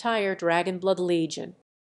his entire Dragon Blood Legion.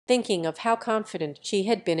 Thinking of how confident she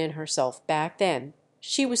had been in herself back then,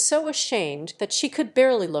 she was so ashamed that she could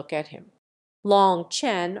barely look at him. Long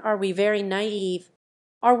Chen, are we very naive?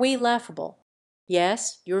 Are we laughable?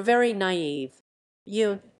 Yes, you're very naive.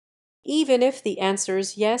 You. Even if the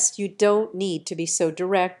answer's yes, you don't need to be so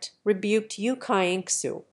direct, rebuked Yu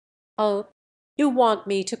Kaixu. Oh, you want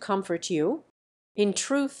me to comfort you? In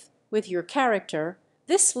truth, with your character,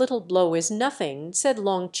 this little blow is nothing, said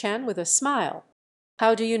Long Chen with a smile.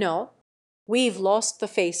 How do you know? We've lost the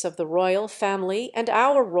face of the royal family and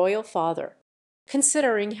our royal father.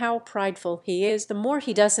 Considering how prideful he is, the more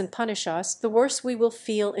he doesn't punish us, the worse we will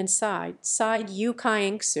feel inside, sighed Yu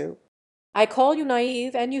Kaixu. I call you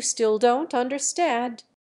naive, and you still don't understand.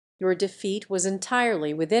 Your defeat was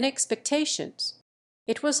entirely within expectations.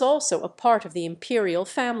 It was also a part of the imperial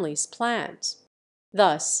family's plans.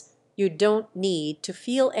 Thus, you don't need to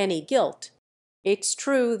feel any guilt. It's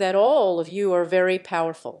true that all of you are very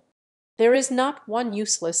powerful. There is not one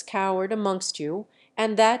useless coward amongst you,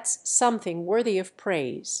 and that's something worthy of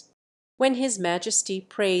praise. When His Majesty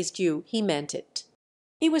praised you, he meant it.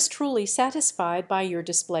 He was truly satisfied by your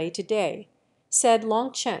display today, said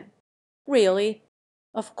Long Chen. Really?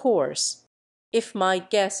 Of course. If my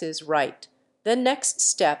guess is right, the next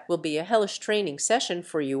step will be a hellish training session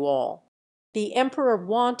for you all. The Emperor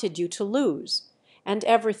wanted you to lose, and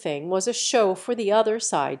everything was a show for the other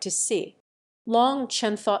side to see. Long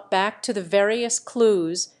Chen thought back to the various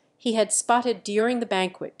clues he had spotted during the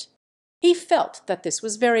banquet. He felt that this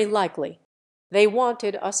was very likely. They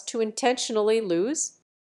wanted us to intentionally lose?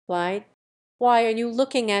 Why are you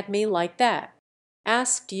looking at me like that?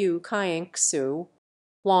 Asked Yu Kaixu.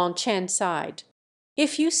 Long Chen sighed.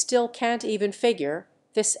 If you still can't even figure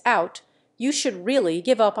this out, you should really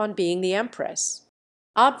give up on being the Empress.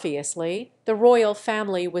 Obviously, the royal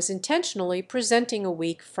family was intentionally presenting a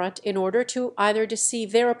weak front in order to either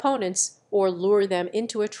deceive their opponents or lure them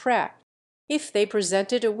into a trap. If they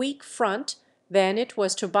presented a weak front, then it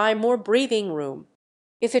was to buy more breathing room.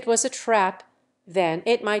 If it was a trap, then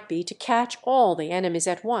it might be to catch all the enemies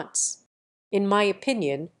at once. In my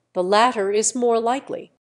opinion, the latter is more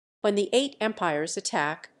likely. When the 8 empires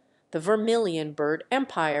attack, the Vermilion Bird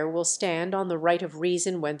Empire will stand on the right of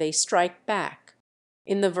reason when they strike back.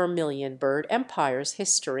 In the Vermilion Bird Empire's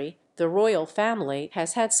history, the royal family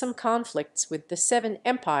has had some conflicts with the 7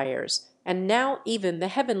 empires, and now even the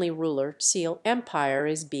heavenly ruler Seal Empire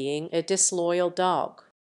is being a disloyal dog.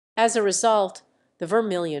 As a result, the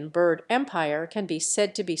Vermilion Bird Empire can be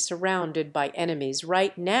said to be surrounded by enemies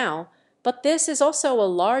right now, but this is also a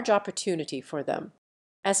large opportunity for them.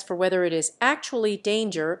 As for whether it is actually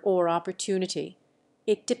danger or opportunity,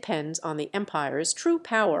 it depends on the empire's true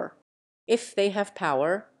power. If they have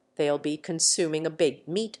power, they'll be consuming a big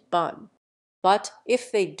meat bun. But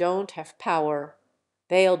if they don't have power,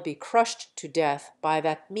 they'll be crushed to death by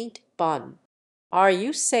that meat bun. Are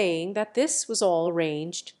you saying that this was all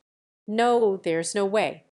arranged? No, there's no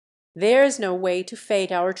way. There's no way to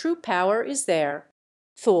fate our true power, is there?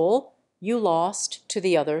 Thule, you lost to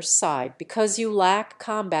the other side because you lack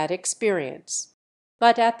combat experience.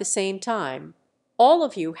 But at the same time, all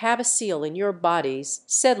of you have a seal in your bodies,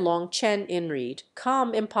 said Long Chen Inreed,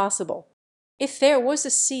 calm impossible. If there was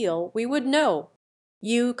a seal, we would know.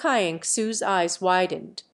 Yu Kaixu's eyes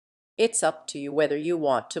widened. It's up to you whether you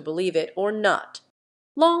want to believe it or not.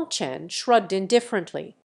 Long Chen shrugged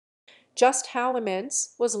indifferently. Just how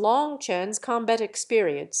immense was Long Chen's combat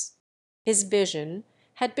experience? His vision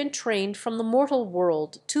had been trained from the mortal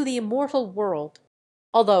world to the immortal world.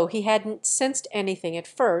 Although he hadn't sensed anything at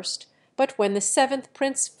first, but when the 7th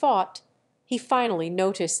prince fought, he finally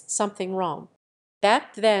noticed something wrong. That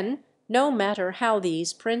then, no matter how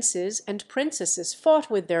these princes and princesses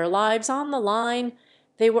fought with their lives on the line,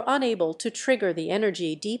 they were unable to trigger the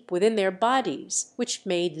energy deep within their bodies, which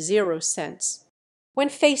made 0 sense. When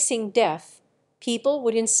facing death, people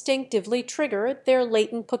would instinctively trigger their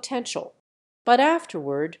latent potential, but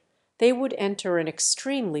afterward they would enter an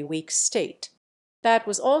extremely weak state. That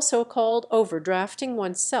was also called overdrafting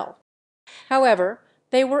oneself. However,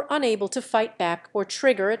 they were unable to fight back or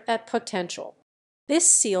trigger that potential. This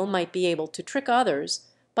seal might be able to trick others,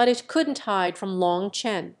 but it couldn't hide from Long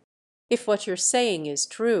Chen. If what you're saying is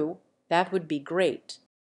true, that would be great.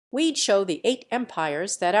 We'd show the 8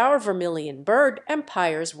 empires that our vermilion bird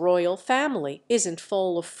empire's royal family isn't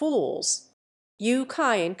full of fools." Yu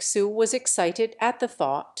Kai-Su was excited at the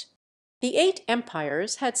thought. The 8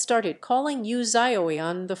 empires had started calling Yu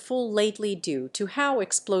Zhaoyan the fool lately due to how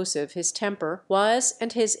explosive his temper was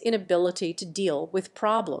and his inability to deal with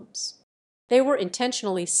problems. They were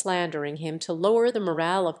intentionally slandering him to lower the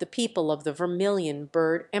morale of the people of the Vermilion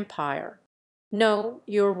Bird Empire. "No,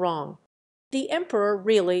 you're wrong. The emperor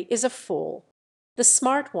really is a fool. The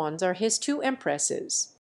smart ones are his 2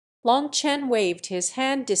 empresses." Long Chen waved his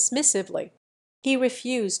hand dismissively. He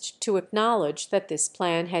refused to acknowledge that this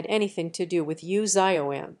plan had anything to do with Yu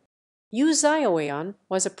Zhaoyan. Yu Zhaoyan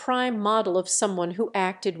was a prime model of someone who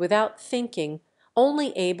acted without thinking,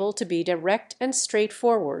 only able to be direct and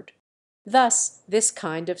straightforward. Thus, this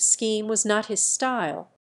kind of scheme was not his style.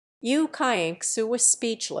 Yu Kai-Su was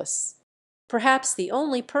speechless. Perhaps the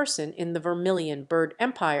only person in the Vermilion Bird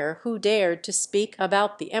Empire who dared to speak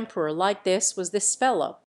about the emperor like this was this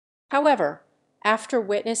fellow. However, after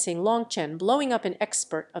witnessing Long Chen blowing up an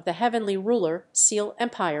expert of the heavenly ruler Seal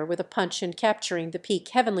Empire with a punch and capturing the peak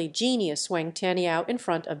heavenly genius Wang Tianyao in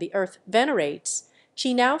front of the earth venerates,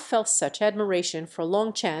 she now felt such admiration for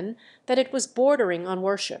Long Chen that it was bordering on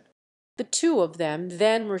worship. The 2 of them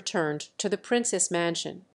then returned to the princess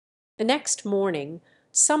mansion. The next morning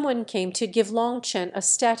someone came to give Long Chen a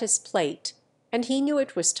status plate, and he knew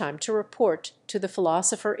it was time to report to the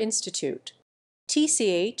Philosopher Institute.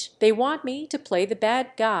 "TCH, they want me to play the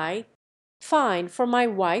bad guy. Fine, for my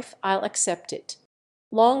wife, I'll accept it."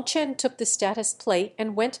 Long Chen took the status plate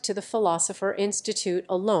and went to the Philosopher Institute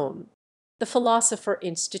alone. The Philosopher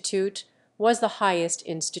Institute was the highest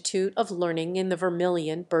institute of learning in the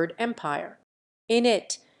Vermilion Bird Empire. In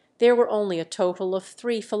it there were only a total of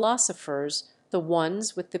 3 philosophers, the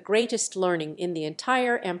ones with the greatest learning in the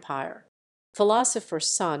entire empire. Philosopher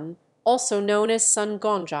Sun, also known as Sun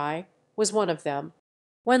Gongjai, was one of them.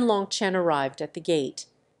 When Long Chen arrived at the gate,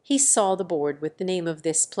 he saw the board with the name of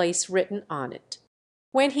this place written on it.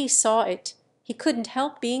 When he saw it, he couldn't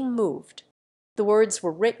help being moved. The words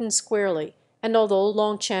were written squarely, and although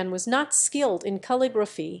Long Chen was not skilled in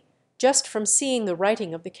calligraphy, just from seeing the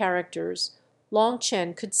writing of the characters, Long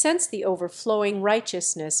Chen could sense the overflowing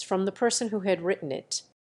righteousness from the person who had written it.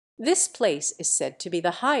 This place is said to be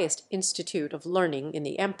the highest institute of learning in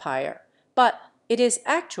the empire, but it is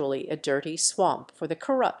actually a dirty swamp for the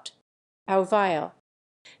corrupt. Au revoir.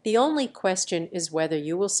 The only question is whether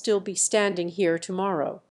you will still be standing here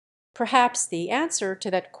tomorrow. Perhaps the answer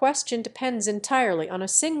to that question depends entirely on a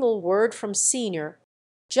single word from Senior.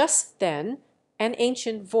 Just then, an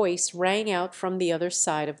ancient voice rang out from the other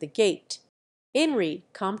side of the gate. "Inread,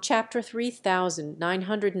 Com Chapter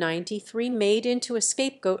 3993 made into a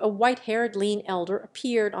scapegoat, a white-haired lean elder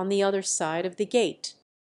appeared on the other side of the gate.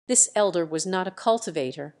 This elder was not a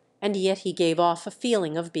cultivator, and yet he gave off a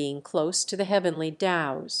feeling of being close to the heavenly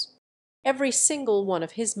Taos. Every single one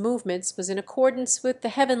of his movements was in accordance with the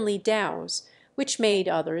heavenly Taos, which made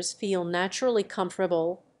others feel naturally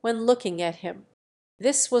comfortable when looking at him.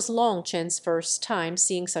 This was Long Chen's first time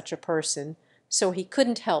seeing such a person, so he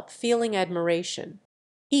couldn't help feeling admiration.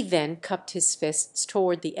 He then cupped his fists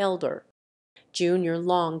toward the elder. "Junior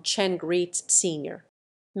Long Chen greets Senior.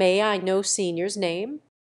 May I know Senior's name?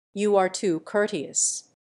 You are too courteous.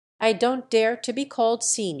 I don't dare to be called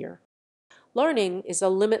Senior. Learning is a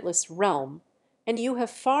limitless realm, and you have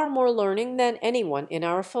far more learning than anyone in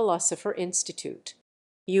our Philosopher Institute.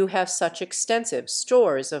 You have such extensive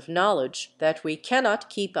stores of knowledge that we cannot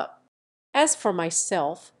keep up. As for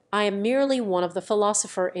myself, I am merely one of the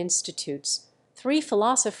Philosopher Institute's 3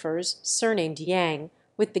 philosophers surnamed Yang,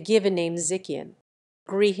 with the given name Zikian.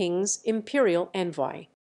 Greetings, Imperial Envoy."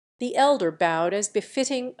 The elder bowed as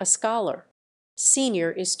befitting a scholar.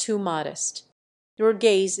 "Senior is too modest. Your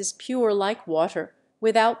gaze is pure like water,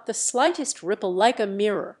 without the slightest ripple, like a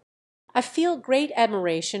mirror. I feel great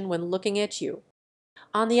admiration when looking at you.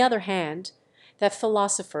 On the other hand, that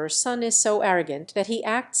philosopher's son is so arrogant that he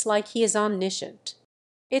acts like he is omniscient.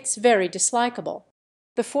 It's very dislikable.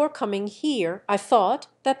 Before coming here, I thought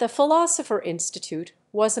that the Philosopher Institute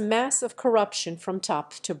was a mass of corruption from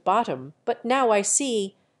top to bottom, but now I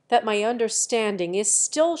see that my understanding is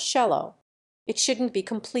still shallow. It shouldn't be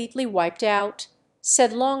completely wiped out,"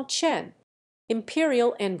 said Long Chen.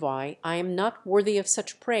 "Imperial Envoy, I am not worthy of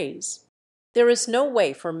such praise. There is no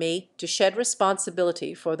way for me to shed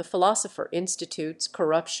responsibility for the Philosopher Institute's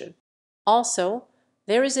corruption. Also,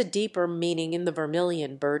 there is a deeper meaning in the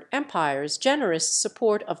Vermilion Bird Empire's generous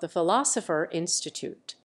support of the Philosopher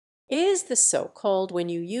Institute. It is the so-called when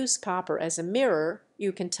you use copper as a mirror,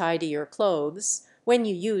 you can tidy your clothes. When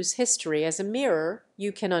you use history as a mirror,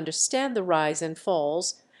 you can understand the rise and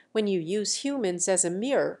falls. When you use humans as a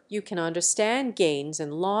mirror, you can understand gains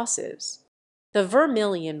and losses. The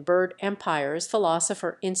Vermilion Bird Empire's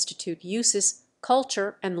Philosopher Institute uses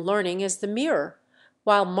culture and learning as the mirror,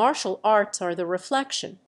 while martial arts are the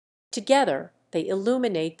reflection. Together, they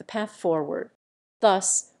illuminate the path forward.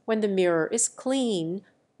 Thus, when the mirror is clean,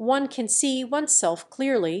 one can see oneself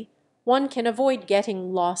clearly, one can avoid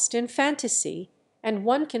getting lost in fantasy, and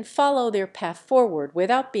one can follow their path forward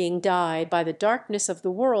without being dyed by the darkness of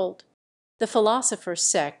the world. The philosopher's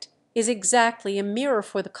sect is exactly a mirror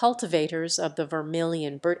for the cultivators of the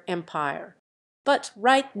Vermilion Bird Empire. But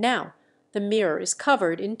right now, the mirror is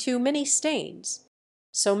covered in too many stains.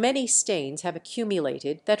 So many stains have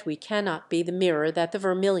accumulated that we cannot be the mirror that the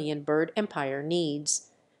Vermilion Bird Empire needs,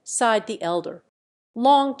 sighed the elder.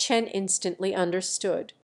 Long Chen instantly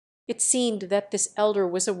understood. It seemed that this elder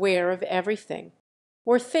was aware of everything.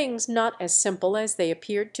 Were things not as simple as they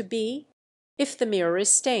appeared to be? If the mirror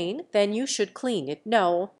is stained, then you should clean it,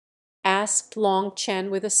 no? Asked Long Chen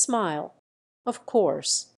with a smile. Of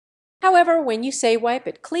course. However, when you say wipe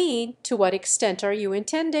it clean, to what extent are you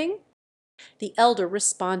intending? The elder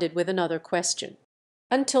responded with another question.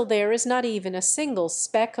 Until there is not even a single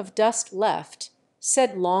speck of dust left,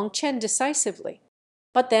 said Long Chen decisively.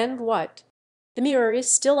 But then what? The mirror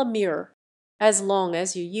is still a mirror. As long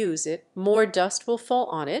as you use it, more dust will fall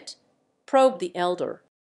on it, probed the elder.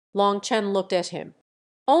 Long Chen looked at him.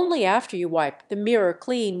 Only after you wipe the mirror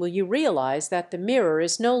clean will you realize that the mirror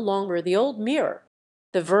is no longer the old mirror.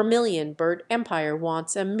 The Vermilion Bird Empire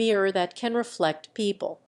wants a mirror that can reflect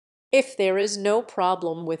people. If there is no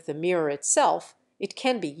problem with the mirror itself, it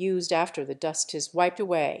can be used after the dust is wiped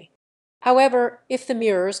away. However, if the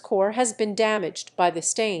mirror's core has been damaged by the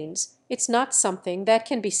stains, it's not something that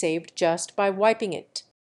can be saved just by wiping it.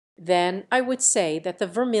 Then I would say that the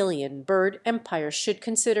Vermilion Bird Empire should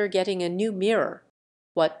consider getting a new mirror.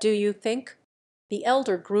 What do you think? The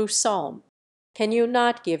elder grew solemn. Can you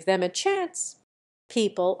not give them a chance?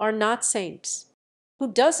 People are not saints.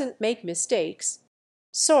 Who doesn't make mistakes?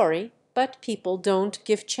 Sorry, but people don't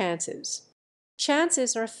give chances.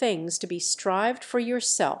 Chances are things to be strived for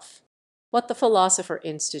yourself. What the Philosopher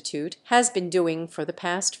Institute has been doing for the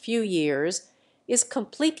past few years is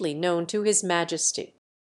completely known to His Majesty.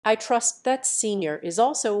 I trust that Senior is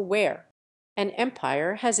also aware. An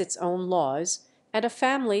empire has its own laws, and a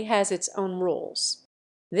family has its own rules.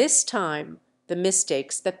 This time, the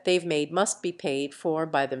mistakes that they've made must be paid for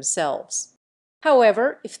by themselves.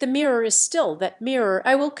 However, if the mirror is still that mirror,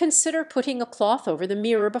 I will consider putting a cloth over the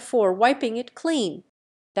mirror before wiping it clean.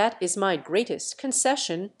 That is my greatest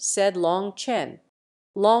concession, said Long Chen.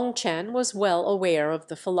 Long Chen was well aware of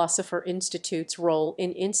the Philosopher Institute's role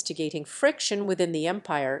in instigating friction within the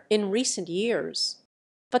empire in recent years.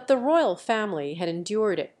 But the royal family had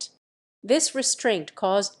endured it. This restraint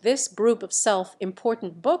caused this group of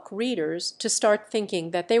self-important book readers to start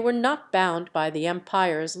thinking that they were not bound by the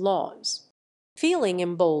empire's laws. Feeling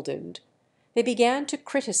emboldened, they began to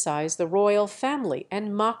criticize the royal family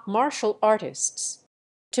and mock martial artists.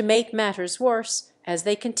 To make matters worse, as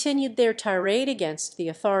they continued their tirade against the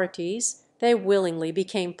authorities, they willingly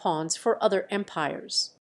became pawns for other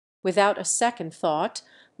empires. Without a second thought,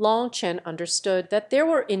 Long Chen understood that there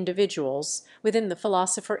were individuals within the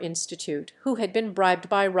Philosopher Institute who had been bribed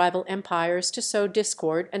by rival empires to sow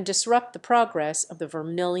discord and disrupt the progress of the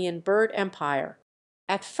Vermilion Bird Empire.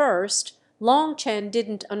 At first, Long Chen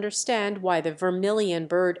didn't understand why the Vermilion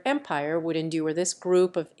Bird Empire would endure this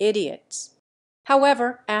group of idiots.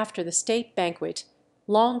 However, after the state banquet,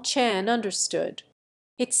 Long Chen understood.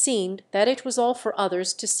 It seemed that it was all for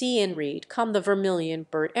others to see and read come the Vermilion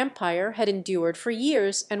Bird Empire had endured for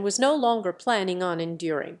years and was no longer planning on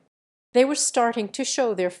enduring. They were starting to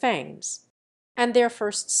show their fangs. And their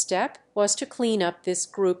first step was to clean up this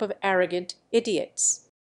group of arrogant idiots.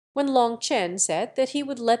 When Long Chen said that he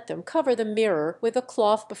would let them cover the mirror with a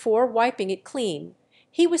cloth before wiping it clean,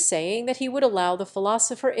 he was saying that he would allow the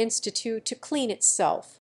Philosopher Institute to clean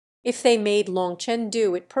itself. If they made Long Chen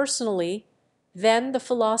do it personally, then the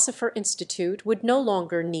Philosopher Institute would no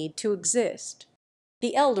longer need to exist.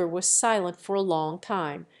 The elder was silent for a long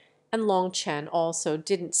time, and Long Chen also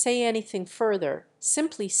didn't say anything further,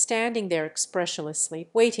 simply standing there expressionlessly,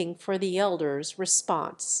 waiting for the elder's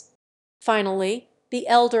response. Finally, the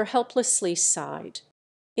elder helplessly sighed.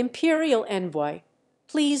 Imperial Envoy,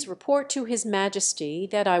 please report to His Majesty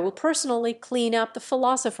that I will personally clean up the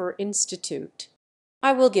Philosopher Institute.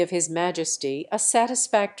 I will give His Majesty a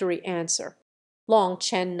satisfactory answer. Long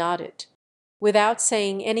Chen nodded. Without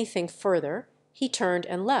saying anything further, he turned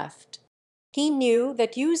and left. He knew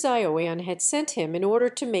that Yu Zhaoyan had sent him in order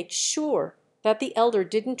to make sure that the elder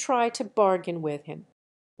didn't try to bargain with him.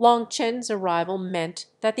 Long Chen's arrival meant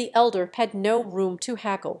that the elder had no room to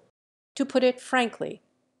haggle. To put it frankly,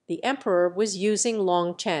 the emperor was using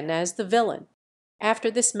Long Chen as the villain.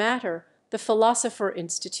 After this matter, the Philosopher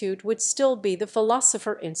Institute would still be the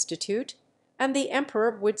Philosopher Institute, and the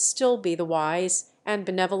emperor would still be the wise and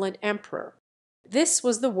benevolent emperor. This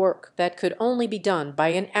was the work that could only be done by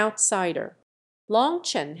an outsider. Long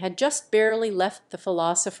Chen had just barely left the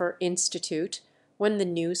Philosopher Institute when the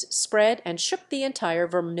news spread and shook the entire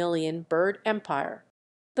Vermilion Bird Empire.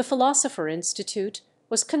 The Philosopher Institute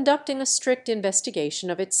was conducting a strict investigation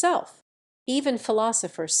of itself. Even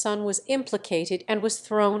Philosopher's son was implicated and was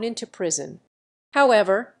thrown into prison.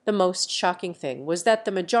 However, the most shocking thing was that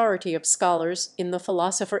the majority of scholars in the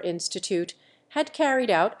Philosopher Institute had carried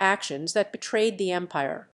out actions that betrayed the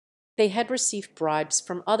empire. They had received bribes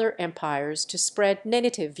from other empires to spread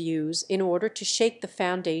negative views in order to shake the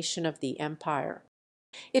foundation of the empire.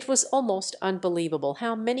 It was almost unbelievable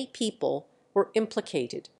how many people were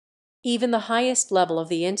implicated. Even the highest level of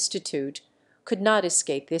the institute could not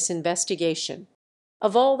escape this investigation.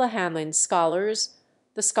 Of all the Hanlin scholars,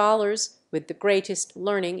 the scholars with the greatest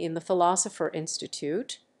learning in the Philosopher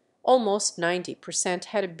Institute, almost 90%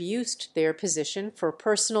 had abused their position for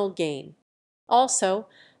personal gain. Also,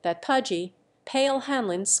 that pudgy, pale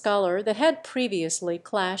Hanlin scholar that had previously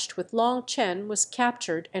clashed with Long Chen was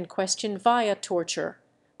captured and questioned via torture,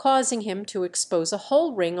 causing him to expose a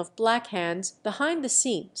whole ring of black hands behind the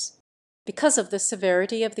scenes. Because of the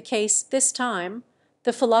severity of the case this time,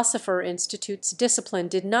 the Philosopher Institute's discipline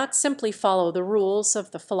did not simply follow the rules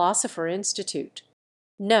of the Philosopher Institute.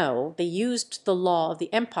 No, they used the law of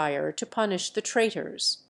the empire to punish the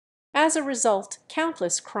traitors. As a result,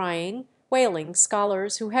 countless crying, wailing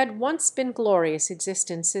scholars who had once been glorious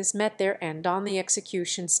existences met their end on the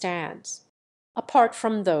execution stands. Apart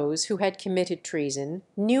from those who had committed treason,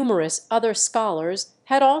 numerous other scholars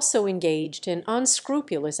had also engaged in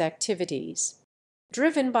unscrupulous activities.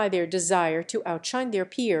 Driven by their desire to outshine their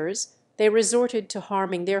peers, they resorted to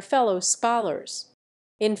harming their fellow scholars.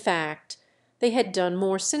 In fact, they had done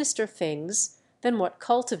more sinister things than what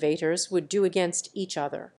cultivators would do against each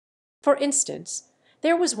other. For instance,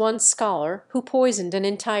 there was one scholar who poisoned an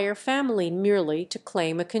entire family merely to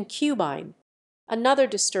claim a concubine. Another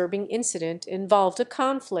disturbing incident involved a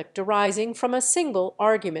conflict arising from a single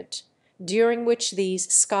argument, during which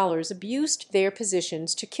these scholars abused their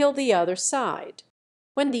positions to kill the other side.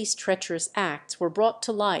 When these treacherous acts were brought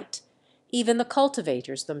to light, even the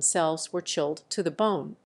cultivators themselves were chilled to the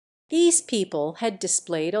bone. These people had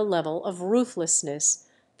displayed a level of ruthlessness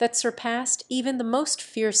that surpassed even the most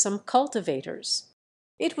fearsome cultivators.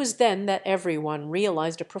 It was then that everyone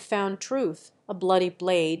realized a profound truth. A bloody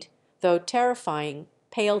blade, though terrifying,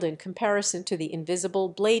 paled in comparison to the invisible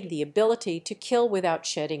blade the ability to kill without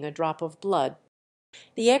shedding a drop of blood.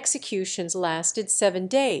 The executions lasted 7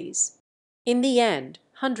 days. In the end,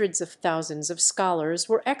 hundreds of thousands of scholars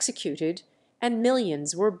were executed and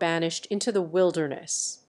millions were banished into the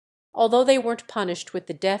wilderness. Although they weren't punished with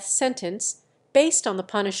the death sentence, based on the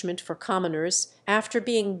punishment for commoners after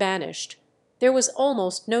being banished, there was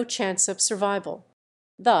almost no chance of survival.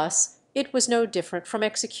 Thus, it was no different from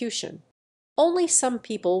execution. Only some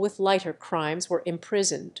people with lighter crimes were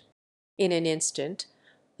imprisoned. In an instant,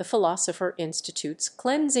 the Philosopher Institute's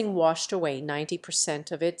cleansing washed away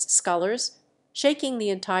 90% of its scholars, shaking the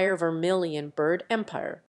entire Vermilion Bird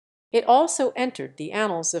Empire. It also entered the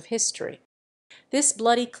annals of history. This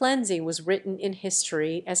bloody cleansing was written in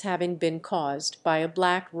history as having been caused by a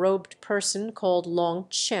black-robed person called Long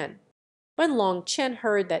Chen. When Long Chen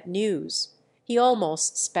heard that news, he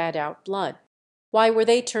almost spat out blood. Why were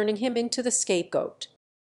they turning him into the scapegoat?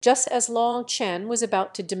 Just as Long Chen was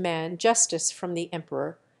about to demand justice from the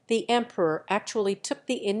emperor actually took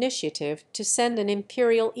the initiative to send an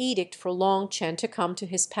imperial edict for Long Chen to come to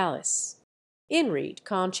his palace. In Read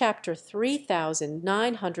Con chapter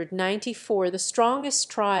 3994, the strongest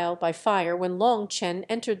trial by fire, when Long Chen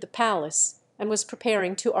entered the palace and was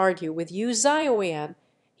preparing to argue with Yu Zhaoyan,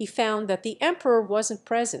 he found that the emperor wasn't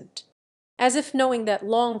present. As if knowing that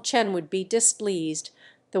Long Chen would be displeased,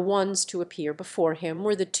 the ones to appear before him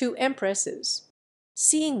were the 2 empresses.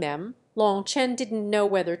 Seeing them, Long Chen didn't know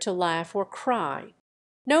whether to laugh or cry.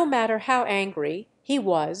 No matter how angry he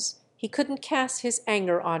was, he couldn't cast his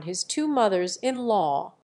anger on his 2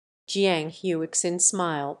 mothers-in-law. Jiang Huixin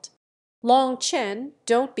smiled. Long Chen,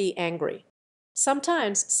 don't be angry.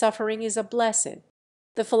 Sometimes suffering is a blessing.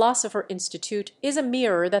 The Philosopher Institute is a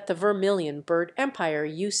mirror that the Vermilion Bird Empire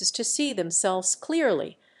uses to see themselves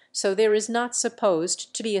clearly, so there is not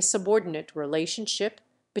supposed to be a subordinate relationship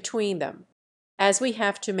between them. As we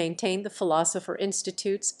have to maintain the Philosopher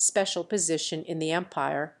Institute's special position in the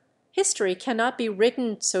empire, history cannot be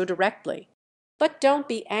written so directly. But don't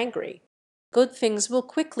be angry. Good things will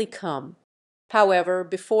quickly come. However,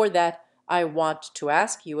 before that, I want to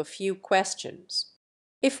ask you a few questions.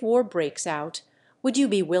 If war breaks out, would you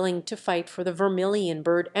be willing to fight for the Vermilion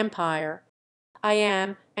Bird Empire? I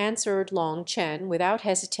am, answered Long Chen without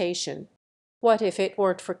hesitation. What if it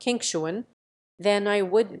weren't for Kingshuan? Then I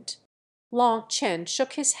wouldn't. Long Chen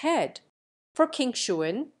shook his head. For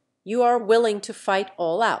Kingshuan, you are willing to fight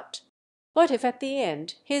all out. But if at the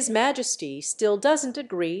end His Majesty still doesn't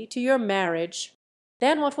agree to your marriage,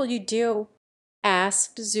 then what will you do?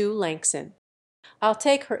 Asked Zhu Langson. I'll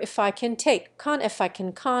take her if I can take, con if I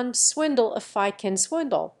can con, swindle if I can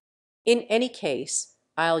swindle. In any case,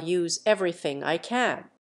 I'll use everything I can.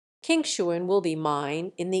 Kingshuan will be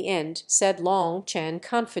mine in the end, said Long Chen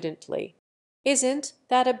confidently. Isn't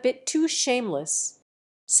that a bit too shameless?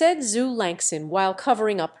 Said Zhu Langson while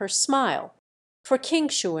covering up her smile. For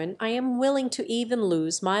Kingshuan I am willing to even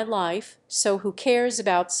lose my life, so who cares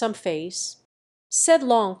about some face? Said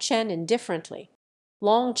Long Chen indifferently.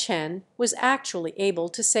 Long Chen was actually able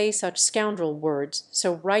to say such scoundrel words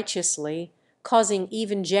so righteously, causing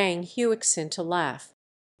even Zhang Huixin to laugh.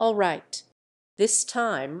 All right. This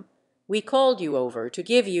time, we called you over to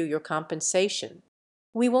give you your compensation.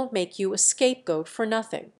 We won't make you a scapegoat for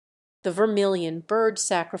nothing. The Vermilion Bird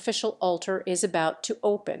sacrificial altar is about to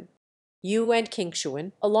open. You and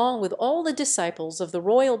Kingshuan, along with all the disciples of the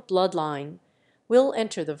royal bloodline, will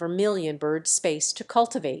enter the Vermilion Bird space to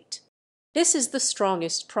cultivate. This is the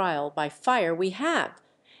strongest trial by fire we have,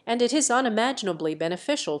 and it is unimaginably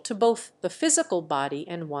beneficial to both the physical body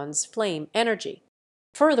and one's flame energy.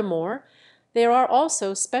 Furthermore, there are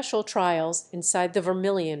also special trials inside the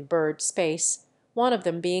Vermilion Bird space, one of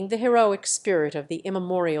them being the heroic spirit of the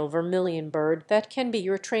immemorial Vermilion Bird that can be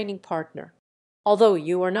your training partner. Although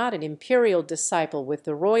you are not an imperial disciple with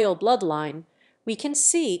the royal bloodline, we can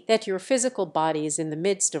see that your physical body is in the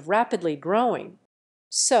midst of rapidly growing.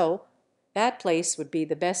 So, that place would be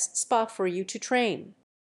the best spot for you to train.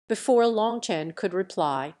 Before Long Chen could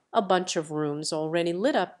reply, a bunch of runes already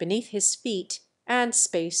lit up beneath his feet, and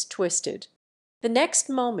space twisted. The next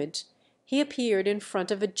moment, he appeared in front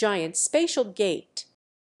of a giant spatial gate.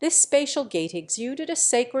 This spatial gate exuded a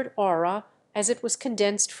sacred aura as it was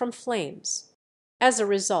condensed from flames. As a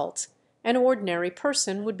result, an ordinary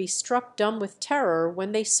person would be struck dumb with terror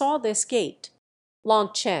when they saw this gate.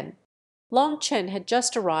 Long Chen had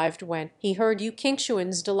just arrived when he heard Yu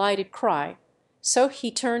Kingshuan's delighted cry, so he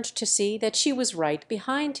turned to see that she was right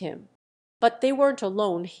behind him. But they weren't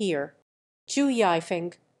alone here. Zhu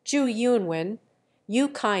Yifeng, Zhu Yunwen, Yu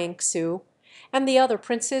Kaixu, and the other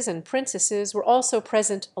princes and princesses were also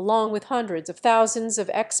present along with hundreds of thousands of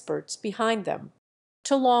experts behind them.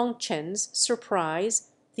 To Long Chen's surprise,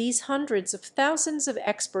 these hundreds of thousands of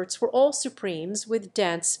experts were all supremes with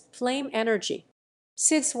dense flame energy.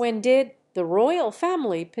 Since when did the royal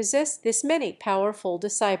family possess this many powerful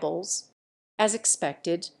disciples? As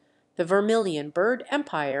expected, the Vermilion Bird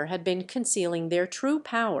Empire had been concealing their true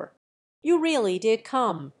power. You really did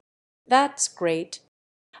come. That's great.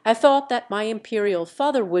 I thought that my imperial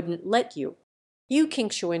father wouldn't let you. Yu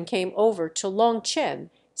Kingshuan came over to Long Chen,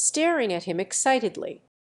 staring at him excitedly.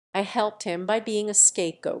 I helped him by being a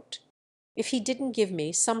scapegoat. If he didn't give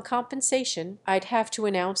me some compensation, I'd have to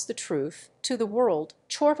announce the truth to the world,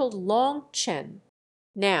 chortled Long Chen.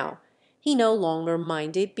 Now, he no longer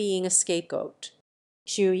minded being a scapegoat.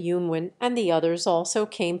 Zhu Yunwen and the others also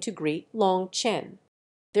came to greet Long Chen.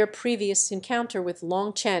 Their previous encounter with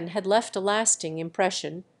Long Chen had left a lasting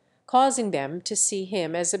impression, causing them to see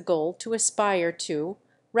him as a goal to aspire to,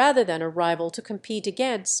 rather than a rival to compete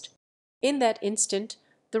against. In that instant,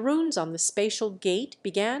 the runes on the spatial gate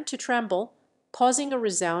began to tremble, causing a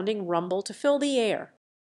resounding rumble to fill the air.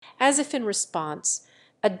 As if in response,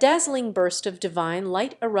 a dazzling burst of divine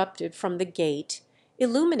light erupted from the gate,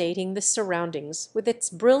 illuminating the surroundings with its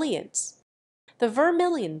brilliance. The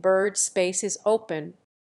Vermilion Bird space is open.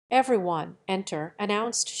 Everyone enter,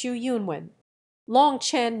 announced Zhu Yunwen. Long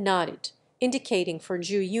Chen nodded, indicating for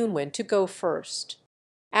Zhu Yunwen to go first.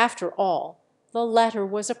 After all, the latter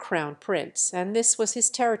was a crown prince, and this was his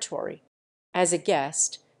territory. As a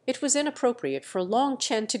guest, it was inappropriate for Long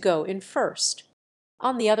Chen to go in first.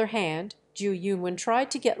 On the other hand, Zhu Yunwen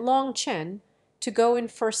tried to get Long Chen to go in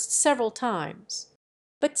first several times.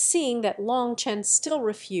 But seeing that Long Chen still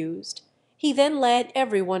refused, he then led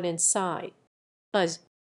everyone inside. Buzz.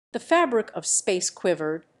 The fabric of space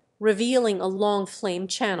quivered, revealing a long flame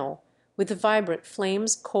channel, with vibrant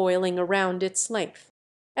flames coiling around its length.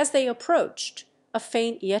 As they approached, a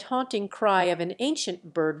faint yet haunting cry of an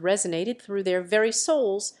ancient bird resonated through their very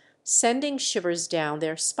souls, sending shivers down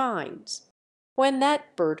their spines. When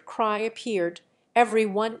that bird cry appeared, every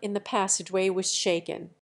one in the passageway was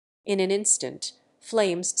shaken. In an instant,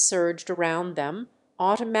 flames surged around them,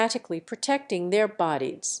 automatically protecting their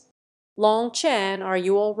bodies. "Long Chen, are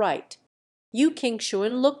you all right?" Yu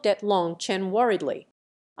Qingshuan looked at Long Chen worriedly.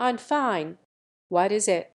 "I'm fine." "What is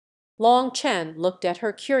it?" Long Chen looked at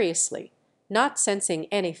her curiously, not sensing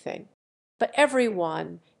anything. But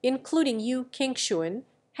everyone, including Yu Qingshuan,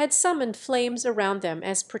 had summoned flames around them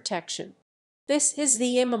as protection. This is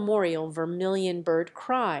the immemorial vermilion bird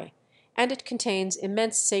cry, and it contains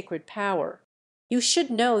immense sacred power. You should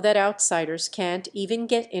know that outsiders can't even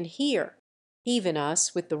get in here. Even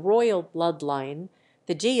us with the royal bloodline,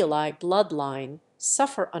 the Geoli bloodline,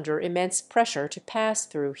 suffer under immense pressure to pass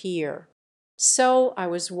through here. So I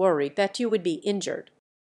was worried that you would be injured."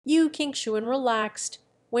 Yu Qingshuan relaxed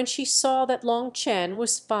when she saw that Long Chen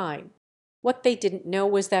was fine. What they didn't know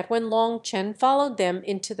was that when Long Chen followed them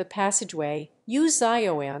into the passageway, Yu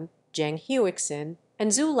Zhaoyan, Zheng Huixin,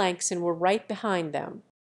 and Zhu Langxin were right behind them.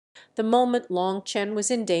 The moment Long Chen was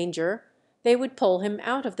in danger, they would pull him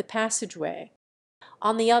out of the passageway.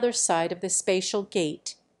 On the other side of the spatial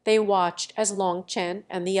gate, they watched as Long Chen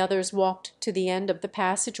and the others walked to the end of the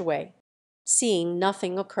passageway. Seeing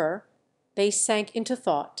nothing occur, they sank into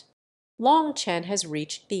thought. Long Chen has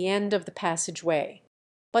reached the end of the passageway.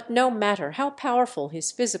 But no matter how powerful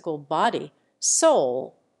his physical body,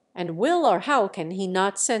 soul, and will, or how can he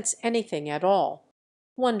not sense anything at all?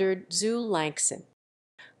 Wondered Zhu Langxin.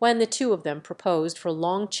 When the two of them proposed for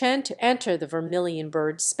Long Chen to enter the vermilion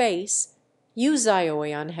bird space, Yu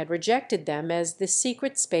Zhaoyan had rejected them as the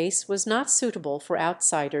secret space was not suitable for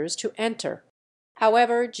outsiders to enter.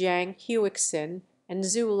 However, Zhang Huixin and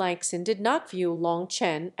Zhu Langxin did not view Long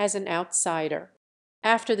Chen as an outsider.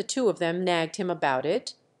 After the two of them nagged him about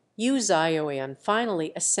it, Yu Zhaoyan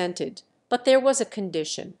finally assented, but there was a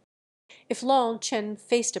condition. If Long Chen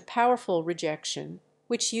faced a powerful rejection,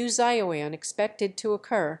 which Yu Zhaoyan expected to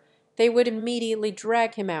occur, they would immediately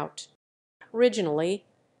drag him out. Originally,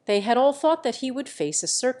 they had all thought that he would face a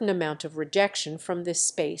certain amount of rejection from this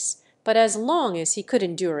space, but as long as he could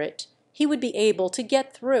endure it, he would be able to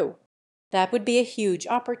get through. That would be a huge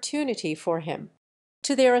opportunity for him.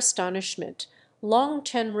 To their astonishment, Long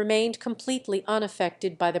Chen remained completely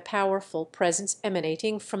unaffected by the powerful presence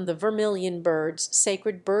emanating from the vermilion bird's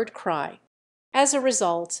sacred bird cry. As a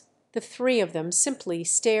result, the three of them simply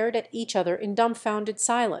stared at each other in dumbfounded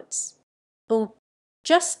silence. Boom!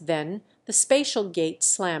 Just then the spatial gate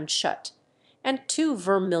slammed shut, and two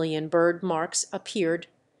vermilion bird marks appeared,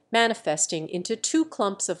 manifesting into two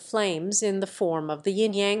clumps of flames in the form of the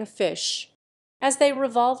yin-yang fish. As they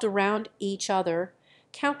revolved around each other,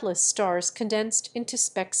 countless stars condensed into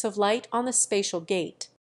specks of light on the spatial gate.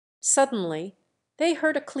 Suddenly, they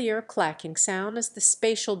heard a clear clacking sound as the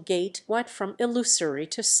spatial gate went from illusory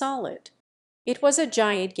to solid. It was a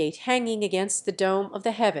giant gate hanging against the dome of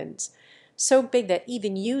the heavens, so big that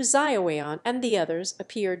even Yu Zhaoyan and the others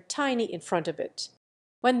appeared tiny in front of it.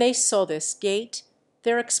 When they saw this gate,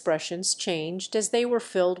 their expressions changed as they were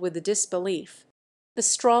filled with disbelief. The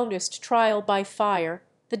strongest trial by fire,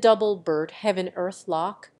 the double bird heaven-earth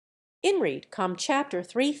lock. Inread, Com chapter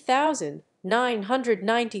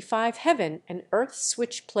 3995 Heaven and earth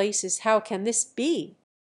switch places, how can this be?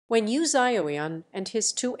 When Yu Zhaoyan and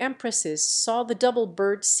his two empresses saw the double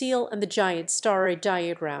bird seal and the giant star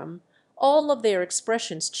diagram, all of their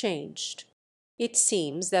expressions changed. It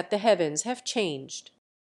seems that the heavens have changed.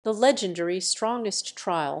 The legendary strongest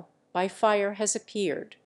trial by fire has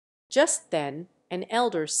appeared. Just then, an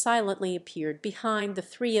elder silently appeared behind the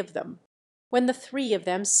three of them. When the three of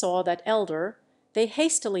them saw that elder, they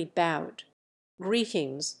hastily bowed.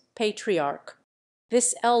 "Greetings, Patriarch."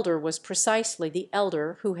 This elder was precisely the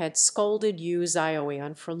elder who had scolded Yu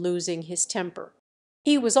Zhaoyan for losing his temper.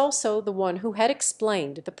 He was also the one who had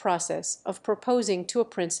explained the process of proposing to a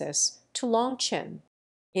princess to Long Chen.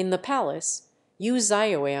 In the palace, Yu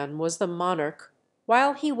Zhaoyan was the monarch,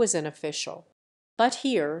 while he was an official. But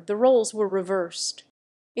here the roles were reversed.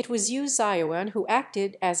 It was Yu Zhaoyan who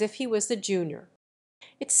acted as if he was the junior.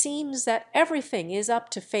 "It seems that everything is up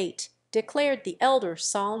to fate," declared the elder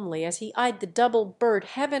solemnly as he eyed the double bird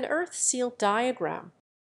heaven-earth seal diagram.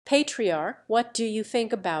 "Patriarch, what do you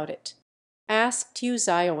think about it?" asked Yu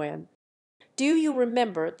Zhaoyan. "Do you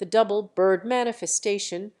remember the double bird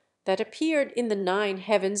manifestation that appeared in the 9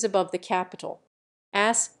 heavens above the capital?"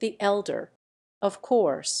 asked the elder. Of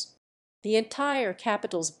course. The entire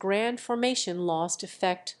capital's grand formation lost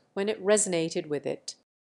effect when it resonated with it.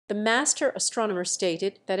 The master astronomer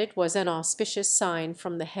stated that it was an auspicious sign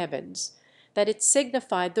from the heavens, that it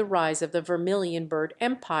signified the rise of the vermilion bird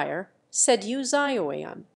empire, said Yu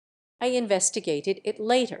Zhaoyan. I investigated it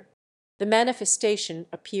later. The manifestation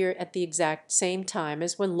appeared at the exact same time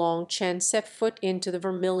as when Long Chen set foot into the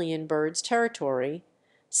vermilion bird's territory,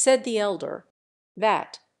 said the elder.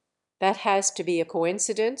 That has to be a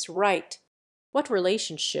coincidence, right? What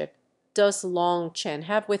relationship does Long Chen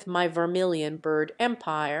have with my vermilion bird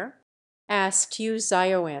empire? Asked Yu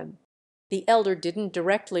Zhaoyan. The elder didn't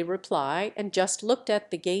directly reply and just looked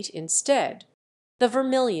at the gate instead. The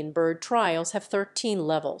vermilion bird trials have 13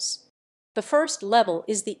 levels. The first level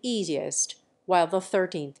is the easiest, while the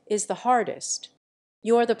 13th is the hardest.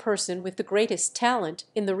 You're the person with the greatest talent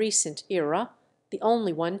in the recent era, the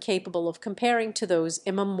only one capable of comparing to those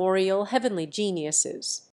immemorial heavenly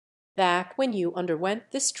geniuses. Back when you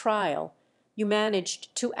underwent this trial, you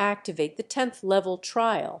managed to activate the 10th level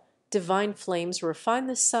trial. Divine flames refine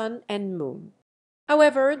the sun and moon.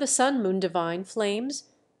 However, the sun-moon divine flames,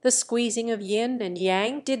 the squeezing of yin and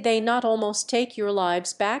yang, did they not almost take your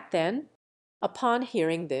lives back then? Upon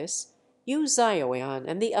hearing this, Yu Zhaoyan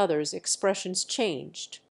and the others' expressions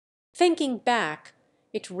changed. Thinking back,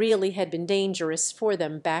 it really had been dangerous for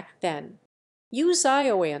them back then. Yu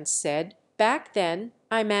Zhaoyan said, back then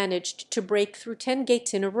I managed to break through 10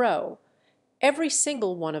 gates in a row, every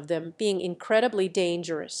single one of them being incredibly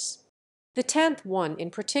dangerous. The 10th one in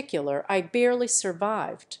particular I barely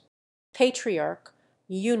survived. Patriarch,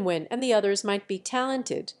 Yunwen, and the others might be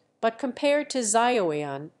talented, but compared to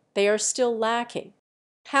Zhaoyan, they are still lacking.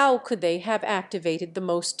 How could they have activated the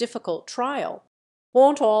most difficult trial?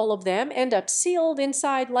 Won't all of them end up sealed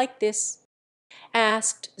inside like this?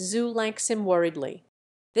 Asked Zhu Langxin worriedly.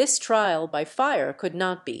 This trial by fire could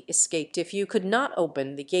not be escaped if you could not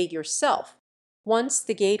open the gate yourself. Once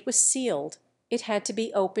the gate was sealed, it had to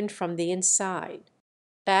be opened from the inside.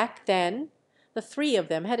 Back then, the 3 of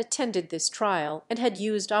them had attended this trial and had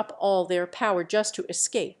used up all their power just to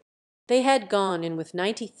escape. They had gone in with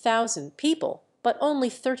 90,000 people, but only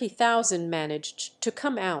 30,000 managed to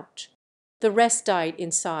come out. The rest died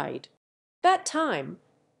inside. That time,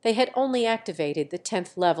 they had only activated the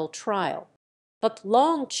 10th level trial. But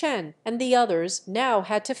Long Chen and the others now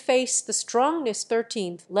had to face the strongest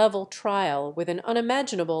 13th level trial with an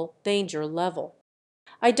unimaginable danger level.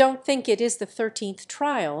 I don't think it is the 13th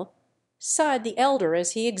trial, sighed the elder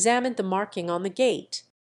as he examined the marking on the gate.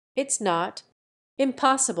 It's not.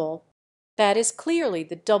 Impossible. That is clearly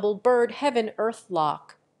the double bird heaven-earth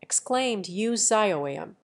lock, exclaimed Yu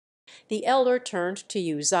Zhaoyan. The elder turned to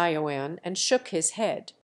Yu Zhaoyan and shook his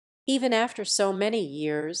head. Even after so many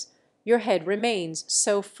years, your head remains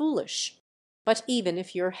so foolish. But even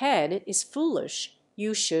if your head is foolish,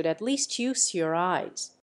 you should at least use your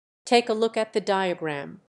eyes. Take a look at the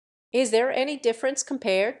diagram. Is there any difference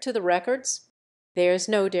compared to the records? There's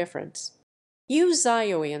no difference. Yu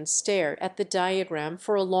Zhaoyan stared at the diagram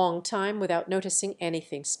for a long time without noticing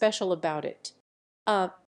anything special about it.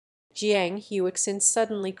 Jiang Huixin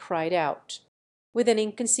suddenly cried out. With an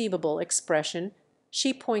inconceivable expression,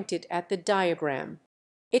 she pointed at the diagram.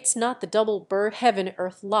 It's not the double bird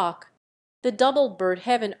heaven-earth lock. The double bird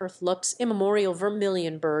heaven-earth lock's immemorial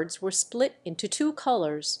vermilion birds were split into 2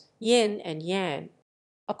 colors, yin and yang.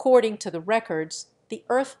 According to the records, the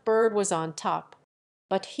earth bird was on top.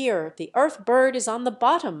 But here the earth bird is on the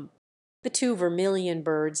bottom. The 2 vermilion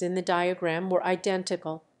birds in the diagram were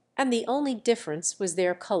identical, and the only difference was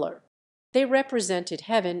their color. They represented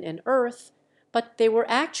heaven and earth, but they were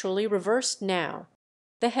actually reversed now.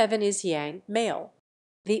 The heaven is yang, male.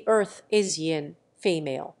 The earth is yin,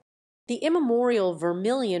 female. The immemorial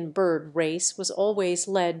vermilion bird race was always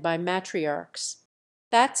led by matriarchs.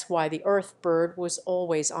 That's why the earth bird was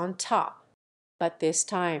always on top. But this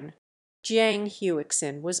time, Jiang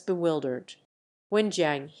Huixin was bewildered. When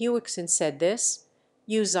Jiang Huixin said this,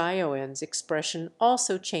 Yu Zhaoyan's expression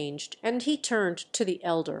also changed, and he turned to the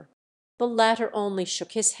elder. The latter only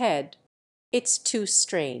shook his head. It's too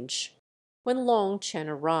strange. When Long Chen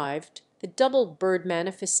arrived, the double bird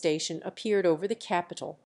manifestation appeared over the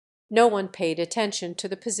capital. No one paid attention to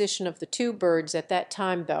the position of the 2 birds at that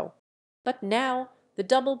time, though. But now the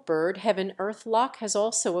double bird heaven-earth lock has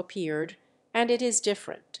also appeared, and it is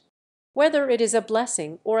different. Whether it is a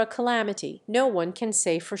blessing or a calamity, no one can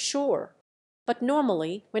say for sure. But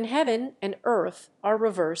normally, when heaven and earth are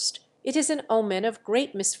reversed, it is an omen of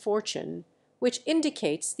great misfortune, which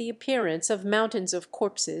indicates the appearance of mountains of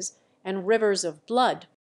corpses and rivers of blood.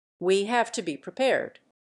 We have to be prepared.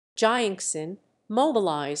 Jiangxin,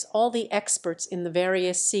 mobilize all the experts in the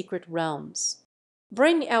various secret realms.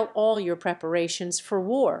 Bring out all your preparations for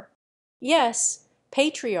war. Yes,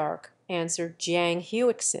 "Patriarch," answered Jiang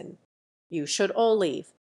Huixin. "You should all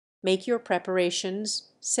leave. Make your preparations,"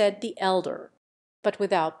 said the elder. "But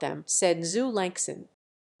without them," said Zhu Lengxin.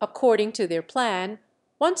 According to their plan,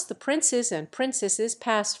 once the princes and princesses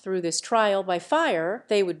passed through this trial by fire,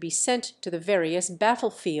 they would be sent to the various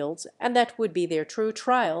battlefields, and that would be their true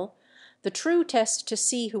trial, the true test to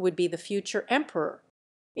see who would be the future emperor.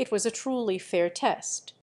 It was a truly fair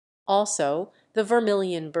test. Also, the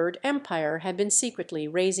Vermilion Bird Empire had been secretly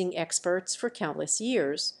raising experts for countless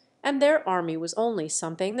years, and their army was only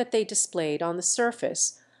something that they displayed on the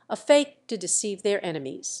surface, a fake to deceive their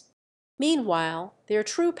enemies. Meanwhile, their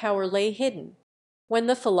true power lay hidden. When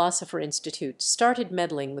the Philosopher Institute started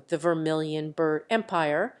meddling with the Vermilion Bird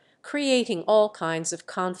Empire, creating all kinds of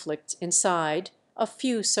conflicts inside, a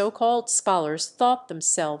few so-called scholars thought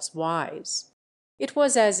themselves wise. It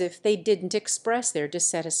was as if they didn't express their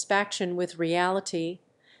dissatisfaction with reality.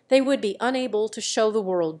 They would be unable to show the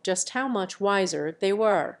world just how much wiser they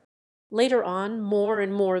were. Later on, more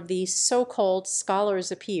and more of these so-called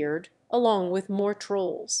scholars appeared, along with more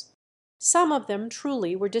trolls. Some of them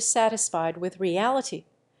truly were dissatisfied with reality,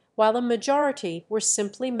 while the majority were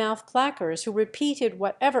simply mouth-clackers who repeated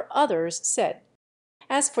whatever others said.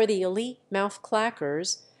 As for the elite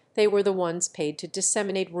mouth-clackers, they were the ones paid to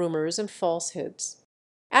disseminate rumors and falsehoods.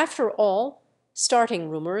 After all, starting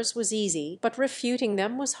rumors was easy, but refuting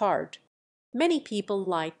them was hard. Many people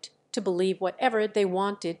liked to believe whatever they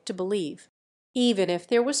wanted to believe. Even if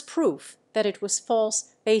there was proof that it was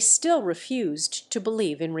false, they still refused to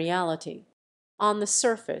believe in reality. On the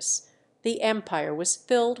surface, the empire was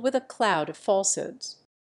filled with a cloud of falsehoods.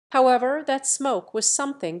 However, that smoke was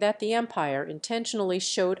something that the empire intentionally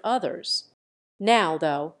showed others. Now,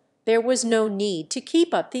 though, there was no need to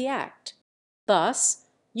keep up the act. Thus,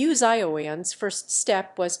 Yu Zhaoyan's first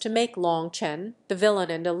step was to make Long Chen the villain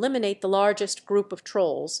and eliminate the largest group of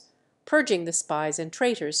trolls, purging the spies and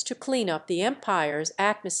traitors to clean up the empire's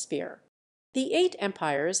atmosphere. The 8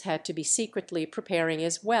 empires had to be secretly preparing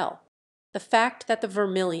as well. The fact that the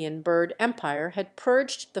Vermilion Bird Empire had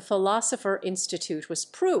purged the Philosopher Institute was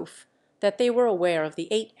proof that they were aware of the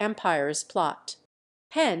 8 empires' plot.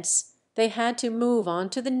 Hence, they had to move on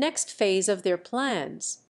to the next phase of their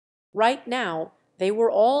plans. Right now, they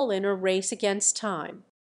were all in a race against time.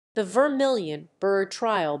 The Vermilion Bird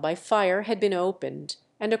trial by fire had been opened,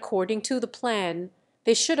 and according to the plan,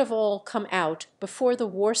 they should have all come out before the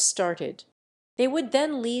war started. They would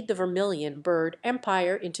then lead the Vermilion Bird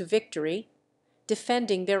Empire into victory,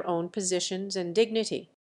 defending their own positions and dignity.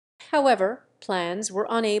 However, plans were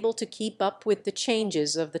unable to keep up with the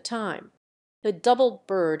changes of the time. The double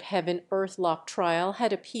bird heaven-earth lock trial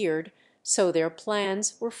had appeared, so their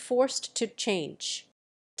plans were forced to change.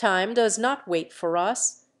 Time does not wait for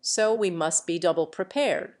us, so we must be double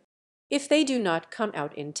prepared. If they do not come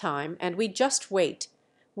out in time, and we just wait,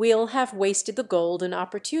 we'll have wasted the golden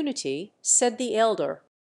opportunity, said the elder.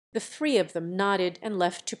 The 3 of them nodded and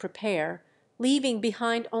left to prepare, leaving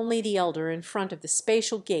behind only the elder in front of the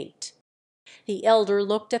spatial gate. The elder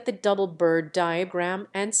looked at the double bird diagram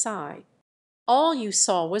and sighed. All you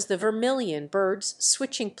saw was the vermilion birds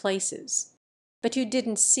switching places. But you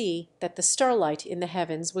didn't see that the starlight in the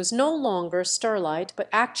heavens was no longer starlight but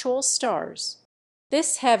actual stars.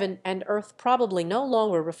 This heaven and earth probably no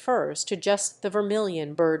longer refers to just the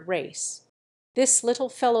vermilion bird race. This little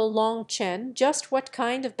fellow Long Chen, just what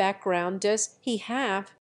kind of background does he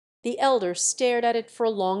have? The elder stared at it for a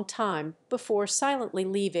long time before silently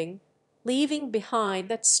leaving behind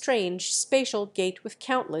that strange spatial gate with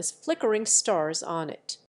countless flickering stars on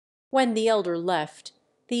it. When the elder left,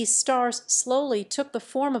 these stars slowly took the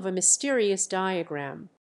form of a mysterious diagram.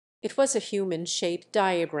 It was a human-shaped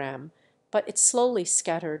diagram, but it slowly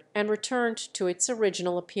scattered and returned to its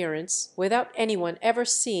original appearance without anyone ever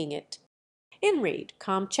seeing it. In Read,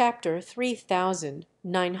 Chapter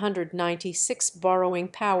 3996, Borrowing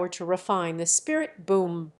Power to Refine the Spirit.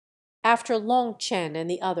 Boom! After Long Chen and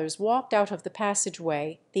the others walked out of the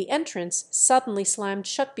passageway, the entrance suddenly slammed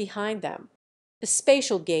shut behind them. The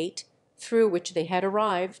spatial gate, through which they had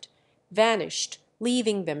arrived, vanished,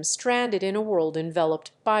 leaving them stranded in a world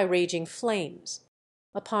enveloped by raging flames.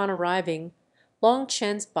 Upon arriving, Long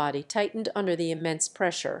Chen's body tightened under the immense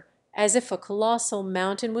pressure, as if a colossal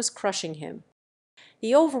mountain was crushing him.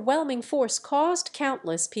 The overwhelming force caused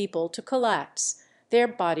countless people to collapse, their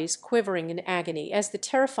bodies quivering in agony as the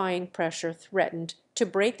terrifying pressure threatened to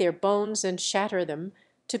break their bones and shatter them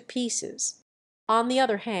to pieces. On the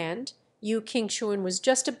other hand, Yu Qingxuan was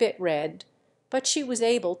just a bit red, but she was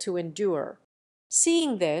able to endure.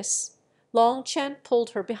 Seeing this, Long Chen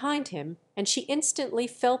pulled her behind him, and she instantly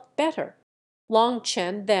felt better. Long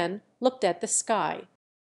Chen then looked at the sky.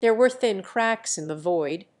 There were thin cracks in the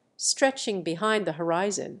void, stretching behind the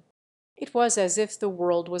horizon. It was as if the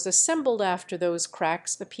world was assembled after those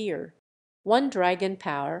cracks appeared. One dragon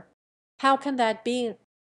power. How can that be?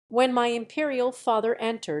 When my imperial father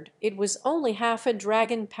entered, it was only half a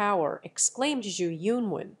dragon power, exclaimed Zhu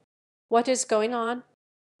Yunwen. What is going on?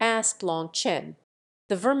 Asked Long Chen.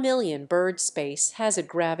 The vermilion bird space has a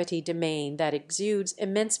gravity domain that exudes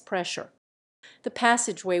immense pressure. The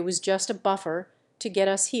passageway was just a buffer to get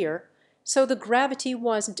us here, so the gravity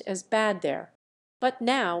wasn't as bad there. But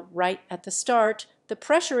now, right at the start, the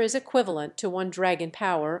pressure is equivalent to one dragon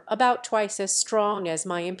power, about twice as strong as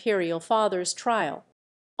my imperial father's trial.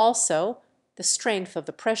 Also, the strength of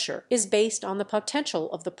the pressure is based on the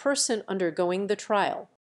potential of the person undergoing the trial.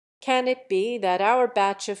 Can it be that our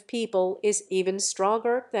batch of people is even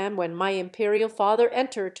stronger than when my imperial father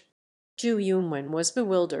entered? Zhu Yunwen was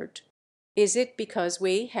bewildered. Is it because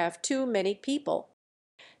we have too many people?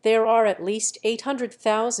 There are at least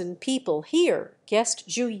 800,000 people here, guessed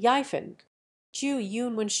Zhu Yifeng. Zhu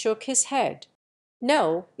Yunwen shook his head.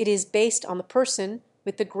 No, it is based on the person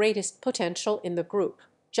with the greatest potential in the group.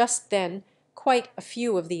 Just then, quite a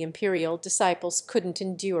few of the imperial disciples couldn't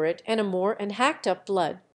endure it anymore and hacked up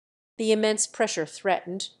blood. The immense pressure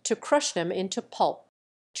threatened to crush them into pulp.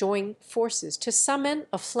 Join forces to summon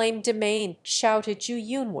a flame domain, shouted Zhu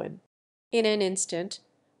Yunwen. In an instant,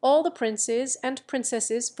 all the princes and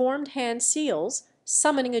princesses formed hand seals,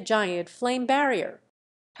 summoning a giant flame barrier.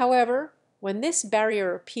 However, when this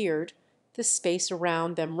barrier appeared, the space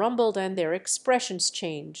around them rumbled and their expressions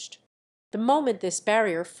changed. The moment this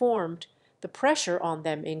barrier formed, the pressure on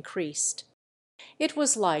them increased. It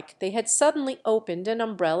was like they had suddenly opened an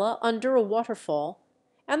umbrella under a waterfall,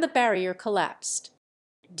 and the barrier collapsed.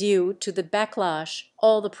 Due to the backlash,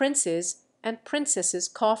 all the princes and princesses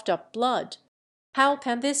coughed up blood. How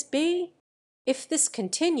can this be? If this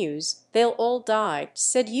continues, they'll all die,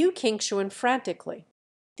 said Yu Qingshuan frantically.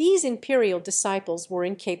 These imperial disciples were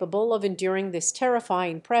incapable of enduring this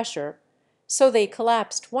terrifying pressure, so they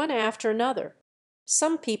collapsed one after another.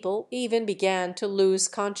 Some people even began to lose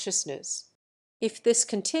consciousness. If this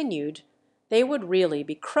continued, they would really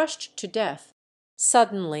be crushed to death.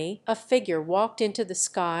 Suddenly, a figure walked into the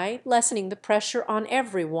sky, lessening the pressure on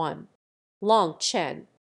everyone. Long Chen.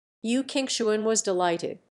 Yu Qingshuan was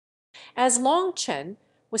delighted. As Long Chen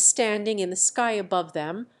was standing in the sky above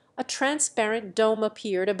them, a transparent dome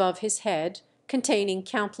appeared above his head, containing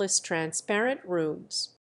countless transparent runes.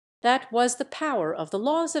 That was the power of the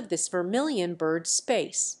laws of this vermilion bird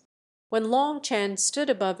space. When Long Chen stood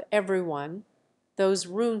above everyone, those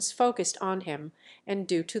runes focused on him, and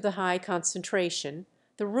due to the high concentration,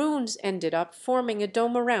 the runes ended up forming a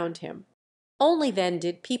dome around him. Only then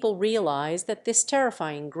did people realize that this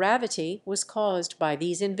terrifying gravity was caused by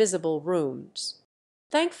these invisible runes.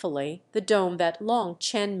 Thankfully, the dome that Long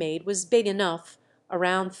Chen made was big enough,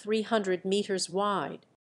 around 300 meters wide.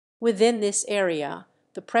 Within this area,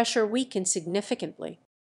 the pressure weakened significantly.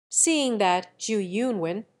 Seeing that, Zhu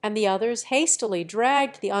Yunwen and the others hastily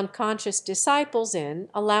dragged the unconscious disciples in,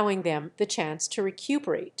 allowing them the chance to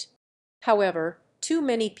recuperate. However, too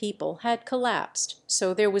many people had collapsed,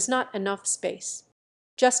 so there was not enough space.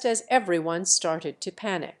 Just as everyone started to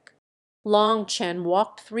panic, Long Chen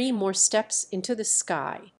walked 3 more steps into the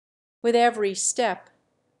sky. With every step,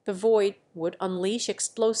 the void would unleash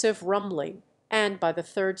explosive rumbling, and by the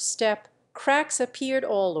 3rd step, cracks appeared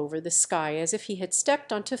all over the sky as if he had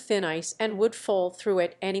stepped onto thin ice and would fall through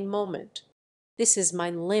at any moment. "This is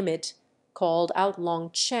my limit," called out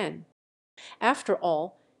Long Chen. After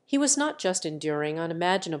all, he was not just enduring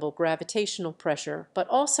unimaginable gravitational pressure, but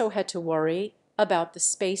also had to worry about the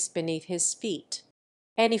space beneath his feet.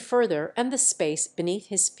 Any further, and the space beneath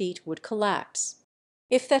his feet would collapse.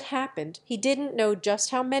 If that happened, he didn't know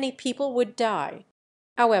just how many people would die.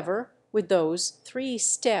 However, with those 3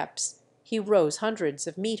 steps, he rose hundreds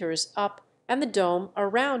of meters up, and the dome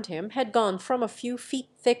around him had gone from a few feet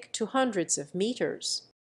thick to hundreds of meters.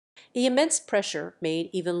 The immense pressure made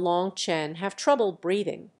even Long Chen have trouble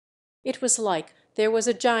breathing. It was like there was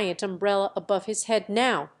a giant umbrella above his head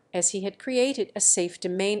now, as he had created a safe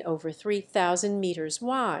domain over 3,000 meters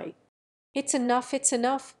wide. "It's enough, it's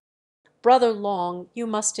enough. Brother Long, you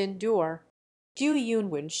must endure," Zhu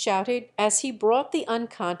Yunwen shouted as he brought the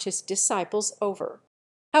unconscious disciples over.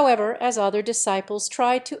 However, as other disciples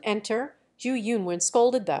tried to enter, Zhu Yunwen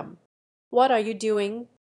scolded them. "What are you doing?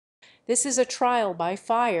 This is a trial by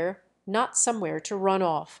fire, not somewhere to run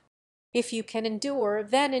off. If you can endure,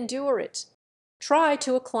 then endure it. Try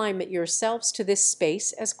to acclimate yourselves to this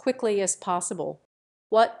space as quickly as possible.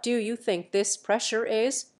 What do you think this pressure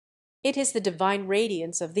is? It is the divine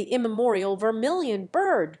radiance of the immemorial vermilion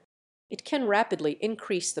bird. It can rapidly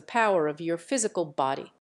increase the power of your physical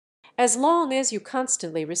body. As long as you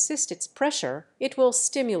constantly resist its pressure, it will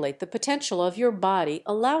stimulate the potential of your body,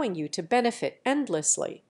 allowing you to benefit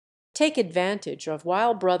endlessly. Take advantage of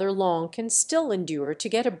while Brother Long can still endure to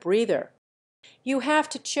get a breather. You have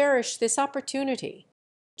to cherish this opportunity.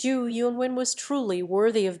 Ju Yunwen was truly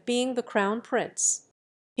worthy of being the crown prince.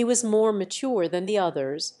 He was more mature than the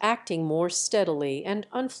others, acting more steadily and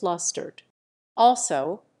unflustered.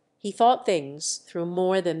 Also, he thought things through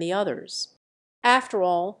more than the others. After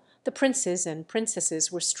all, the princes and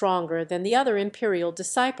princesses were stronger than the other imperial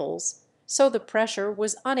disciples, so the pressure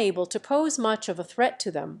was unable to pose much of a threat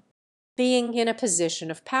to them. Being in a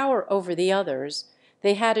position of power over the others,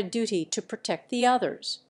 they had a duty to protect the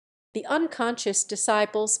others. The unconscious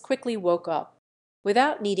disciples quickly woke up.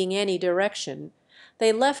 Without needing any direction,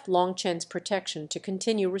 they left Long Chen's protection to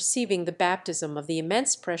continue receiving the baptism of the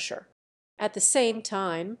immense pressure. At the same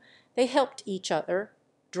time, they helped each other,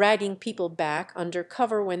 dragging people back under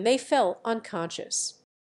cover when they fell unconscious.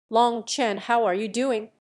 "Long Chen, how are you doing?"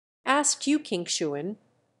 asked Yu Qingshuan,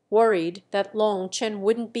 worried that Long Chen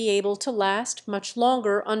wouldn't be able to last much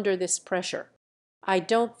longer under this pressure. "I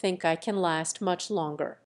don't think I can last much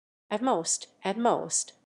longer. At most, at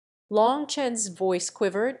most." Long Chen's voice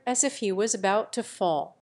quivered as if he was about to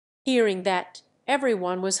fall. Hearing that,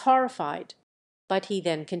 everyone was horrified. But he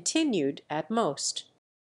then continued, "At most.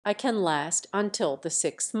 I can last until the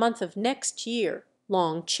 6th month of next year."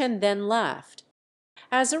 Long Chen then laughed.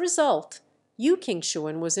 As a result, Yu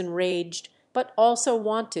Qingshuan was enraged, but also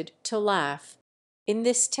wanted to laugh. In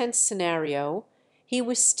this tense scenario, he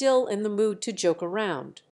was still in the mood to joke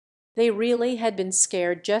around. They really had been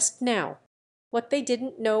scared just now. What they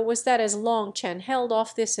didn't know was that as Long Chen held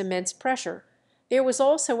off this immense pressure, there was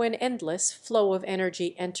also an endless flow of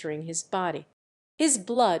energy entering his body. His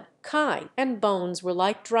blood, kai, and bones were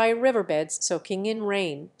like dry riverbeds soaking in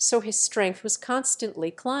rain, so his strength was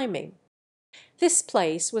constantly climbing. This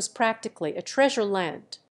place was practically a treasure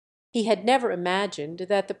land. He had never imagined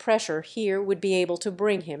that the pressure here would be able to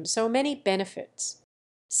bring him so many benefits.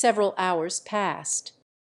 Several hours passed.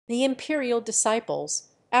 The imperial disciples,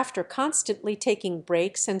 after constantly taking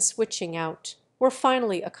breaks and switching out, were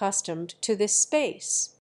finally accustomed to this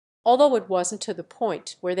space. Although it wasn't to the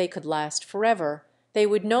point where they could last forever, they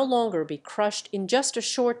would no longer be crushed in just a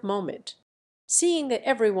short moment. Seeing that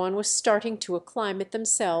everyone was starting to acclimate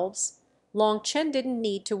themselves, Long Chen didn't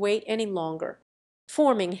need to wait any longer.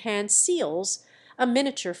 Forming hand seals, a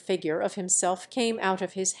miniature figure of himself came out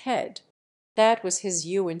of his head. That was his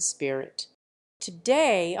Yuan spirit.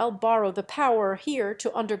 "Today I'll borrow the power here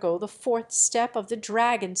to undergo the 4th step of the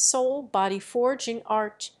dragon soul body forging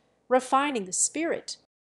art, refining the spirit."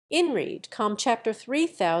 In Read, Com Chapter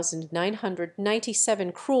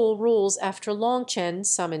 3997 Cruel Rules after Long Chen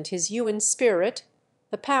summoned his Yuan spirit,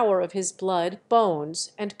 the power of his blood,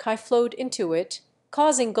 bones, and kai flowed into it,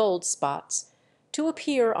 causing gold spots to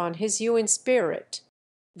appear on his Yuan spirit.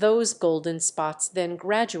 Those golden spots then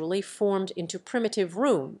gradually formed into primitive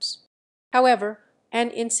runes. However,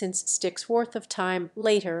 an incense stick's worth of time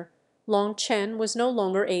later, Long Chen was no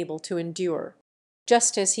longer able to endure.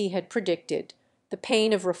 Just as he had predicted, the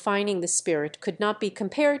pain of refining the spirit could not be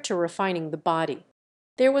compared to refining the body.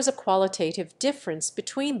 There was a qualitative difference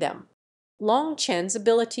between them. Long Chen's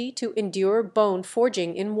ability to endure bone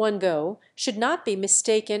forging in one go should not be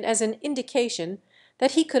mistaken as an indication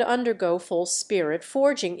that he could undergo full spirit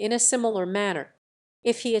forging in a similar manner.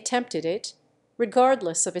 If he attempted it,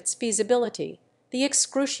 regardless of its feasibility, the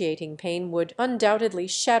excruciating pain would undoubtedly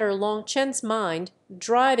shatter Long Chen's mind,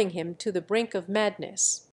 driving him to the brink of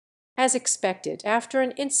madness. As expected, after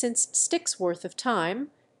an incense stick's worth of time,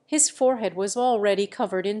 his forehead was already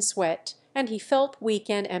covered in sweat, and he felt weak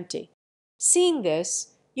and empty. Seeing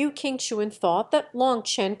this, Yu Qingshuan thought that Long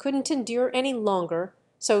Chen couldn't endure any longer,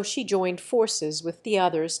 so she joined forces with the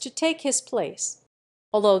others to take his place.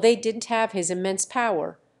 Although they didn't have his immense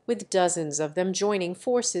power, with dozens of them joining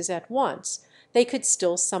forces at once, they could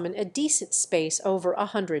still summon a decent space over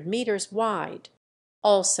 100 meters wide.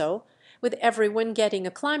 Also, with everyone getting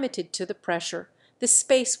acclimated to the pressure, the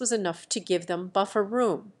space was enough to give them buffer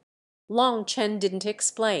room. Long Chen didn't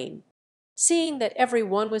explain. Seeing that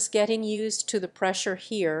everyone was getting used to the pressure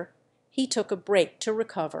here, he took a break to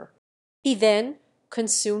recover. He then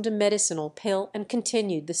consumed a medicinal pill and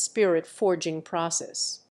continued the spirit forging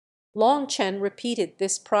process. Long Chen repeated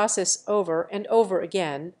this process over and over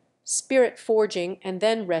again, spirit forging and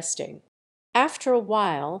then resting. After a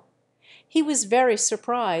while, he was very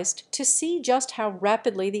surprised to see just how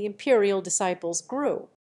rapidly the imperial disciples grew.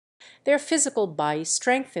 Their physical body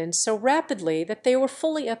strengthened so rapidly that they were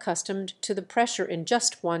fully accustomed to the pressure in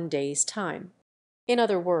just 1 day's time. In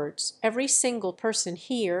other words, every single person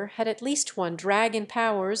here had at least one dragon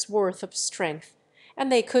power's worth of strength,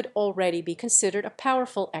 and they could already be considered a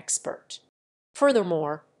powerful expert.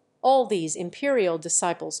 Furthermore, all these imperial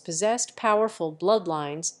disciples possessed powerful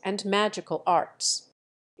bloodlines and magical arts.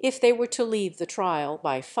 If they were to leave the trial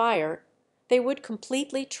by fire, they would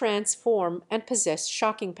completely transform and possess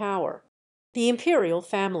shocking power. The imperial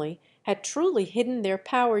family had truly hidden their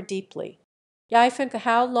power deeply. "Yifeng,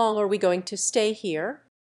 how long are we going to stay here?"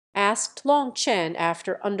 asked Long Chen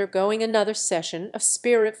after undergoing another session of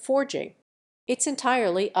spirit forging. "It's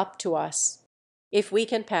entirely up to us. If we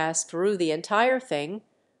can pass through the entire thing,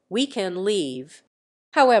 we can leave.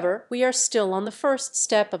 However, we are still on the first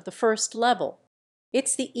step of the first level.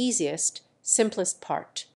 It's the easiest, simplest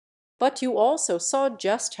part. But you also saw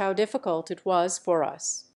just how difficult it was for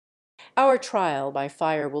us. Our trial by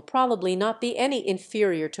fire will probably not be any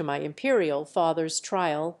inferior to my imperial father's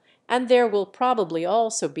trial, and there will probably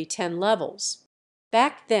also be 10 levels.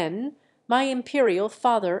 Back then, my imperial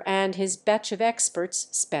father and his batch of experts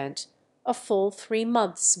spent a full 3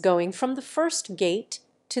 months going from the first gate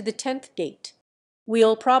to the 10th gate.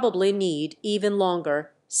 We'll probably need even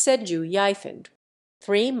longer," said Ju Yifeng.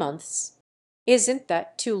 3 months. Isn't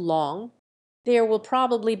that too long? There will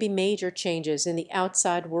probably be major changes in the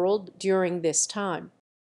outside world during this time."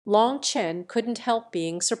 Long Chen couldn't help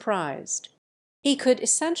being surprised. He could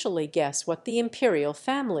essentially guess what the imperial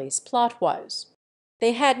family's plot was.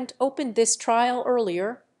 They hadn't opened this trial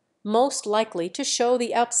earlier, most likely to show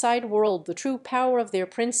the outside world the true power of their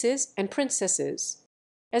princes and princesses.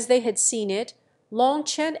 As they had seen it, Long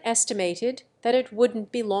Chen estimated that it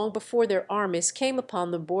wouldn't be long before their armies came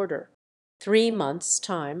upon the border. 3 months'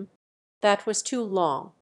 time. That was too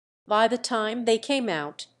long. By the time they came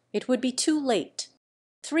out, it would be too late.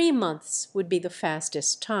 3 months would be the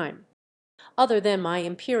fastest time. Other than my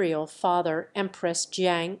imperial father, Empress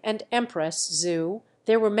Jiang, and Empress Zhu,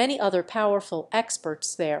 there were many other powerful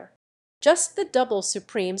experts there. Just the double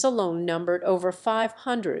supremes alone numbered over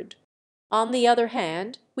 500. On the other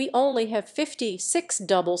hand, we only have 56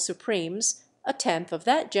 double supremes, a tenth of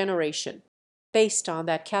that generation. Based on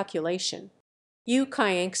that calculation, Yu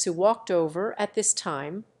Kaiengsu walked over at this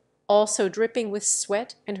time, also dripping with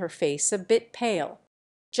sweat and her face a bit pale.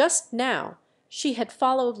 Just now she had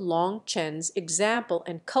followed Long Chen's example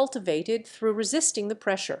and cultivated through resisting the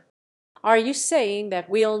pressure. "Are you saying that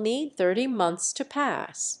we'll need 30 months to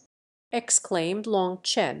pass?" exclaimed Long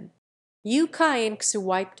Chen. Yu Kaiengsu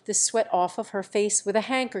wiped the sweat off of her face with a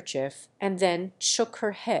handkerchief and then shook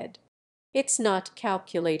her head. "It's not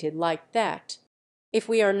calculated like that. If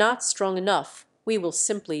we are not strong enough, we will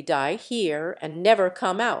simply die here and never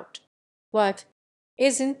come out." "What?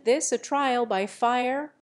 Isn't this a trial by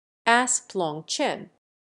fire?" asked Long Chen.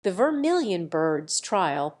 "The vermilion bird's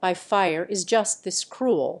trial by fire is just this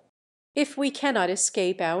cruel. If we cannot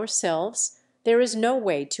escape ourselves, there is no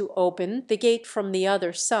way to open the gate from the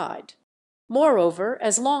other side. Moreover,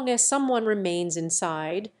 as long as someone remains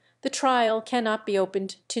inside, the trial cannot be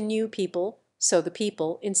opened to new people, so the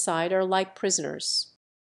people inside are like prisoners.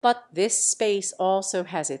 But this space also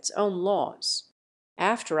has its own laws.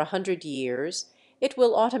 After 100 years, it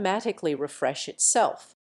will automatically refresh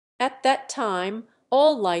itself. At that time,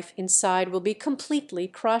 all life inside will be completely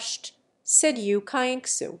crushed," said Yu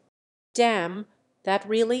Kaiengsu. "Damn, that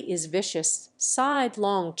really is vicious," sighed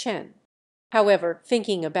Long Chen. However,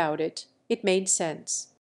 thinking about it, it made sense.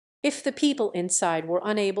 If the people inside were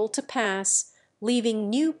unable to pass, leaving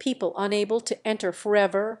new people unable to enter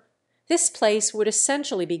forever, this place would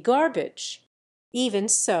essentially be garbage. Even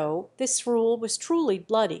so, this rule was truly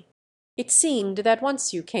bloody. It seemed that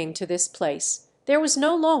once you came to this place, there was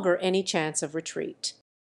no longer any chance of retreat.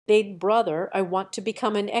 "Big brother, I want to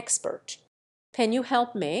become an expert. Can you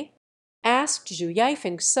help me?" asked Zhu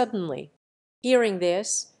Yifeng suddenly. Hearing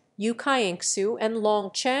this, Yu Kaiengsu and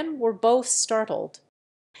Long Chen were both startled.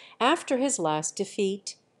 After his last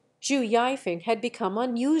defeat, Zhu Yifeng had become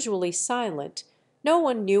unusually silent. No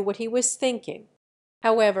one knew what he was thinking.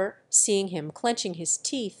 However, seeing him clenching his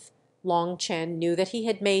teeth, Long Chen knew that he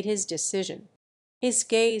had made his decision. His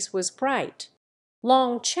gaze was bright.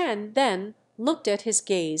 Long Chen then looked at his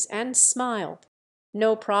gaze and smiled.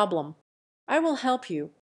 "No problem. I will help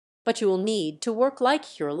you, but you will need to work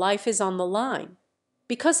like your life is on the line,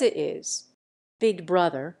 because it is. Big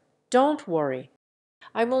brother, don't worry.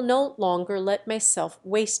 I will no longer let myself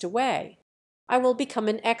waste away. I will become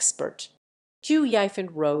an expert." Zhu Yifeng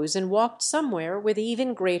rose and walked somewhere with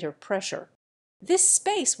even greater pressure. This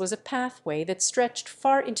space was a pathway that stretched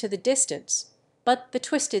far into the distance. but the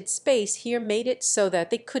twisted space here made it so that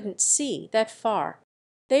they couldn't see that far.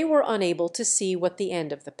 They were unable to see what the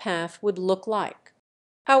end of the path would look like.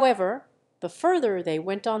 However, the further they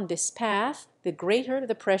went on this path, the greater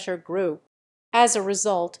the pressure grew. As a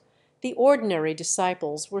result, the ordinary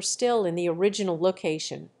disciples were still in the original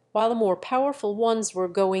location, while the more powerful ones were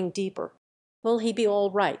going deeper. "Will he be all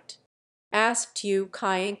right?" asked Yu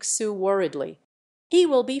Kai-Su worriedly. "He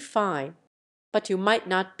will be fine." "But you might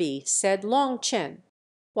not be," said Long Chen.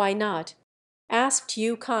 "Why not?" asked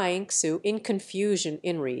Yu Kai-Su in confusion.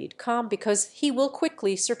 "Read calm, because he will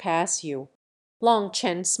quickly surpass you." Long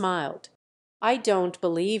Chen smiled. "I don't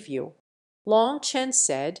believe you." Long Chen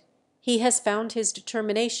said, "He has found his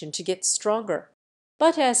determination to get stronger.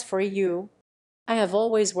 But as for you, I have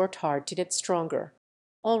always worked hard to get stronger."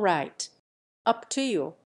 "All right. Up to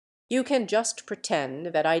you. You can just pretend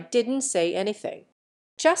that I didn't say anything.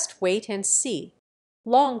 Just wait and see."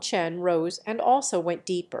 Long Chen rose and also went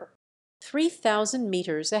deeper. 3,000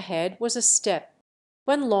 meters ahead was a step.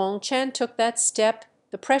 When Long Chen took that step,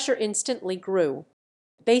 the pressure instantly grew.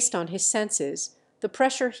 Based on his senses, the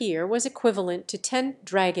pressure here was equivalent to 10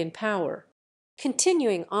 dragon power.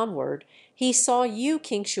 Continuing onward, he saw Yu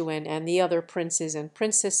Qingxuan and the other princes and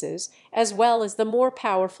princesses, as well as the more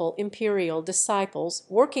powerful imperial disciples,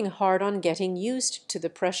 working hard on getting used to the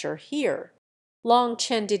pressure here. Long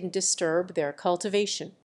Chen didn't disturb their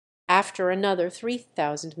cultivation. After another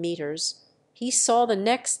 3,000 meters, he saw the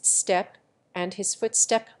next step and his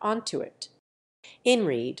footstep onto it.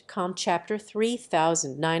 Read Com Chapter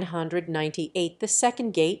 3998, the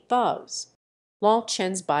second gate buzz. Long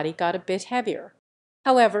Chen's body got a bit heavier.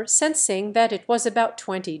 However, sensing that it was about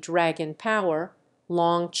 20 dragon power,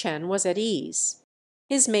 Long Chen was at ease.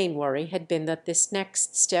 His main worry had been that this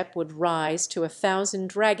next step would rise to 1,000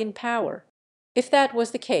 dragon power. If that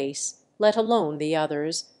was the case, let alone the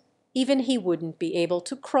others, even he wouldn't be able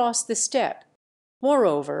to cross the step.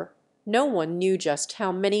 Moreover, no one knew just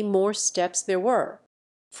how many more steps there were.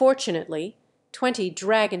 Fortunately, 20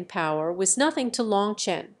 dragon power was nothing to Long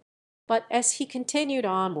Chen. But as he continued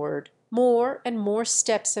onward, more and more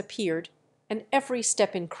steps appeared, and every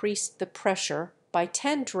step increased the pressure by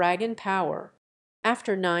 10 dragon power.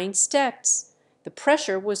 After 9 steps, the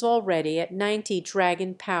pressure was already at 90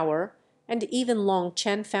 dragon power, and even Long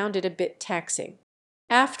Chen found it a bit taxing.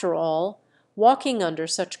 After all, walking under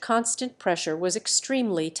such constant pressure was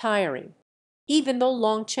extremely tiring. Even though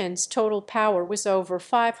Long Chen's total power was over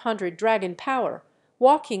 500 dragon power,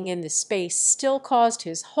 walking in this space still caused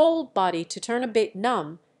his whole body to turn a bit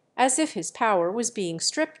numb, as if his power was being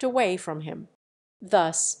stripped away from him.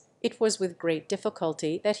 Thus, it was with great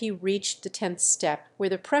difficulty that he reached the 10th step, where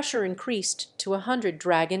the pressure increased to 100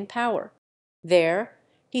 dragon power. There,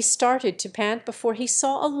 he started to pant before he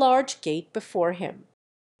saw a large gate before him.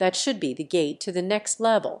 That should be the gate to the next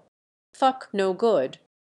level. Fuck no good.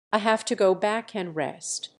 I have to go back and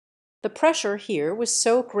rest. The pressure here was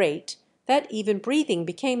so great that even breathing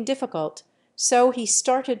became difficult, so he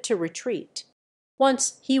started to retreat.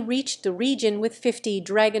 Once he reached the region with 50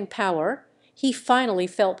 dragon power, he finally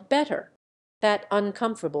felt better. That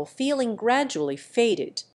uncomfortable feeling gradually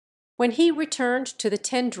faded. When he returned to the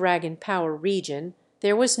 10 dragon power region,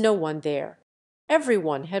 there was no one there.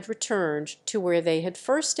 Everyone had returned to where they had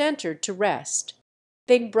first entered to rest.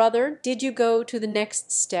 "Big brother, did you go to the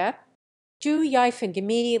next step?" Zhu Yifeng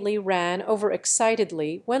immediately ran over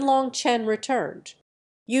excitedly when Long Chen returned.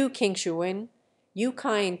 Yu Qingxuan, Yu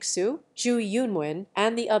Kai-Su, Zhu Yunwen,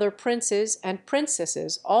 and the other princes and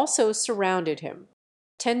princesses also surrounded him.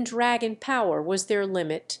 10 dragon power was their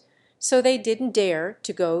limit, so they didn't dare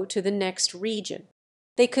to go to the next region.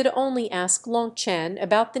 They could only ask Long Chen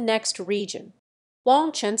about the next region.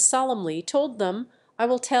 Long Chen solemnly told them, "I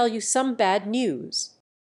will tell you some bad news.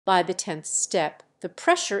 By the 10th step, the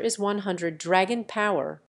pressure is 100 dragon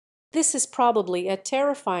power. This is probably a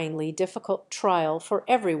terrifyingly difficult trial for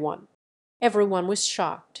everyone." Everyone was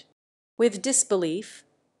shocked. With disbelief,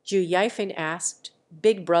 Zhu Yifeng asked,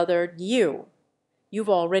 "Big brother, you've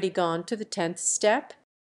already gone to the 10th step?"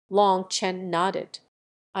 Long Chen nodded.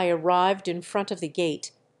 "I arrived in front of the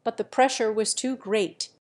gate, but the pressure was too great.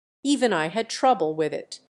 Even I had trouble with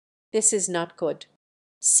it. This is not good."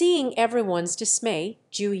 Seeing everyone's dismay,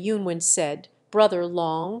 Zhu Yunwen said, "Brother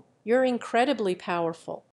Long, you're incredibly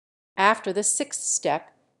powerful. After the 6th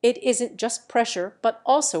step, it isn't just pressure, but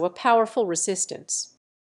also a powerful resistance.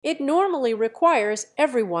 It normally requires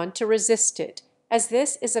everyone to resist it, as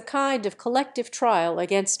this is a kind of collective trial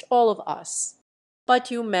against all of us.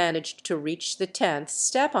 But you managed to reach the 10th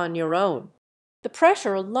step on your own. The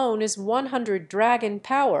pressure alone is 100 dragon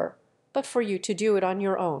power, but for you to do it on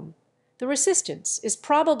your own, The resistance is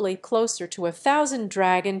probably closer to 1,000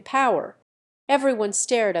 dragon power. Everyone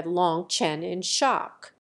stared at Long Chen in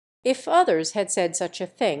shock. If others had said such a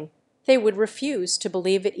thing, they would refuse to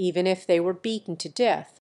believe it even if they were beaten to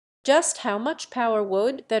death. Just how much power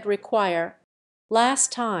would that require?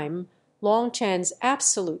 Last time, Long Chen's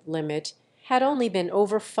absolute limit had only been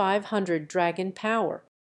over 500 dragon power.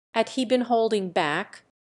 Had he been holding back?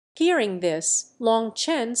 Hearing this, Long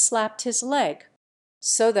Chen slapped his leg.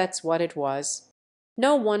 So that's what it was.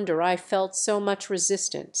 No wonder I felt so much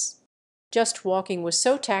resistance. Just walking was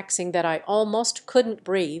so taxing that I almost couldn't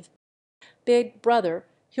breathe. Big brother,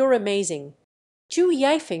 you're amazing. Chu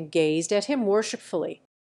Yifeng gazed at him worshipfully.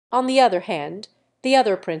 On the other hand, the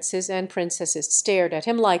other princes and princesses stared at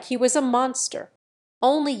him like he was a monster.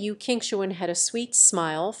 Only Yu Qingshuan had a sweet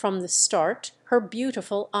smile from the start, her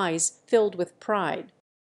beautiful eyes filled with pride.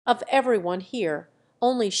 Of everyone here,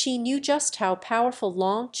 only she knew just how powerful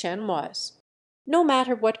Long Chen was. No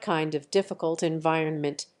matter what kind of difficult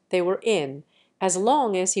environment they were in, as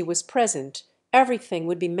long as he was present, everything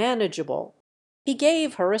would be manageable. He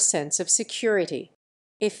gave her a sense of security.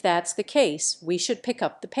 If that's the case, we should pick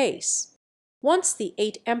up the pace. Once the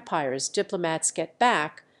 8 empires' diplomats get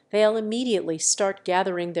back, they'll immediately start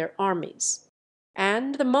gathering their armies.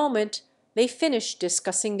 And the moment they finish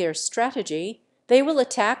discussing their strategy, they will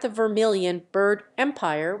attack the Vermilion Bird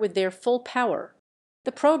Empire with their full power.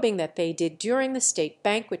 The probing that they did during the state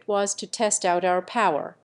banquet was to test out our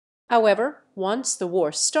power. However, once the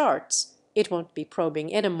war starts, it won't be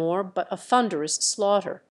probing anymore, but a thunderous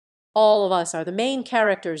slaughter. All of us are the main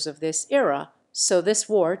characters of this era, so this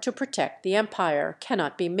war to protect the empire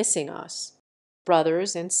cannot be missing us.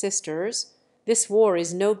 Brothers and sisters, this war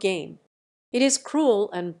is no game. It is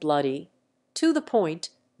cruel and bloody, to the point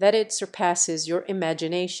that it surpasses your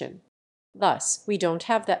imagination. Thus, we don't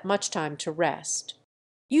have that much time to rest.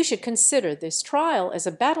 You should consider this trial as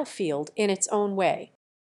a battlefield in its own way.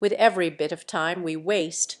 With every bit of time we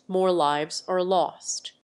waste, more lives are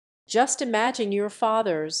lost. Just imagine your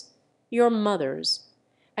fathers, your mothers,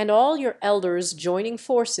 and all your elders joining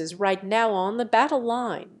forces right now on the battle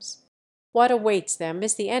lines. What awaits them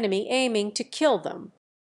is the enemy aiming to kill them.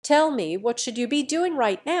 Tell me, what should you be doing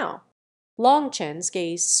right now? Long Chen's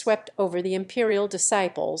gaze swept over the imperial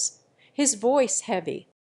disciples, his voice heavy.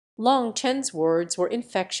 Long Chen's words were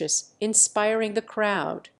infectious, inspiring the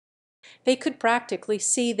crowd. They could practically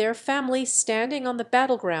see their families standing on the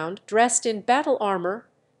battleground, dressed in battle armor,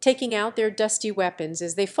 taking out their dusty weapons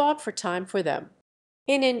as they fought for time for them.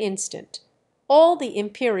 In an instant, all the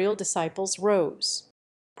imperial disciples rose.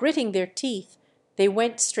 Gritting their teeth, they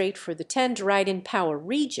went straight for the 10 dragon power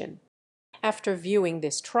region. After viewing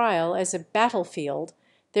this trial as a battlefield,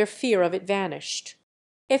 their fear of it vanished.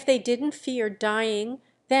 If they didn't fear dying,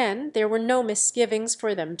 then there were no misgivings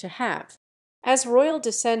for them to have. As royal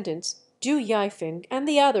descendants, Chu Yifeng and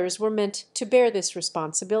the others were meant to bear this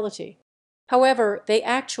responsibility. However, they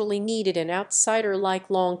actually needed an outsider like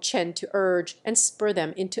Long Chen to urge and spur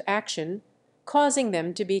them into action, causing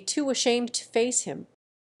them to be too ashamed to face him.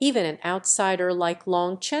 Even an outsider like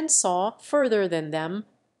Long Chen saw further than them,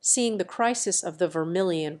 seeing the crisis of the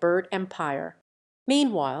Vermilion Bird Empire.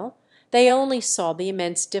 Meanwhile, they only saw the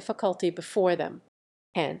immense difficulty before them.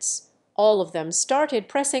 Hence, all of them started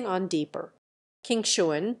pressing on deeper.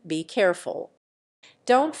 Qingshuan, be careful.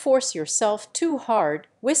 Don't force yourself too hard,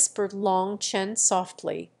 whispered Long Chen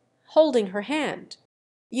softly, holding her hand.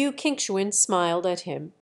 Yu Qingshuan smiled at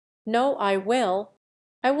him. No, I will.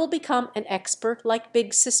 I will become an expert like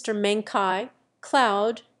big sister Meng Kai,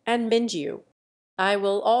 Cloud, and Minjiu. I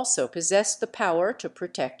will also possess the power to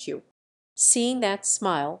protect you. Seeing that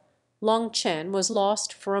smile, Long Chen was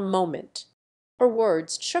lost for a moment. Her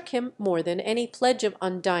words shook him more than any pledge of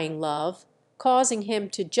undying love, causing him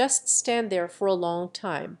to just stand there for a long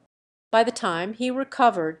time. By the time he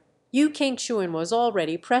recovered, Yu Qingshuan was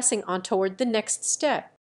already pressing on toward the next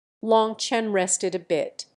step. Long Chen rested a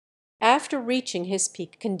bit. After reaching his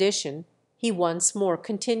peak condition, he once more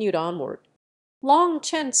continued onward. Long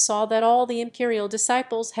Chen saw that all the imperial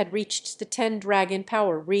disciples had reached the 10 dragon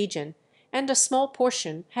power region, and a small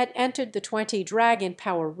portion had entered the 20 dragon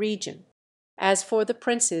power region. As for the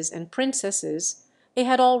princes and princesses, they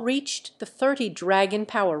had all reached the 30 dragon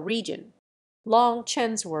power region. Long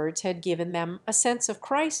Chen's words had given them a sense of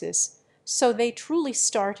crisis, so they truly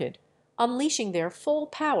started, unleashing their full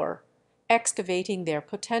power, excavating their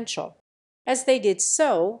potential. As they did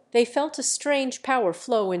so, they felt a strange power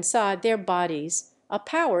flow inside their bodies, a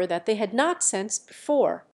power that they had not sensed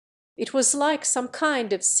before. It was like some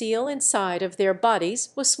kind of seal inside of their bodies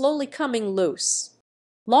was slowly coming loose.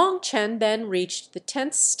 Long Chen then reached the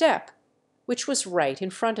 10th step, which was right in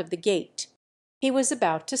front of the gate. He was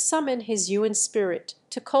about to summon his Yuan spirit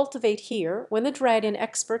to cultivate here when the dragon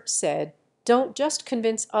expert said, "Don't just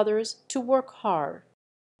convince others to work hard.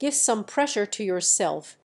 Give some pressure to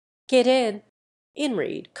yourself. Get in."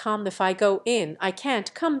 "Inreed, come, if I go in, I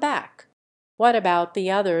can't come back." "What about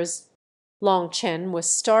the others?" Long Chen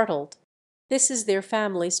was startled. This is their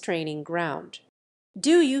family's training ground.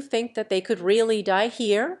 "Do you think that they could really die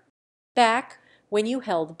here?" "Back, when you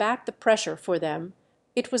held back the pressure for them,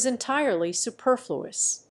 it was entirely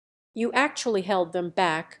superfluous. You actually held them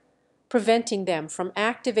back, preventing them from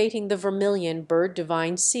activating the vermilion bird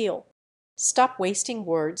divine seal. Stop wasting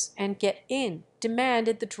words and get in,"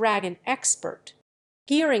 demanded the dragon expert.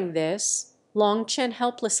 Hearing this, Long Chen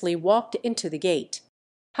helplessly walked into the gate.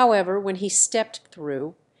 However, when he stepped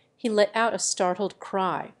through, he let out a startled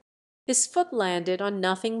cry. His foot landed on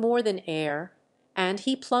nothing more than air, and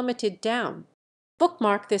he plummeted down.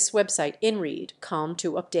 Bookmark this website InRead.com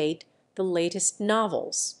to update the latest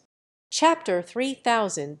novels. Chapter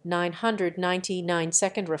 3999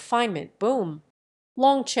 Second Refinement. Boom!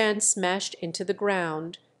 Long Chen smashed into the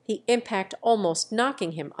ground, the impact almost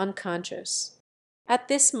knocking him unconscious. At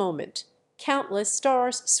this moment, countless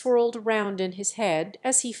stars swirled round in his head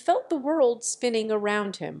as he felt the world spinning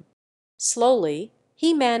around him. Slowly,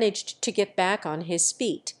 he managed to get back on his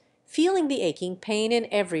feet, feeling the aching pain in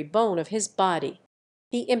every bone of his body.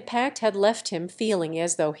 The impact had left him feeling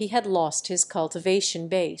as though he had lost his cultivation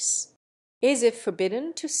base. Is it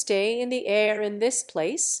forbidden to stay in the air in this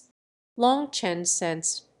place? Long Chen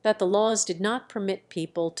sensed that the laws did not permit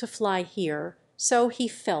people to fly here, so he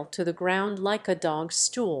fell to the ground like a dog's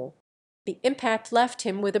stool. The impact left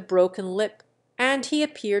him with a broken lip, and he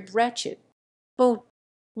appeared wretched. Boom!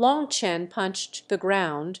 Long Chen punched the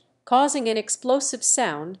ground, causing an explosive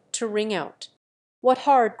sound to ring out. What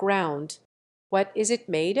hard ground! What is it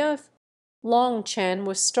made of? Long Chen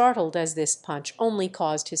was startled as this punch only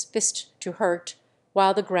caused his fist to hurt,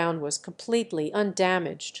 while the ground was completely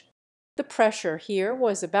undamaged. The pressure here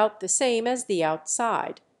was about the same as the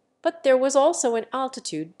outside, but there was also an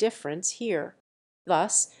altitude difference here.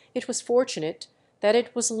 Thus, it was fortunate that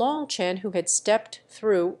it was Long Chen who had stepped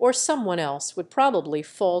through, or someone else would probably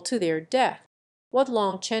fall to their death. What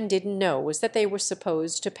Long Chen didn't know was that they were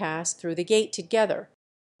supposed to pass through the gate together.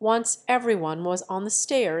 Once everyone was on the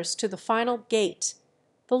stairs to the final gate,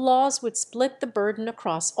 the laws would split the burden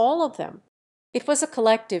across all of them. It was a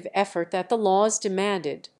collective effort that the laws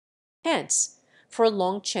demanded. Hence, for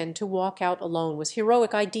Long Chen to walk out alone was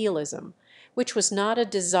heroic idealism, which was not a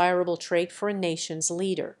desirable trait for a nation's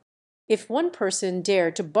leader. If one person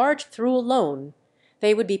dared to barge through alone,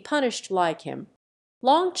 they would be punished like him.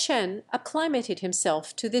 Long Chen acclimated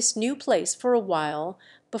himself to this new place for a while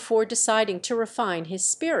before deciding to refine his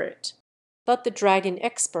spirit. But the dragon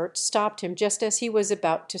expert stopped him just as he was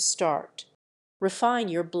about to start. "Refine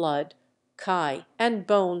your blood, Kai, and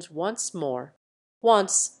bones once more.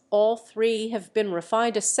 Once all three have been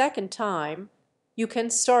refined a second time, you can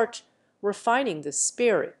start refining the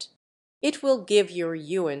spirit. It will give your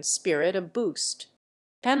Yuan spirit a boost."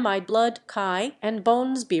 "Can my blood, Kai, and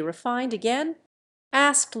bones be refined again?"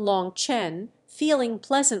 asked Long Chen, feeling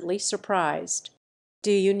pleasantly surprised.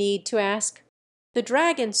 "Do you need to ask? The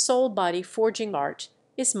dragon soul-body forging art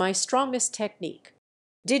is my strongest technique.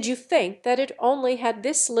 Did you think that it only had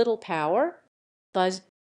this little power?" But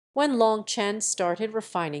when Long Chen started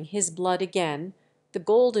refining his blood again, the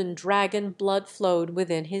golden dragon blood flowed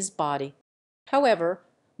within his body. However,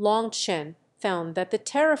 Long Chen found that the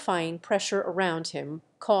terrifying pressure around him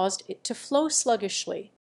caused it to flow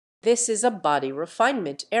sluggishly. This is a body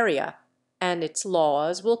refinement area, and its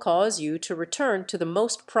laws will cause you to return to the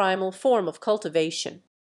most primal form of cultivation.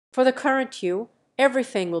 For the current you,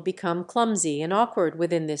 everything will become clumsy and awkward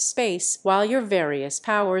within this space, while your various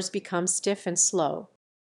powers become stiff and slow.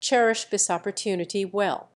 Cherish this opportunity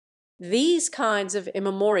well. These kinds of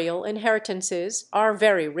immemorial inheritances are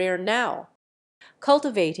very rare now.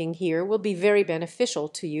 Cultivating here will be very beneficial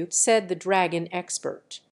to you, said the dragon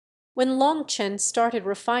expert. When Long Chen started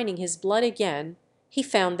refining his blood again, he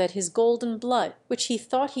found that his golden blood, which he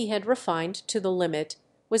thought he had refined to the limit,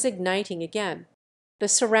 was igniting again. The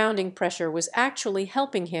surrounding pressure was actually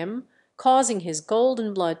helping him, causing his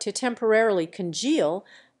golden blood to temporarily congeal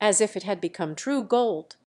as if it had become true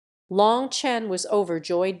gold. Long Chen was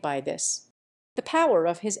overjoyed by this. The power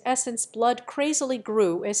of his essence blood crazily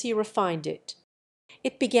grew as he refined it.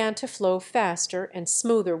 It began to flow faster and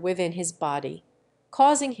smoother within his body,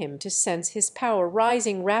 causing him to sense his power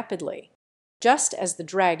rising rapidly. Just as the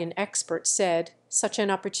dragon expert said, such an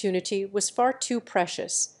opportunity was far too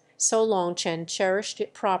precious, so Long Chen cherished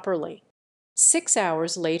it properly. 6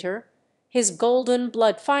 hours later, His golden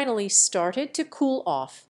blood finally started to cool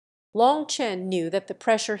off. Long Chen knew that the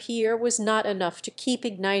pressure here was not enough to keep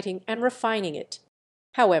igniting and refining it.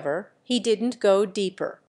 However, he didn't go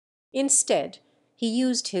deeper. Instead, he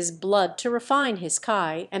used his blood to refine his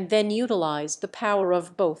Kai and then utilized the power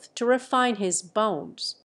of both to refine his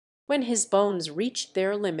bones. When his bones reached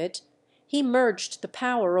their limit, he merged the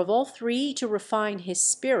power of all three to refine his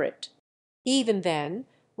spirit. Even then,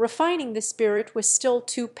 refining the spirit was still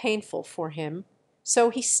too painful for him, so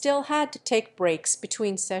he still had to take breaks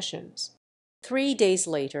between sessions. 3 days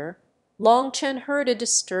later, Long Chen heard a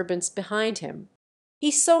disturbance behind him.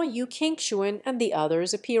 He saw Yu Qingxuan and the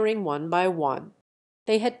others appearing one by one.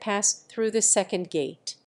 They had passed through the second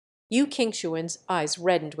gate. Yu Qingxuan's eyes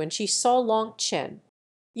reddened when she saw Long Chen.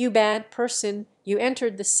 "You bad person, you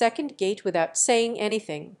entered the second gate without saying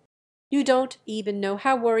anything. You don't even know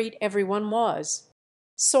how worried everyone was."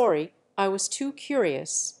 "Sorry, I was too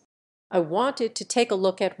curious. I wanted to take a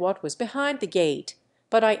look at what was behind the gate,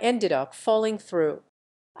 but I ended up falling through.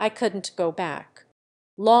 I couldn't go back."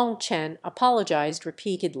 Long Chen apologized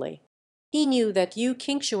repeatedly. He knew that Yu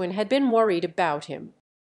Qingxuan had been worried about him.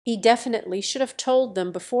 He definitely should have told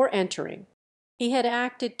them before entering. He had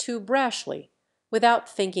acted too brashly, without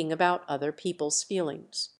thinking about other people's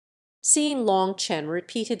feelings. Seeing Long Chen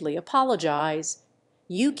repeatedly apologize,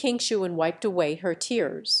 Yu Qingxuan wiped away her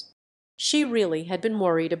tears. She really had been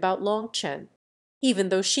worried about Long Chen. Even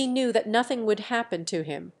though she knew that nothing would happen to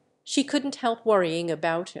him, she couldn't help worrying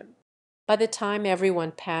about him. By the time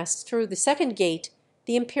everyone passed through the second gate,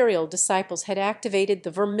 the imperial disciples had activated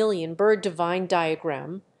the vermilion bird divine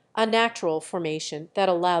diagram, a natural formation that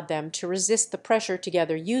allowed them to resist the pressure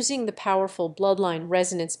together using the powerful bloodline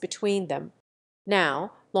resonance between them.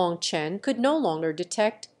 Now, Long Chen could no longer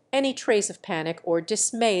detect any trace of panic or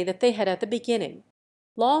dismay that they had at the beginning.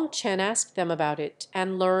 Long Chen asked them about it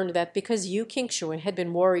and learned that because Yu Qingxuan had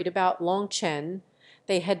been worried about Long Chen,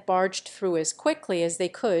 they had barged through as quickly as they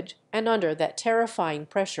could, and under that terrifying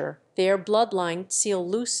pressure, their bloodline seal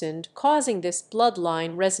loosened, causing this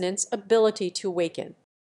bloodline resonance ability to awaken.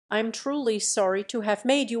 "I'm truly sorry to have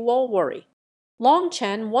made you all worry." Long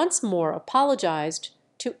Chen once more apologized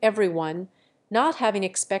to everyone, not having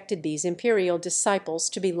expected these imperial disciples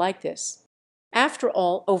to be like this. After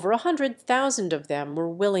all, over 100,000 of them were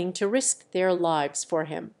willing to risk their lives for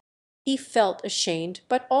him. He felt ashamed,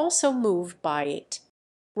 but also moved by it.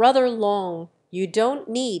 "Brother Long, you don't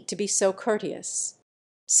need to be so courteous.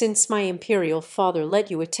 Since my imperial father let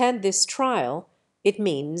you attend this trial, it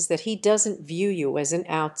means that he doesn't view you as an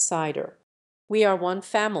outsider. We are one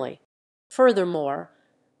family. Furthermore,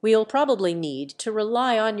 we'll probably need to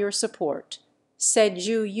rely on your support," said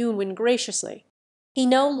Zhu Yunwen graciously. He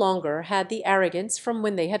no longer had the arrogance from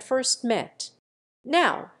when they had first met.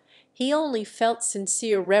 Now, he only felt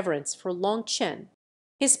sincere reverence for Long Chen.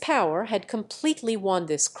 His power had completely won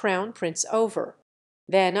this crown prince over.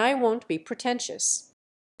 "Then I won't be pretentious.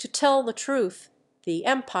 To tell the truth, the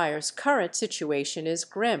empire's current situation is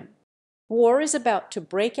grim. War is about to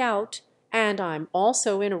break out, and I'm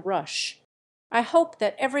also in a rush. I hope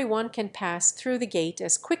that everyone can pass through the gate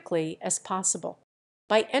as quickly as possible.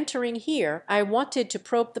 By entering here, I wanted to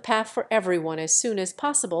probe the path for everyone as soon as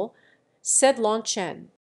possible," said Long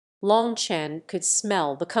Chen. Long Chen could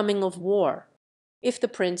smell the coming of war. If the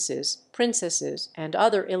princes, princesses, and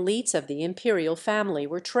other elites of the imperial family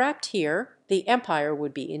were trapped here, the empire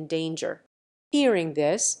would be in danger. Hearing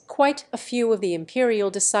this, quite a few of the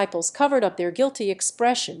imperial disciples covered up their guilty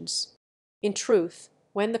expressions. In truth,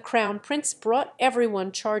 when the crown prince brought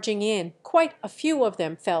everyone charging in, quite a few of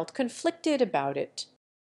them felt conflicted about it.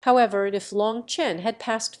 However, if Long Chen had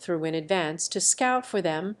passed through in advance to scout for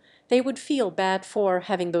them, they would feel bad for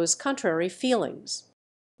having those contrary feelings.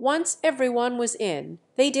 Once everyone was in,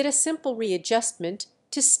 they did a simple readjustment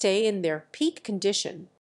to stay in their peak condition.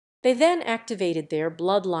 They then activated their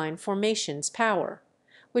bloodline formation's power,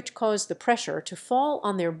 which caused the pressure to fall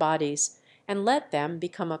on their bodies and let them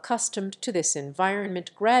become accustomed to this environment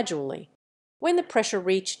gradually. When the pressure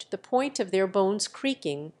reached the point of their bones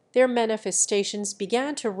creaking, their manifestations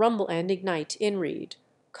began to rumble and ignite inward.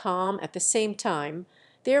 Calm at the same time,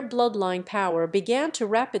 their bloodline power began to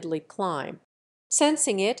rapidly climb.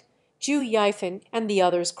 Sensing it, Zhu Yifan and the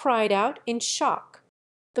others cried out in shock.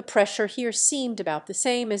 The pressure here seemed about the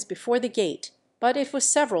same as before the gate, but it was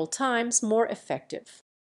several times more effective.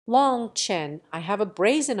 "Long Chen, I have a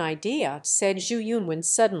brazen idea," said Zhu Yunwen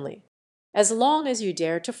suddenly. "As long as you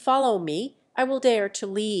dare to follow me, I will dare to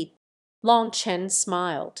lead." Long Chen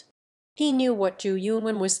smiled. He knew what Zhu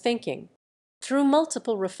Yunwen was thinking. Through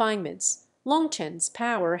multiple refinements, Long Chen's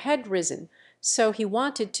power had risen so he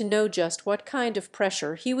wanted to know just what kind of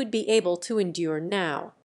pressure he would be able to endure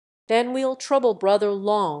now. "Then we'll trouble Brother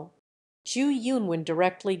Long." Zhu Yunwen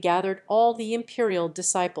directly gathered all the imperial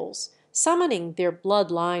disciples, summoning their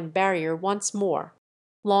bloodline barrier once more.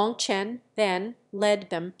 Long Chen then led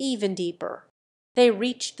them even deeper. They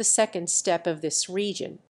reached the second step of this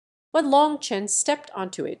region. When Long Chen stepped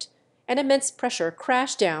onto it, an immense pressure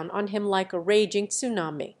crashed down on him like a raging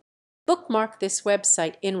tsunami. Bookmark this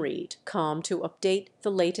website InRead.com to update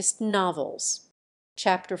the latest novels.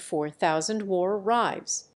 Chapter 4000 War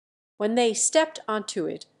arrives. When they stepped onto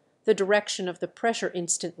it, the direction of the pressure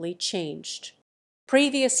instantly changed.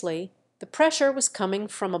 Previously, the pressure was coming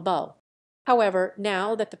from above. However,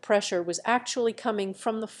 now that the pressure was actually coming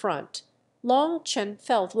from the front, Long Chen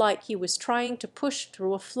felt like he was trying to push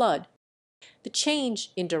through a flood. The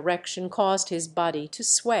change in direction caused his body to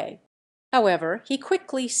sway. However, he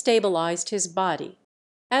quickly stabilized his body.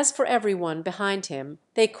 As for everyone behind him,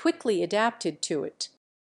 they quickly adapted to it.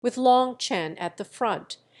 With Long Chen at the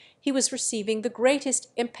front, he was receiving the greatest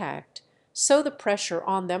impact, so the pressure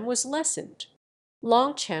on them was lessened.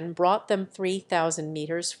 Long Chen brought them 3,000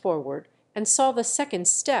 meters forward and saw the second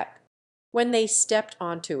step. When they stepped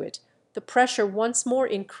onto it, the pressure once more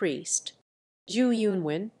increased. Zhu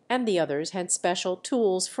Yunwen and the others had special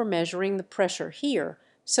tools for measuring the pressure here,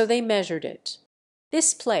 so they measured it.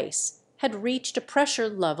 This place had reached a pressure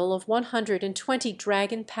level of 120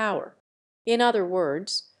 dragon power. In other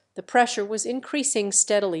words, the pressure was increasing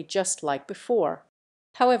steadily just like before.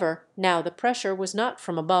 However, now the pressure was not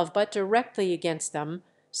from above but directly against them,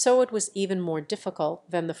 so it was even more difficult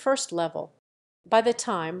than the first level. By the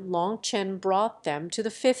time Long Chen brought them to the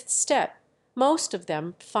fifth step, most of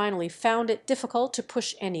them finally found it difficult to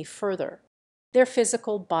push any further. Their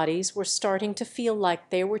physical bodies were starting to feel like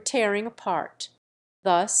they were tearing apart.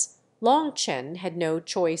 Thus, Long Chen had no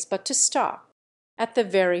choice but to stop. At the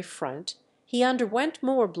very front, he underwent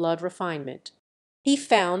more blood refinement. He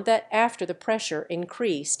found that after the pressure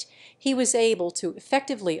increased, he was able to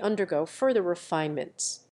effectively undergo further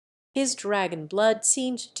refinements. His dragon blood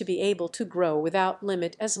seemed to be able to grow without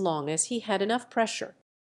limit as long as he had enough pressure.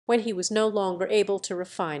 When he was no longer able to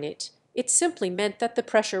refine it, it simply meant that the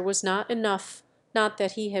pressure was not enough, not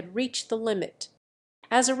that he had reached the limit.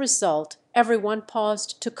 As a result, everyone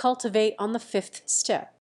paused to cultivate on the fifth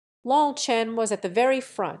step. Long Chen was at the very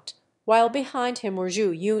front, while behind him were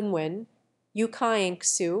Zhu Yunwen, Yu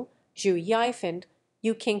Kaixu, Zhu Yifeng,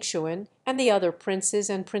 Yu Qingshuan, and the other princes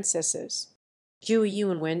and princesses. Zhu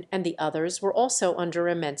Yunwen and the others were also under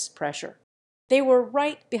immense pressure. They were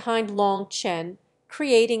right behind Long Chen,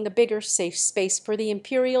 creating a bigger safe space for the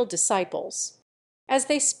imperial disciples. As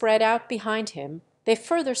they spread out behind him, they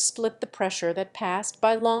further split the pressure that passed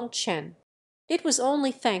by Long Chen. It was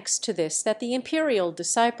only thanks to this that the imperial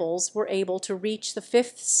disciples were able to reach the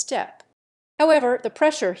fifth step. However, the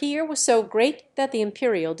pressure here was so great that the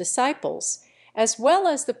imperial disciples, as well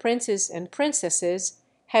as the princes and princesses,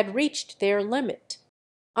 had reached their limit.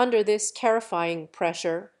 Under this terrifying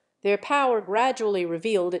pressure, their power gradually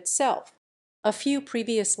revealed itself. A few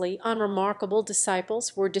previously unremarkable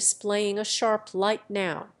disciples were displaying a sharp light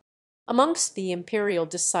now. Amongst the imperial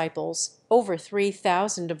disciples, over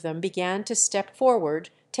 3,000 of them began to step forward,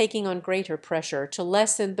 taking on greater pressure to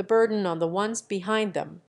lessen the burden on the ones behind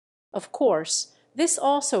them. Of course, this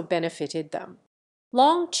also benefited them.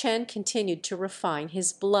 Long Chen continued to refine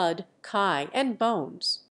his blood, kai, and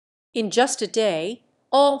bones. In just a day,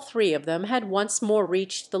 all three of them had once more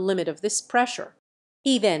reached the limit of this pressure.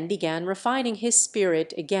 He then began refining his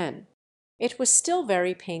spirit again. It was still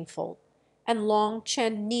very painful, and Long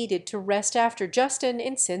Chen needed to rest after just an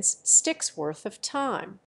instant's stick's worth of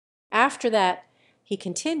time. After that, he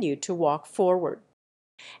continued to walk forward.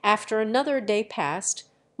 After another day passed,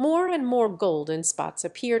 more and more golden spots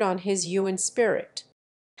appeared on his Yuan spirit.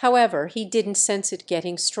 However, he didn't sense it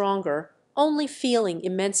getting stronger, only feeling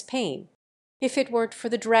immense pain. If it weren't for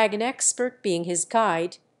the dragon expert being his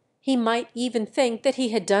guide, he might even think that he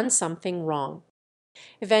had done something wrong.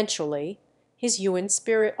 Eventually, his Yuan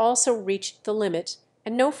spirit also reached the limit,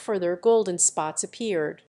 and no further golden spots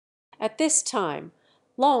appeared. At this time,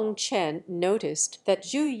 Long Chen noticed that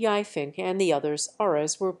Zhu Yifeng and the others'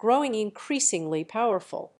 auras were growing increasingly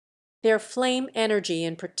powerful. Their flame energy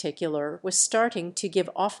in particular was starting to give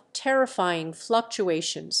off terrifying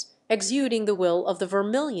fluctuations, exuding the will of the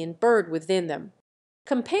vermilion bird within them.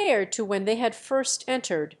 Compared to when they had first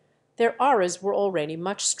entered, their auras were already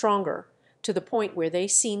much stronger, to the point where they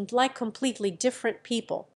seemed like completely different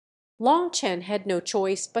people. Long Chen had no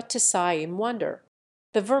choice but to sigh in wonder.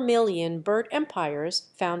 The Vermilion Bird Empire's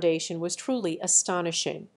foundation was truly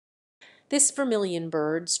astonishing. This Vermilion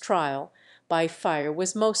Bird's trial by fire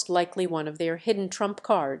was most likely one of their hidden trump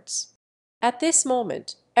cards. At this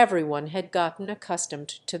moment everyone had gotten accustomed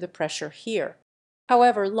to the pressure here.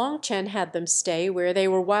 However, Long Chen had them stay where they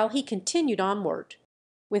were while he continued onward.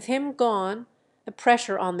 With him gone, the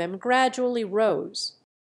pressure on them gradually rose.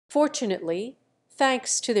 Fortunately,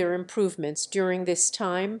 thanks to their improvements during this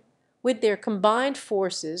time, with their combined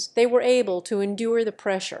forces they were able to endure the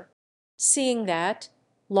pressure. Seeing that,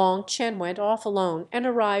 Long Chen went off alone and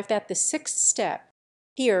arrived at the sixth step.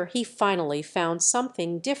 Here he finally found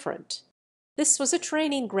something different. This was a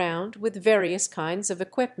training ground with various kinds of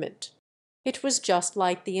equipment. It was just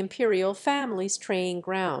like the imperial family's training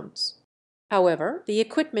grounds. However, the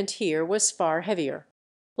equipment here was far heavier.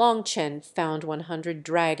 Long Chen found 100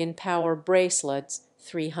 dragon power bracelets,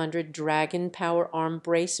 300 dragon power arm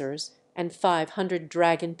bracers, and 500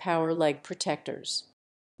 dragon power leg protectors.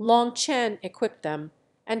 Long Chen equipped them,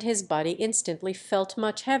 and his body instantly felt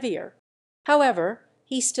much heavier. However,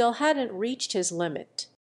 he still hadn't reached his limit.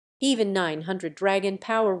 Even 900 dragon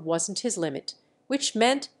power wasn't his limit, which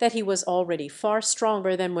meant that he was already far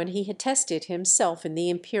stronger than when he had tested himself in the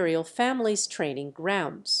imperial family's training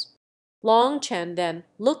grounds. Long Chen then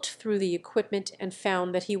looked through the equipment and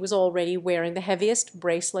found that he was already wearing the heaviest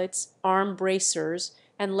bracelets, arm bracers,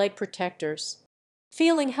 and leg protectors.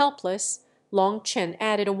 Feeling helpless, Long Chen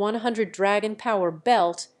added a 100 dragon power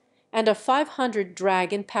belt and a 500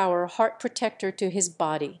 dragon power heart protector to his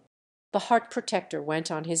body. The heart protector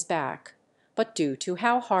went on his back, but due to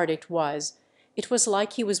how hard it was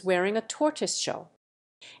like he was wearing a tortoise shell.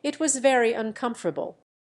 It was very uncomfortable,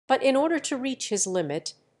 but in order to reach his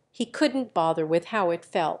limit, he couldn't bother with how it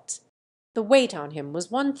felt. The weight on him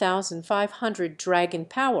was 1,500 dragon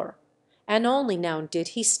power, and only now did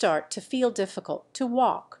he start to feel difficult to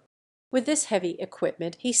walk. With this heavy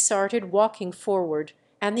equipment he started walking forward,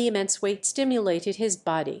 and the immense weight stimulated his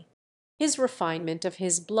body. His refinement of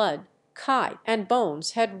his blood, chi, and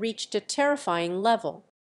bones had reached a terrifying level,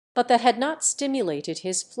 but that had not stimulated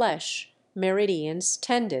his flesh, meridians,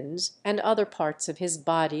 tendons, and other parts of his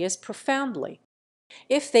body as profoundly.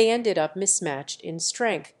 If they ended up mismatched in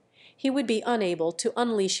strength, he would be unable to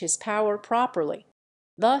unleash his power properly.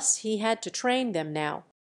 Thus he had to train them now.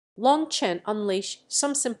 Long Chen unleashed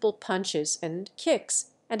some simple punches and kicks,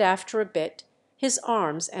 and after a bit his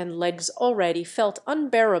arms and legs already felt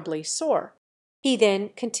unbearably sore. He then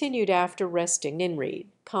continued after resting Ninreed,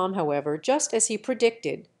 calm however, just as he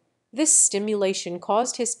predicted. This stimulation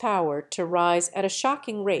caused his power to rise at a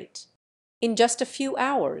shocking rate. In just a few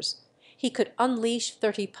hours he could unleash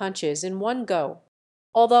 30 punches in one go.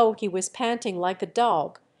 Although he was panting like a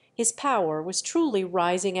dog, his power was truly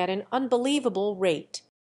rising at an unbelievable rate.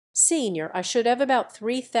 "Senior, I should have about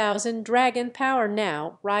 3,000 dragon power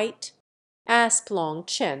now, right?" asked Long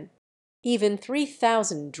Chen. "Even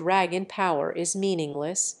 3,000 dragon power is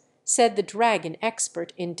meaningless," said the dragon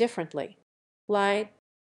expert indifferently. "Why?"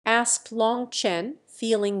 asked Long Chen,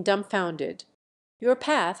 feeling dumbfounded. "Your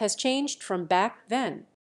path has changed from back then.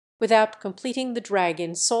 Without completing the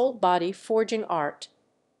dragon soul-body forging art,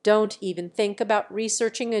 don't even think about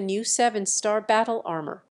researching a new 7-star battle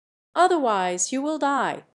armor. Otherwise you will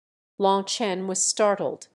die." Long Chen was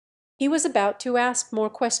startled. He was about to ask more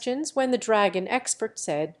questions when the dragon expert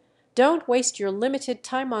said, "Don't waste your limited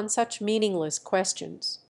time on such meaningless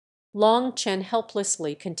questions." Long Chen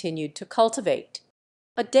helplessly continued to cultivate.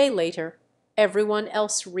 A day later, everyone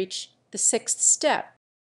else reached the sixth step.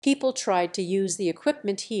 People tried to use the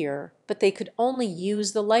equipment here, but they could only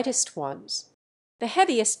use the lightest ones. The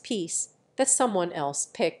heaviest piece that someone else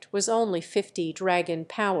picked was only 50 dragon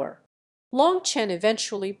power. Long Chen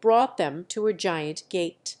eventually brought them to a giant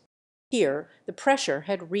gate. Here the pressure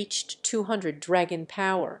had reached 200 dragon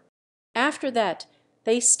power. After that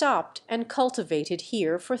they stopped and cultivated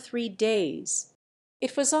here for 3 days.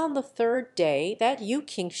 It was on the third day that Yu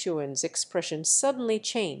Qingshuan's expression suddenly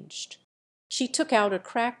changed. She took out a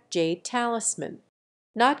cracked jade talisman.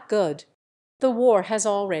 "Not good. The war has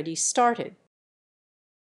already started.